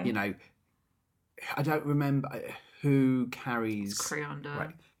 you know, I don't remember who carries... It's Crayonda.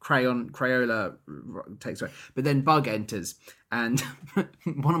 Right. Crayola takes away. But then Bug enters. And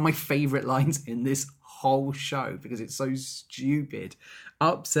one of my favourite lines in this whole show, because it's so stupid,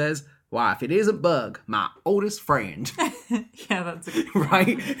 Up says, "Wow, if it isn't Bug, my oldest friend." Yeah, that's a good one.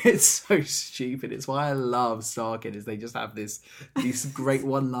 Right? It's so stupid. It's why I love Starkid, is they just have these great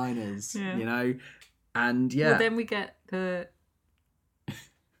one-liners, you know? And Well, then we get the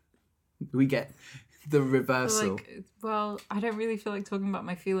reversal. I don't really feel like talking about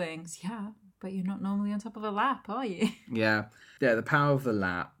my feelings. Yeah, but you're not normally on top of a lap, are you? Yeah. Yeah, the power of the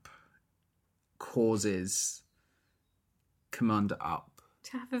lap causes Commander Up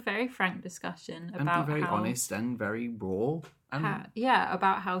to have a very frank discussion and about be very honest and very raw. And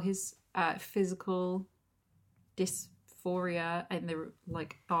about how his physical dysphoria and the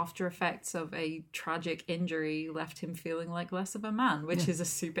after effects of a tragic injury left him feeling like less of a man, which is a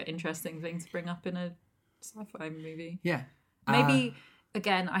super interesting thing to bring up in a sci-fi movie. Yeah. Maybe,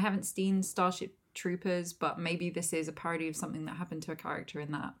 again, I haven't seen Starship Troopers, but maybe this is a parody of something that happened to a character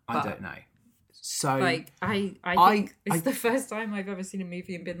in that. But, I don't know. So I think it's the first time I've ever seen a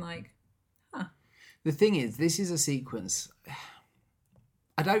movie and been like, huh. The thing is, this is a sequence.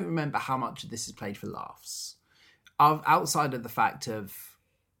 I don't remember how much of this is played for laughs. Outside of the fact of,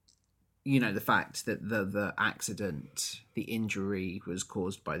 the fact that the accident, the injury was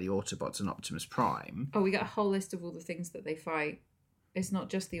caused by the Autobots and Optimus Prime. Oh, we got a whole list of all the things that they fight. It's not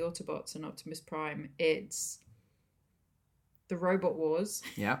just the Autobots and Optimus Prime. It's the Robot Wars.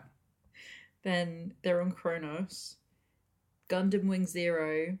 Yeah. Then they're on Kronos, Gundam Wing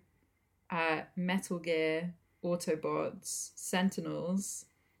Zero, Metal Gear, Autobots, Sentinels,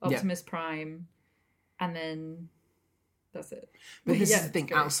 Optimus Prime, and then that's it. But this is the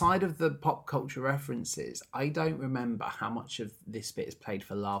thing, outside of the pop culture references, I don't remember how much of this bit is played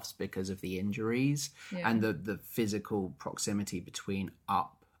for laughs because of the injuries and the physical proximity between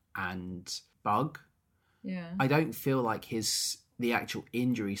Up and Bug. Yeah. I don't feel like the actual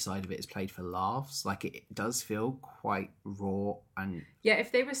injury side of it is played for laughs. Like, it does feel quite raw and... Yeah,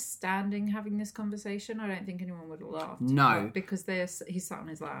 if they were standing having this conversation, I don't think anyone would have laughed. No. Because he's sat on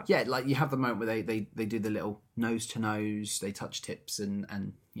his lap. Yeah, like, you have the moment where they do the little nose-to-nose, they touch tips and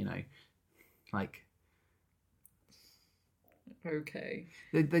like... Okay.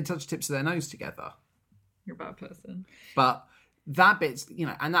 They touch tips of their nose together. You're a bad person. But that bit's,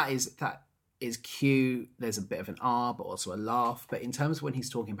 and that is cute. There's a bit of an R, but also a laugh. But in terms of when he's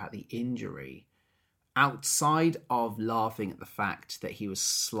talking about the injury, outside of laughing at the fact that he was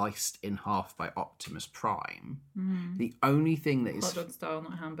sliced in half by Optimus Prime, the only thing that is... Hot dog style,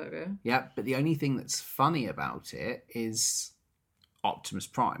 not hamburger. Yeah, but the only thing that's funny about it is Optimus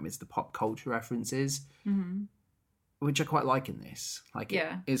Prime, is the pop culture references, which I quite like in this. Like,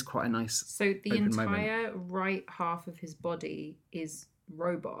 it is quite a nice So the entire moment. Right half of his body is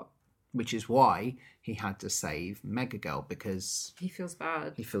robot. Which is why he had to save Mega Girl, because... He feels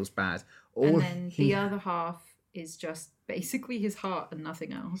bad. And then the other half is just basically his heart and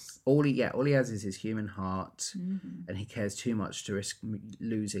nothing else. All he has is his human heart, and he cares too much to risk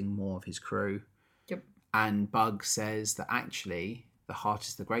losing more of his crew. Yep. And Bug says that actually, the heart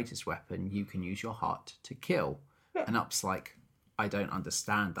is the greatest weapon. You can use your heart to kill. And Up's like, I don't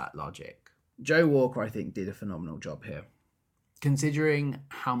understand that logic. Joe Walker, I think, did a phenomenal job here. Considering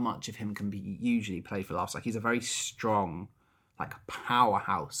how much of him can be usually played for laughs, like, he's a very strong, like a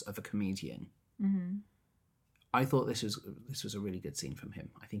powerhouse of a comedian. Mm-hmm. I thought this was a really good scene from him.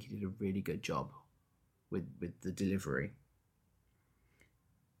 I think he did a really good job with the delivery.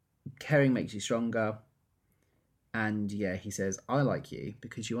 Caring makes you stronger. And yeah, he says, I like you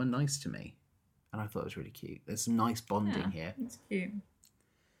because you are nice to me. And I thought it was really cute. There's some nice bonding here. It's cute.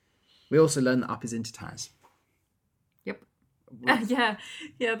 We also learn that Up is into Taz. Yep.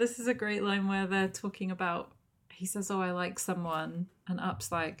 Yeah, this is a great line where they're talking about, he says, oh, I like someone. And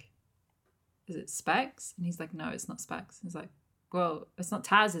Up's like, is it Specs? And he's like, no, it's not Specs. And he's like, well, it's not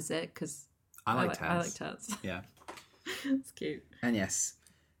Taz, is it? Because I like Taz. I like Taz. Yeah. It's cute. And yes,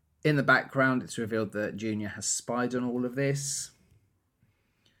 in the background, it's revealed that Junior has spied on all of this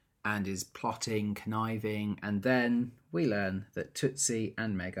and is plotting, conniving, and then we learn that Tootsie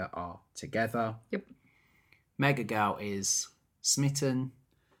and Mega are together. Yep. Mega Gal is smitten,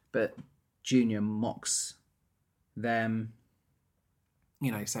 but Junior mocks them,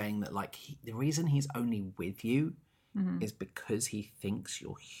 saying that like the reason he's only with you is because he thinks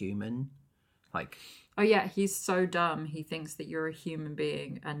you're human. Like, oh yeah, he's so dumb. He thinks that you're a human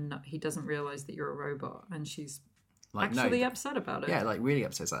being, and he doesn't realize that you're a robot. And she's like, actually upset about it. Yeah, like really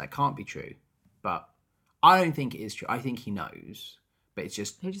upset. It's like, that can't be true. But I don't think it is true. I think he knows, but it's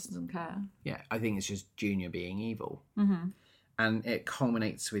just he just doesn't care. Yeah, I think it's just Junior being evil. Mm-hmm. And it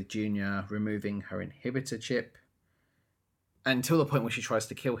culminates with Junior removing her inhibitor chip until the point where she tries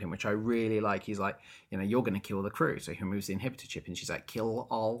to kill him, which I really like. He's like, you're going to kill the crew. So he removes the inhibitor chip and she's like, kill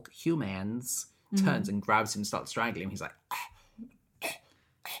all humans. Turns and grabs him and starts strangling him. He's like...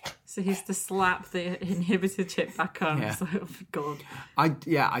 So he's to slap the inhibitor chip back on. Yeah. It's like, oh my God.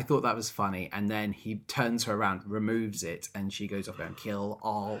 I thought that was funny. And then he turns her around, removes it, and she goes off and kill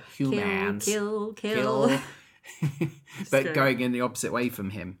all humans. Kill. But going in the opposite way from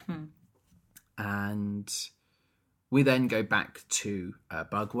him. And we then go back to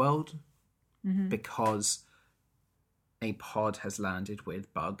Bug World because a pod has landed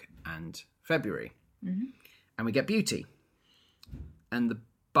with Bug and February. And we get Beauty. And the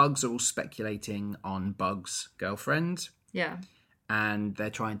bugs are all speculating on Bug's girlfriend. Yeah. And they're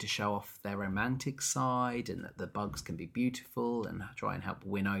trying to show off their romantic side and that the bugs can be beautiful and try and help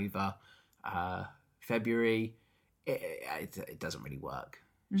win over February. It doesn't really work.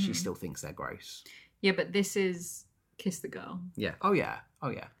 She still thinks they're gross. Yeah, but this is Kiss the Girl. Yeah. Oh, yeah.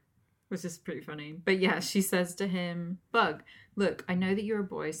 Which is pretty funny. But yeah, she says to him, Bug, look, I know that you're a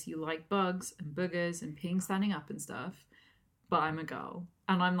boy, so you like bugs and boogers and peeing standing up and stuff, but I'm a girl.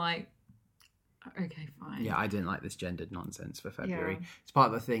 And I'm like, okay, fine. Yeah, I didn't like this gendered nonsense for February. Yeah. It's part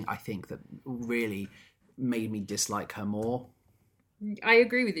of the thing, I think, that really made me dislike her more. I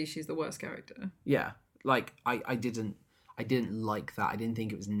agree with you. She's the worst character. Yeah. Like, I didn't like that. I didn't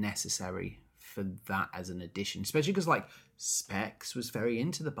think it was necessary for that as an addition, especially because like Specs was very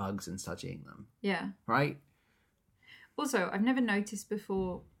into the bugs and studying them. Yeah. Right? Also, I've never noticed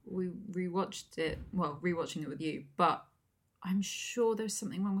before we rewatched it, well, rewatching it with you, but I'm sure there's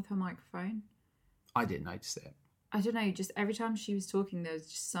something wrong with her microphone. I didn't notice it. I don't know, just every time she was talking, there was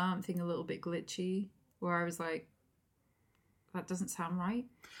just something a little bit glitchy where I was like, that doesn't sound right.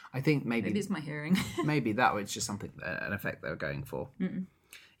 I think maybe it's my hearing. Maybe that was just something, an effect they were going for.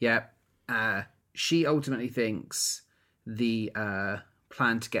 Yeah. She ultimately thinks the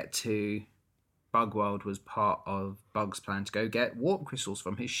plan to get to Bug World was part of Bug's plan to go get warp crystals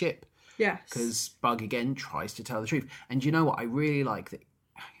from his ship. Yes. Because Bug again tries to tell the truth. And you know what? I really like that.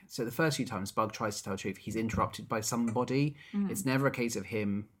 So the first few times Bug tries to tell the truth, he's interrupted by somebody. It's never a case of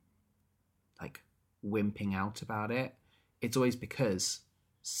him like wimping out about it. It's always because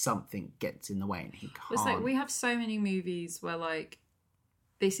something gets in the way and he can't. It's like we have so many movies where like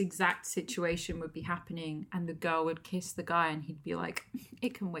this exact situation would be happening and the girl would kiss the guy and he'd be like,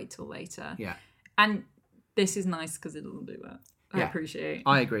 it can wait till later. Yeah. And this is nice because it doesn't do that. I appreciate.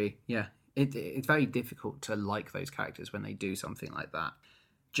 I agree. Yeah. It's very difficult to like those characters when they do something like that.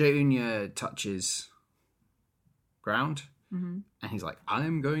 Junior touches ground and he's like,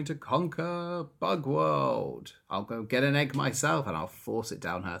 I'm going to conquer Bug World. I'll go get an egg myself and I'll force it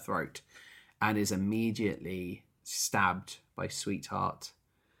down her throat. And is immediately stabbed by Sweetheart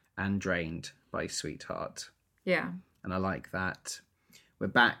and drained by Sweetheart. Yeah. And I like that. We're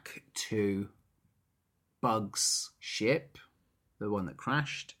back to Bug's ship, the one that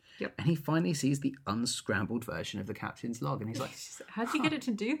crashed. Yep. And he finally sees the unscrambled version of the captain's log. And he's like, how did you get it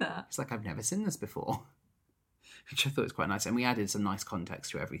to do that? It's like, I've never seen this before. Which I thought was quite nice. And we added some nice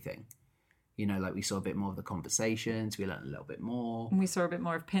context to everything. You know, like we saw a bit more of the conversations. We learned a little bit more. And we saw a bit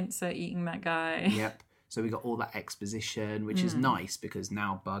more of Pincer eating that guy. Yep. So we got all that exposition, which is nice because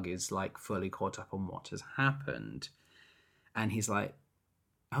now Bug is like fully caught up on what has happened. And he's like,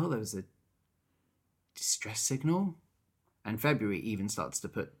 oh, there was a distress signal. And February even starts to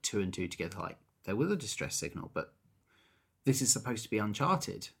put 2 and 2 together, like, there was a distress signal, but this is supposed to be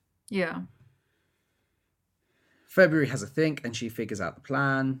Uncharted. Yeah. February has a think, and she figures out the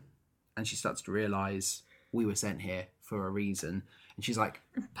plan, and she starts to realise we were sent here for a reason. And she's like...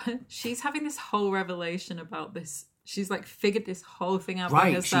 But she's having this whole revelation about this. She's like figured this whole thing out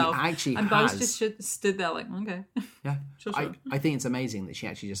by herself. She actually and has. Buzz just stood there like, okay. Yeah. Sure. I think it's amazing that she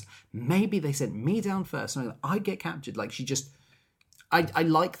actually just... Maybe they sent me down first, and I get captured. Like, she just... I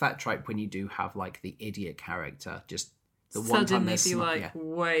like that trope when you do have, like, the idiot character. Just the one time they're suddenly be like,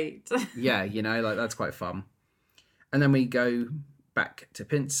 wait. Yeah, you know, like, that's quite fun. And then we go back to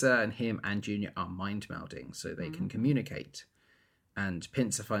Pincer, and him and Junior are mind melding so they can communicate. And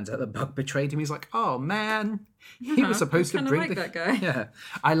Pincer finds out that Bug betrayed him. He's like, oh man, he was supposed to bring that guy. Yeah,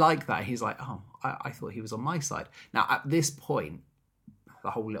 I like that. He's like, oh, I thought he was on my side. Now, at this point,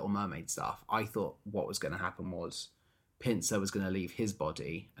 the whole Little Mermaid stuff, I thought what was going to happen was Pincer was going to leave his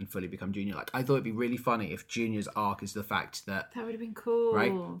body and fully become Junior. Like, I thought it'd be really funny if Junior's arc is the fact that... That would have been cool.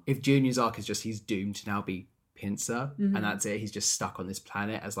 Right? If Junior's arc is just he's doomed to now be Pincer, and that's it. He's just stuck on this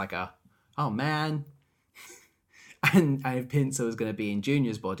planet as like a, oh man. and if Pincer was going to be in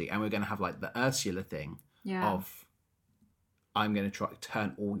Junior's body, and we're going to have like the Ursula thing of, I'm going to try to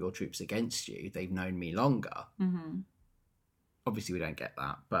turn all your troops against you. They've known me longer. Mm-hmm. Obviously, we don't get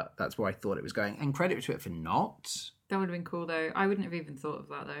that, but that's where I thought it was going. And credit to it for not. That would have been cool, though. I wouldn't have even thought of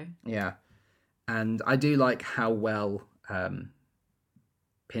that, though. Yeah. And I do like how well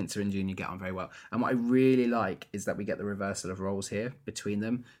Pincer and Junior get on very well. And what I really like is that we get the reversal of roles here between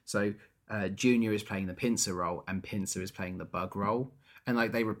them. So Junior is playing the Pincer role and Pincer is playing the Bug role. And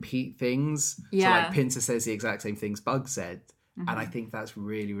like they repeat things. Yeah. So like Pincer says the exact same things Bug said. Mm-hmm. And I think that's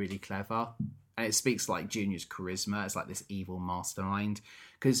really, really clever. And it speaks like Junior's charisma. It's like this evil mastermind.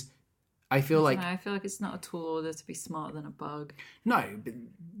 Because I feel like it's not a tall order to be smarter than a Bug. No, but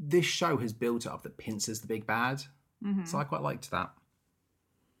this show has built up that Pincer's the big bad. Mm-hmm. So I quite liked that.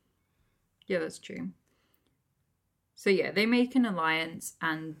 Yeah, that's true. So yeah, they make an alliance,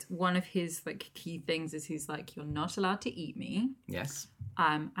 and one of his like key things is he's like, "You're not allowed to eat me." Yes.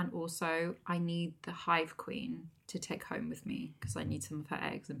 And also, I need the Hive Queen to take home with me because I need some of her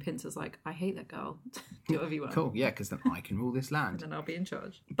eggs. And Pincer's like, "I hate that girl. Do whatever you want." Cool. Yeah, because then I can rule this land. And then I'll be in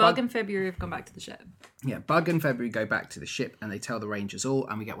charge. Bug and February have gone back to the ship. Yeah, Bug and February go back to the ship, and they tell the Rangers all,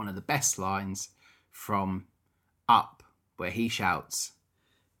 and we get one of the best lines from Up, where he shouts,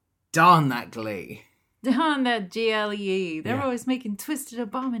 "Darn that Glee." Darn that GLE. They're always making twisted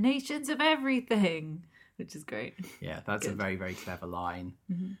abominations of everything, which is great. Yeah, that's a very, very clever line.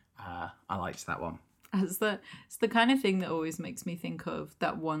 Mm-hmm. I liked that one. It's the kind of thing that always makes me think of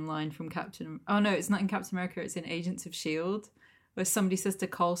that one line from Captain... Oh, no, it's not in Captain America. It's in Agents of S.H.I.E.L.D., where somebody says to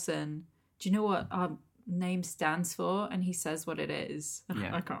Coulson, "Do you know what our name stands for?" And he says what it is.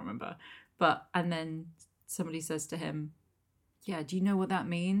 Yeah. I can't remember. And then somebody says to him, "Yeah, do you know what that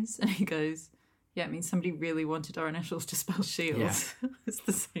means?" And he goes... Yeah, it means somebody really wanted our initials to spell shield. Yeah. It's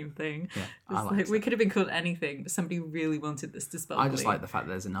the same thing. Yeah, I like we could have been called anything, but somebody really wanted this to spell I just like the fact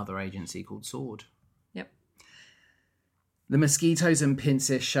that there's another agency called SWORD. Yep. The Mosquitoes and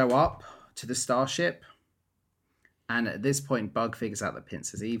Pincer show up to the starship. And at this point, Bug figures out that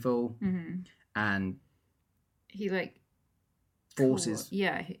Pincer's evil. Mm-hmm. And he, like... forces...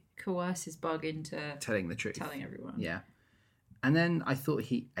 he coerces Bug into... telling the truth. Telling everyone. Yeah. And then I thought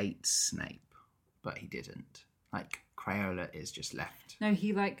he ate Snape. But he didn't. Like, Crayola is just left. No,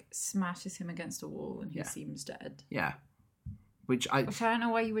 he, like, smashes him against a wall and he seems dead. Yeah. Which I don't know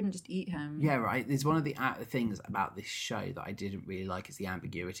why you wouldn't just eat him. Yeah, right. There's one of the things about this show that I didn't really like is the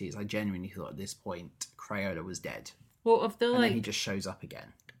ambiguity. Is I genuinely thought at this point Crayola was dead. Well, of the, and then he just shows up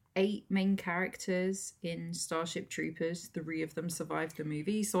again. 8 main characters in Starship Troopers, 3 of them survived the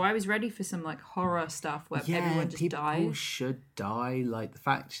movie. So I was ready for some, like, horror stuff where everyone just dies. People should die. Like, the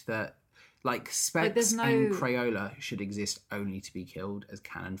fact that like Specs and Crayola should exist only to be killed as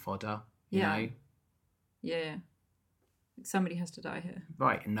cannon fodder. You know? Yeah. Somebody has to die here.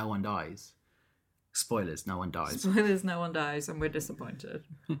 Right, and no one dies. Spoilers, no one dies. Spoilers, no one dies, and we're disappointed.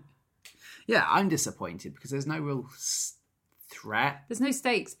 Yeah, I'm disappointed because there's no real threat. There's no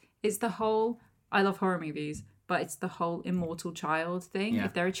stakes. It's the whole... I love horror movies, but it's the whole immortal child thing. Yeah.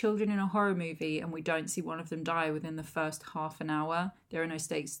 If there are children in a horror movie and we don't see one of them die within the first half an hour, there are no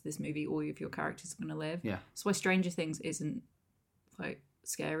stakes to this movie. All of your characters are going to live. Yeah. That's why Stranger Things isn't like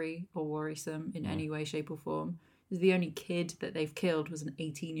scary or worrisome in any way, shape or form. The only kid that they've killed was an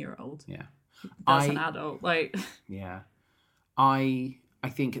 18-year-old. Yeah. That's an adult. Like. Yeah. I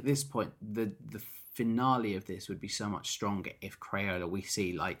think at this point, the finale of this would be so much stronger if Crayola we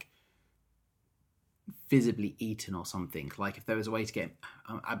see like visibly eaten or something. Like if there was a way to get,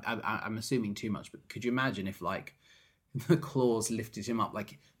 I'm assuming too much, but could you imagine if like the claws lifted him up,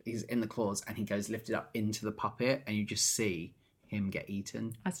 like he's in the claws and he goes lifted up into the puppet and you just see him get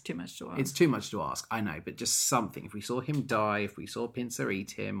eaten? That's too much to ask. It's too much to ask, I know, but just something. If we saw him die, if we saw Pincer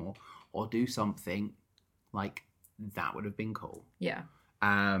eat him or do something, like that would have been cool. Yeah.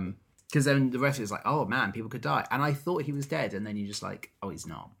 Because then the rest is like, oh man, people could die. And I thought he was dead, and then you're just like, oh, he's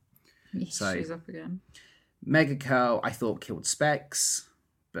not. He shows up again. Mega Curl, I thought killed Specs,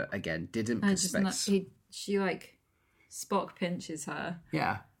 but again, didn't. Because Specs... she like, Spock pinches her.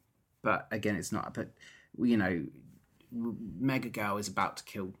 Yeah, but again, it's not. But, you know, Mega Girl is about to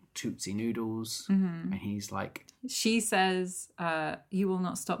kill Tootsie Noodles, and he's like... She says, you will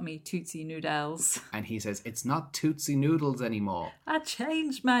not stop me, Tootsie Noodles. And he says, it's not Tootsie Noodles anymore. I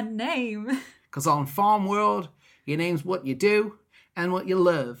changed my name. Because on Farm World, your name's what you do and what you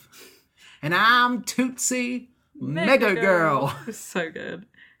love. And I'm Tootsie Mega Girl. So good.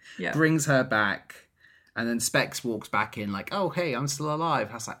 Yeah. Brings her back. And then Specs walks back in like, oh, hey, I'm still alive.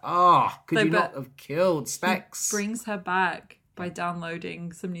 I was like, oh, could you not have killed Specs? Brings her back by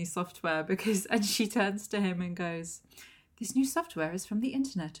downloading some new software and she turns to him and goes, this new software is from the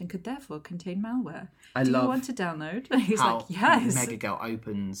internet and could therefore contain malware. Do you want to download? And he's like, yes. Mega Girl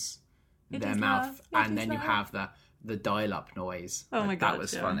opens their mouth and then you have the dial-up noise. Oh my God. That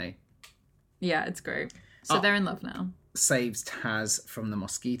was funny. Yeah, it's great. So they're in love now. Saves Taz from the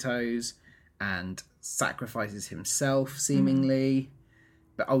mosquitoes and sacrifices himself, seemingly.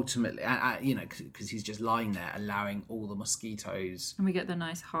 But ultimately, you know, because he's just lying there, allowing all the mosquitoes... And we get the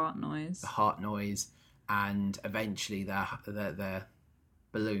nice heart noise. The heart noise. And eventually their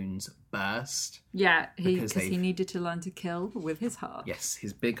balloons burst. Yeah, because he needed to learn to kill with his heart. Yes,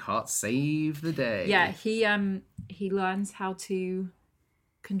 his big heart saved the day. Yeah, he learns how to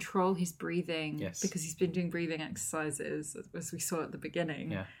control his breathing. Yes. Because he's been doing breathing exercises, as we saw at the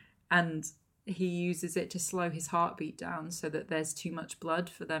beginning. Yeah. And he uses it to slow his heartbeat down so that there's too much blood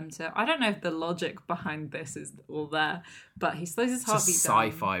for them to... I don't know if the logic behind this is all there, but he slows his heartbeat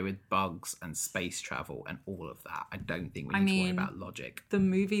down. Sci-fi with bugs and space travel and all of that. I don't think we need to worry about logic. The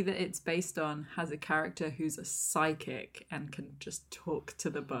movie that it's based on has a character who's a psychic and can just talk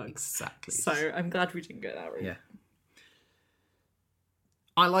to the bugs. Exactly. So I'm glad we didn't get that right. Yeah.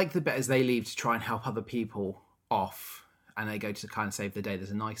 I like the bit as they leave to try and help other people off and they go to kind of save the day.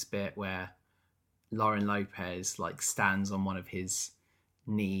 There's a nice bit where Lauren Lopez like stands on one of his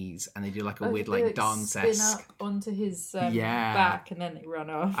knees and they do like a weird like dance-esque spin up onto his back and then they run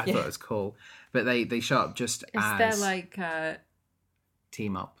off. I thought it was cool. But they show up just as they're like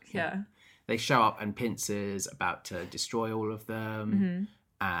team up. Yeah. They show up and Pincer's about to destroy all of them.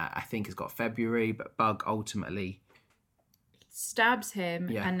 I think it's got February, but Bug ultimately stabs him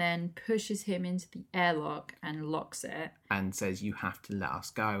and then pushes him into the airlock and locks it. And says, you have to let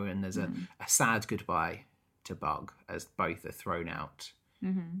us go. And there's a sad goodbye to Bug as both are thrown out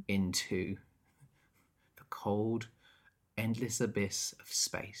into the cold, endless abyss of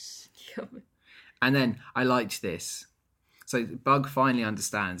space. And then I liked this. So Bug finally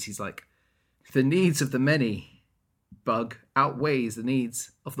understands. He's like, the needs of the many, Bug, outweighs the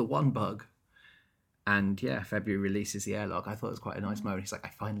needs of the one Bug. And yeah, February releases the airlock. I thought it was quite a nice moment. He's like, I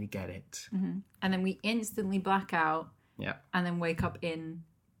finally get it. And then we instantly black out. Yeah. And then wake up in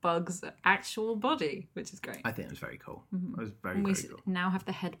Bug's actual body, which is great. I think it was very cool. It was very cool. We now have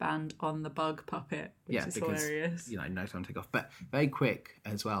the headband on the Bug puppet, which is hilarious. You know, no time to take off. But very quick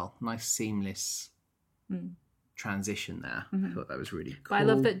as well. Nice seamless transition there. I thought that was really cool. But I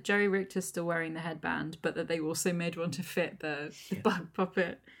love that Joey Richter's still wearing the headband, but that they also made one to fit the Bug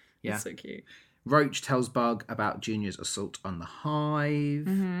puppet. Yeah. It's so cute. Roach tells Bug about Junior's assault on the hive.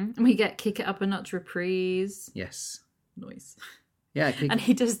 And we get Kick It Up a Notch reprise. Yes. Noise. Yeah. And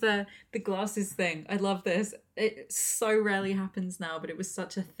he does the glasses thing. I love this. It so rarely happens now, but it was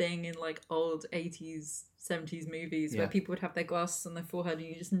such a thing in like old 80s, 70s movies where people would have their glasses on their forehead and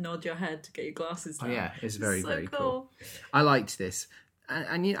you just nod your head to get your glasses down. Oh yeah, it's very, very cool. cool. I liked this.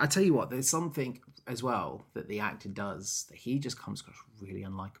 And I tell you what, there's something as well that the actor does that he just comes across really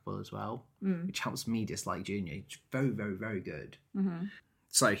unlikable as well, which helps me dislike Junior. He's very, very, very good.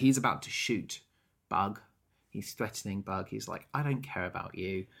 So he's about to shoot Bug. He's threatening Bug. He's like, I don't care about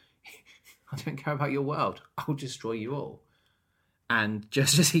you. I don't care about your world. I'll destroy you all. And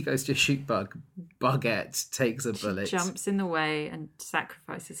just as he goes to shoot Bug, Bugette takes a bullet. She jumps in the way and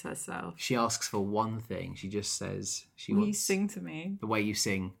sacrifices herself. She asks for one thing. She just says she Will wants... you sing to me? The way you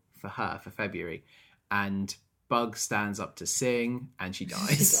sing for her, for February. And Bug stands up to sing and she She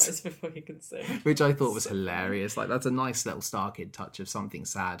dies. dies before he can sing. Which I thought was hilarious. Like, that's a nice little Star Kid touch of something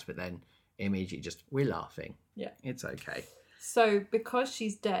sad, but then immediately just, we're laughing. Yeah. It's okay. So, because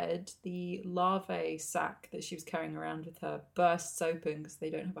she's dead, the larvae sac that she was carrying around with her bursts open because they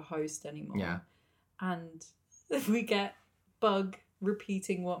don't have a host anymore. Yeah. And we get Bug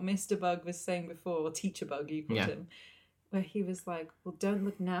repeating what Mr. Bug was saying before, or Teacher Bug, you called him, where he was like, well, don't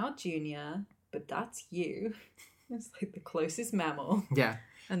look now, Junior, but that's you. It's like the closest mammal. Yeah.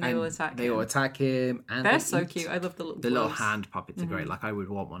 And they all attack him. They all attack him. And They're they so eat. cute. I love the little The little claws. hand puppets are great. Like, I would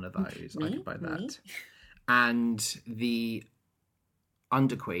want one of those. I could buy that. Me? And the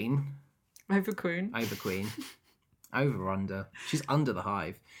Underqueen, Overqueen. over under. She's under the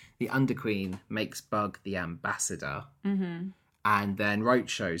hive. The Underqueen makes Bug the ambassador. Mm-hmm. And then Roach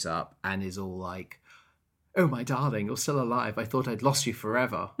shows up and is all like, oh, my darling, you're still alive. I thought I'd lost you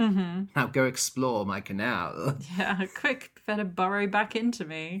forever. Mm-hmm. Now go explore my canal. Yeah, quick, better burrow back into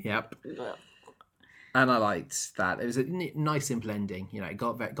me. Yep. And I liked that. It was a nice, simple ending. You know, it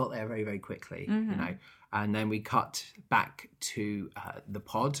got there very, very quickly. You know, and then we cut back to the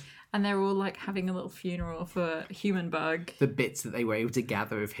pod. And they're all like having a little funeral for Human Bug. The bits that they were able to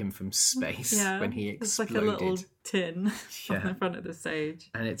gather of him from space when he It's exploded. like a little tin on the front of the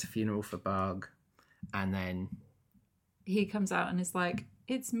stage. And it's a funeral for Bug. And then He comes out and is like,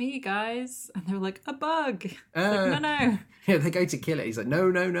 it's me, guys. And they're like, a bug. It's like, no. Yeah, they go to kill it. He's like, no,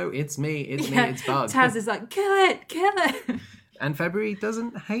 it's me, it's Bug. Taz is like, kill it. And February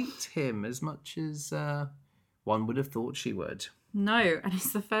doesn't hate him as much as one would have thought she would. No, and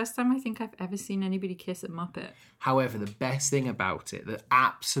it's the first time I think I've ever seen anybody kiss a Muppet. However, the best thing about it, the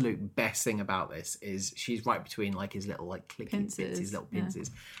absolute best thing about this is she's right between like his little like clicking bits, his little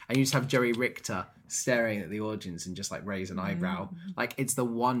pincers. And you just have Jerry Richter staring at the audience and just like raise an eyebrow. Like, it's the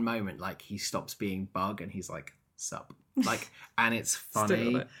one moment like he stops being Bug and he's like, sup. Like, and it's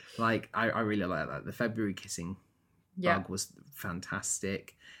funny. it. Like, I really like that. The February kissing Bug was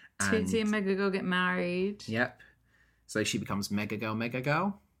fantastic. Tootsie and Mega Girl get married. Yep. So she becomes Mega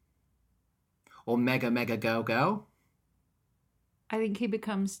Girl. Or Mega Girl. I think he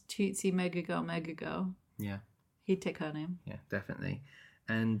becomes Tootsie Mega Girl. Yeah. He'd take her name. Yeah, definitely.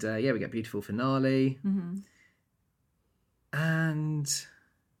 And we get beautiful finale. Mm-hmm. And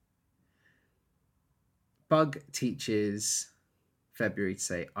Bug teaches February to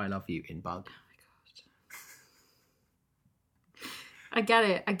say, I love you in Bug. I get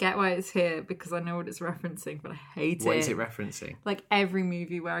it. I get why it's here because I know what it's referencing, but I hate it. What is it referencing? Like every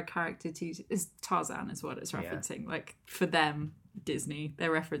movie where a character is Tarzan is what it's referencing. Yeah. Like for them, Disney,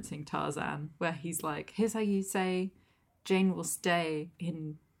 they're referencing Tarzan, where he's like, here's how you say Jane will stay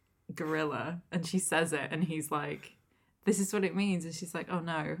in Gorilla. And she says it and he's like, this is what it means. And she's like, oh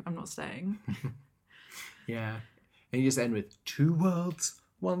no, I'm not staying. Yeah. And you just end with 2 worlds,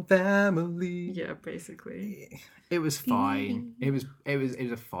 1 family. Yeah, basically. It was fine. It was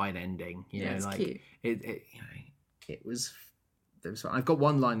a fine ending. You know, it's like cute. It was fun. I've got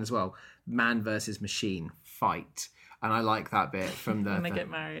one line as well: man versus machine fight, and I like that bit from the when they get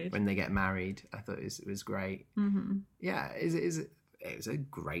married. When they get married, I thought it was great. Mm-hmm. Yeah, it was a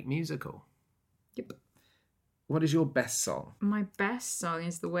great musical. Yep. What is your best song? My best song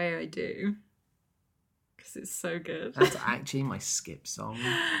is The Way I Do. Because it's so good. That's actually my skip song.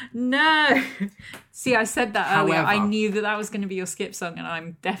 No! See, I said that earlier. However, I knew that was going to be your skip song, and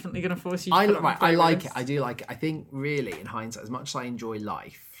I'm definitely going to force you to put it on my I like playlist. it. I do like it. I think, really, in hindsight, as much as I enjoy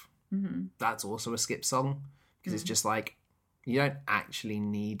Life, that's also a skip song. Because it's just like, you don't actually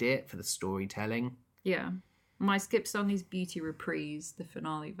need it for the storytelling. Yeah. My skip song is Beauty Reprise, the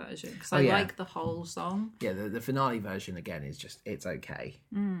finale version. Because I like the whole song. Yeah, the finale version, again, is just, it's okay.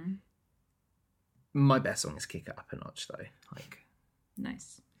 My best song is Kick It Up a Notch, though. Like,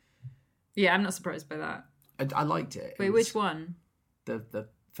 nice. Yeah, I'm not surprised by that. I liked it. Wait, which one? The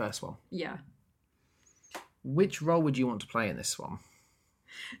first one. Yeah. Which role would you want to play in this one?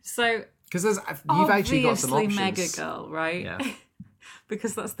 So, because you've actually got some options. Mega Girl, right? Yeah.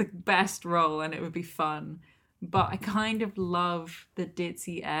 Because that's the best role and it would be fun. But I kind of love the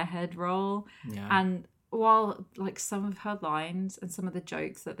ditzy airhead role. Yeah. And while like some of her lines and some of the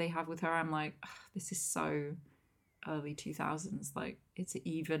jokes that they have with her, I'm like, this is so early 2000s. Like, it's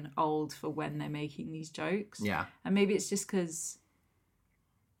even old for when they're making these jokes. Yeah. And maybe it's just because,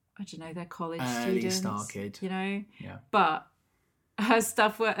 I don't know, they're college Early students. Star Kid. You know? Yeah. But her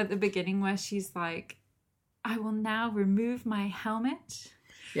stuff were at the beginning where she's like, I will now remove my helmet.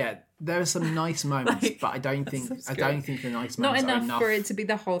 Yeah, there are some nice moments, but I don't think the nice moments Not are enough enough for it to be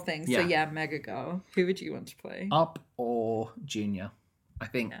the whole thing. So Yeah. yeah, Mega Girl. Who would you want to play? Up or Junior. I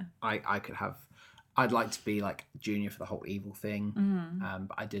think Yeah. I could have I'd like to be like Junior for the whole evil thing.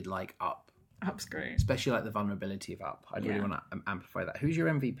 But I did like Up. Up's great. Especially like the vulnerability of Up. I'd really want to amplify that. Who's your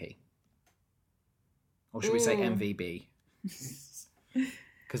MVP? Or should we say MVB?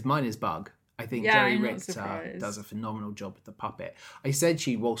 Because mine is Bug. I think Jerry Richter does a phenomenal job with the puppet. I said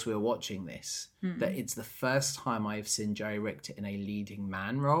to you whilst we were watching this that it's the first time I've seen Jerry Richter in a leading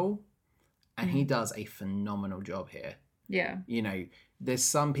man role. And he does a phenomenal job here. Yeah. You know, there's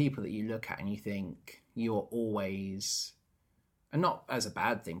some people that you look at and you think you're always, and not as a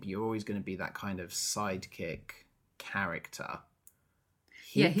bad thing, but you're always going to be that kind of sidekick character.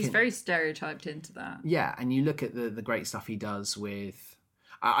 He's very stereotyped into that. Yeah, and you look at the great stuff he does with,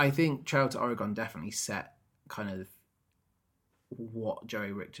 I think Trail to Oregon definitely set kind of what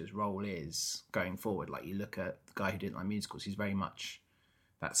Jerry Richter's role is going forward. Like you look at the guy who didn't like musicals, he's very much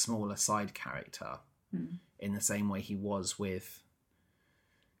that smaller side character in the same way he was with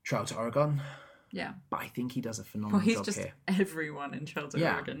Trail to Oregon. Yeah. But I think he does a phenomenal job here. He's just everyone in Trail to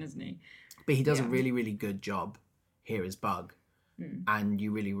Oregon, isn't he? But he does a really, really good job here as Bug. And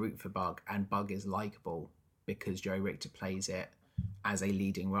you really root for Bug. And Bug is likeable because Jerry Richter plays it as a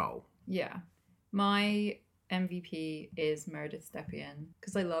leading role. Yeah. My MVP is Meredith Stepien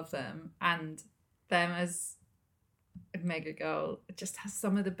because I love them. And them as Mega Girl just has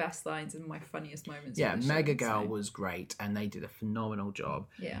some of the best lines and my funniest moments. Yeah, Mega Girl was great and they did a phenomenal job.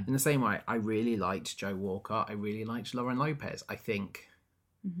 Yeah. In the same way, I really liked Joe Walker. I really liked Lauren Lopez. I think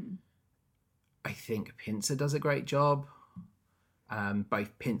Pincer does a great job.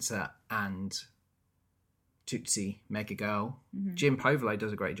 Both Pincer and Tootsie Mega Girl. Jim Povolo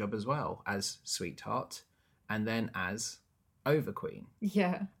does a great job as well as Sweetheart and then as Over Queen.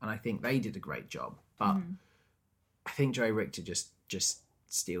 Yeah. And I think they did a great job. But I think Jerry Richter just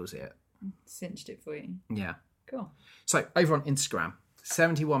steals it. Cinched it for you. Yeah. Cool. So over on Instagram,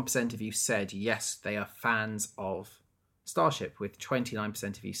 71% of you said yes, they are fans of Starship, with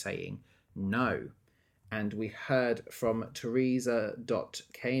 29% of you saying no. And we heard from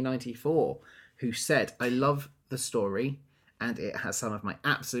Teresa.K94, who said, I love the story and it has some of my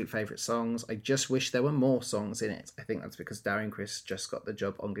absolute favourite songs. I just wish there were more songs in it. I think that's because Darren Criss just got the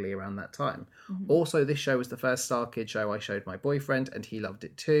job on Glee around that time. Also, this show was the first Star Kid show I showed my boyfriend and he loved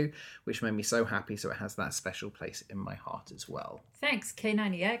it too, which made me so happy, so it has that special place in my heart as well. Thanks,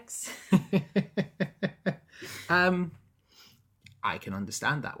 K90X. I can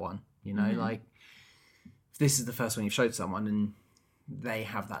understand that one. You know, like, if this is the first one you've showed someone and they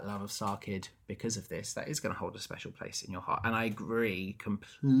have that love of Star Kid because of this, that is going to hold a special place in your heart. And I agree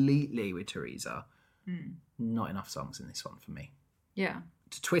completely with Teresa. Not enough songs in this one for me. Yeah.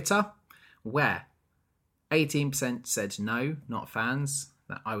 To Twitter, where 18% said no, not fans,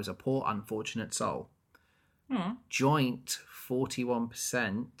 that I was a poor, unfortunate soul. Joint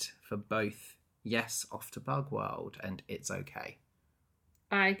 41% for both yes, Off to Bug World and It's Okay.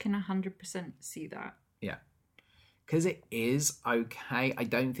 I can 100% see that. Yeah. Because it is okay. I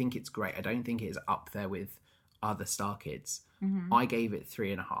don't think it's great. I don't think it is up there with other Star Kids. I gave it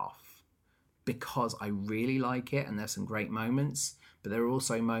 3.5 because I really like it and there's some great moments, but there are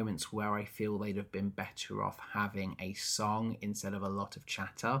also moments where I feel they'd have been better off having a song instead of a lot of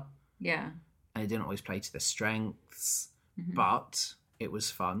chatter. Yeah. And it didn't always play to the strengths, but it was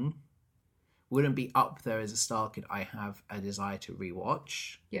fun. Wouldn't be up there as a Star Kid I have a desire to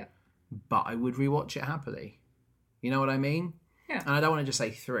rewatch. Yeah. But I would rewatch it happily. You know what I mean? Yeah. And I don't want to just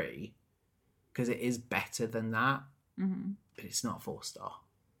say 3 because it is better than that, but it's not 4-star.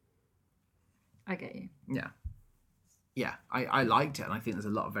 I get you. Yeah. Yeah, I liked it and I think there's a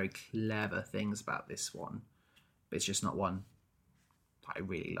lot of very clever things about this one, but it's just not one that I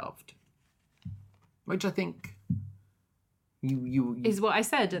really loved. Which I think you is what I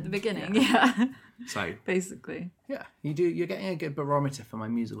said at the beginning. Yeah. So basically. Yeah, you're getting a good barometer for my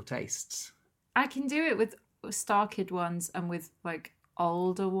musical tastes. I can do it with Star Kid ones and with like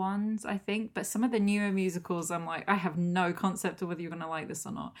older ones, I think, but some of the newer musicals I'm like, I have no concept of whether you're gonna like this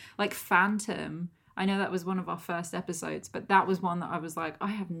or not. Like Phantom, I know that was one of our first episodes, but that was one that I was like, I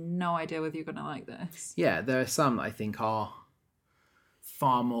have no idea whether you're gonna like this. Yeah, there are some that I think are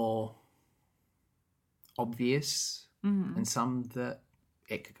far more obvious and some that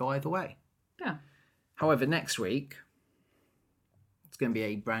it could go either way. Yeah. However, next week it's going to be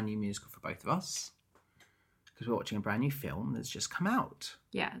a brand new musical for both of us because we're watching a brand new film that's just come out.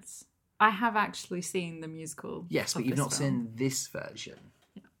 Yes. I have actually seen the musical. Yes, but you've not film. seen this version,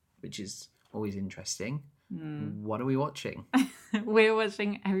 which is always interesting. What are we watching? We're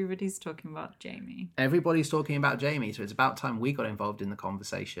watching Everybody's Talking About Jamie. Everybody's talking about Jamie, so it's about time we got involved in the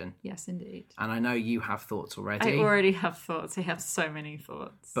conversation. Yes, indeed. And I know you have thoughts already. I already have thoughts. I have so many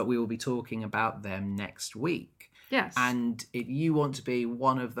thoughts. But we will be talking about them next week. Yes. And if you want to be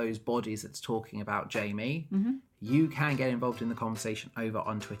one of those bodies that's talking about Jamie, you can get involved in the conversation over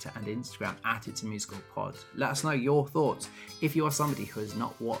on Twitter and Instagram at It's a Musical Pod. Let us know your thoughts. If you are somebody who has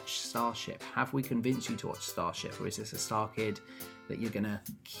not watched Starship, have we convinced you to watch Starship, or is this a Star Kid that you're going to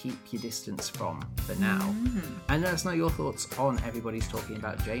keep your distance from for now? And let us know your thoughts on Everybody's Talking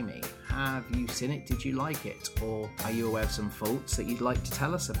About Jamie. Have you seen it? Did you like it? Or are you aware of some faults that you'd like to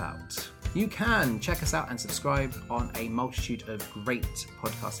tell us about? You can check us out and subscribe on a multitude of great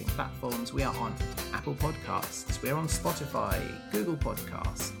podcasting platforms. We are on Apple Podcasts, we are on Spotify, Google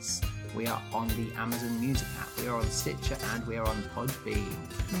Podcasts, we are on the Amazon Music app, we are on Stitcher, and we are on Podbean.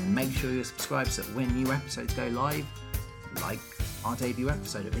 Make sure you're subscribed so that when new episodes go live, like our debut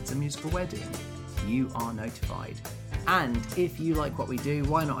episode of It's a Musical Wedding, you are notified. And if you like what we do,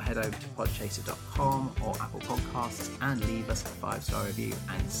 why not head over to podchaser.com or Apple Podcasts and leave us a 5-star review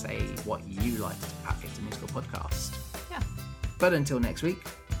and say what you liked at It's a Musical Podcast. Yeah. But until next week,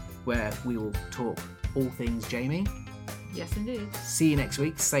 where we will talk all things Jamie. Yes, indeed. See you next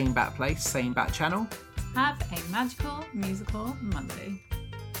week. Same bat place, same bat channel. Have a magical musical Monday.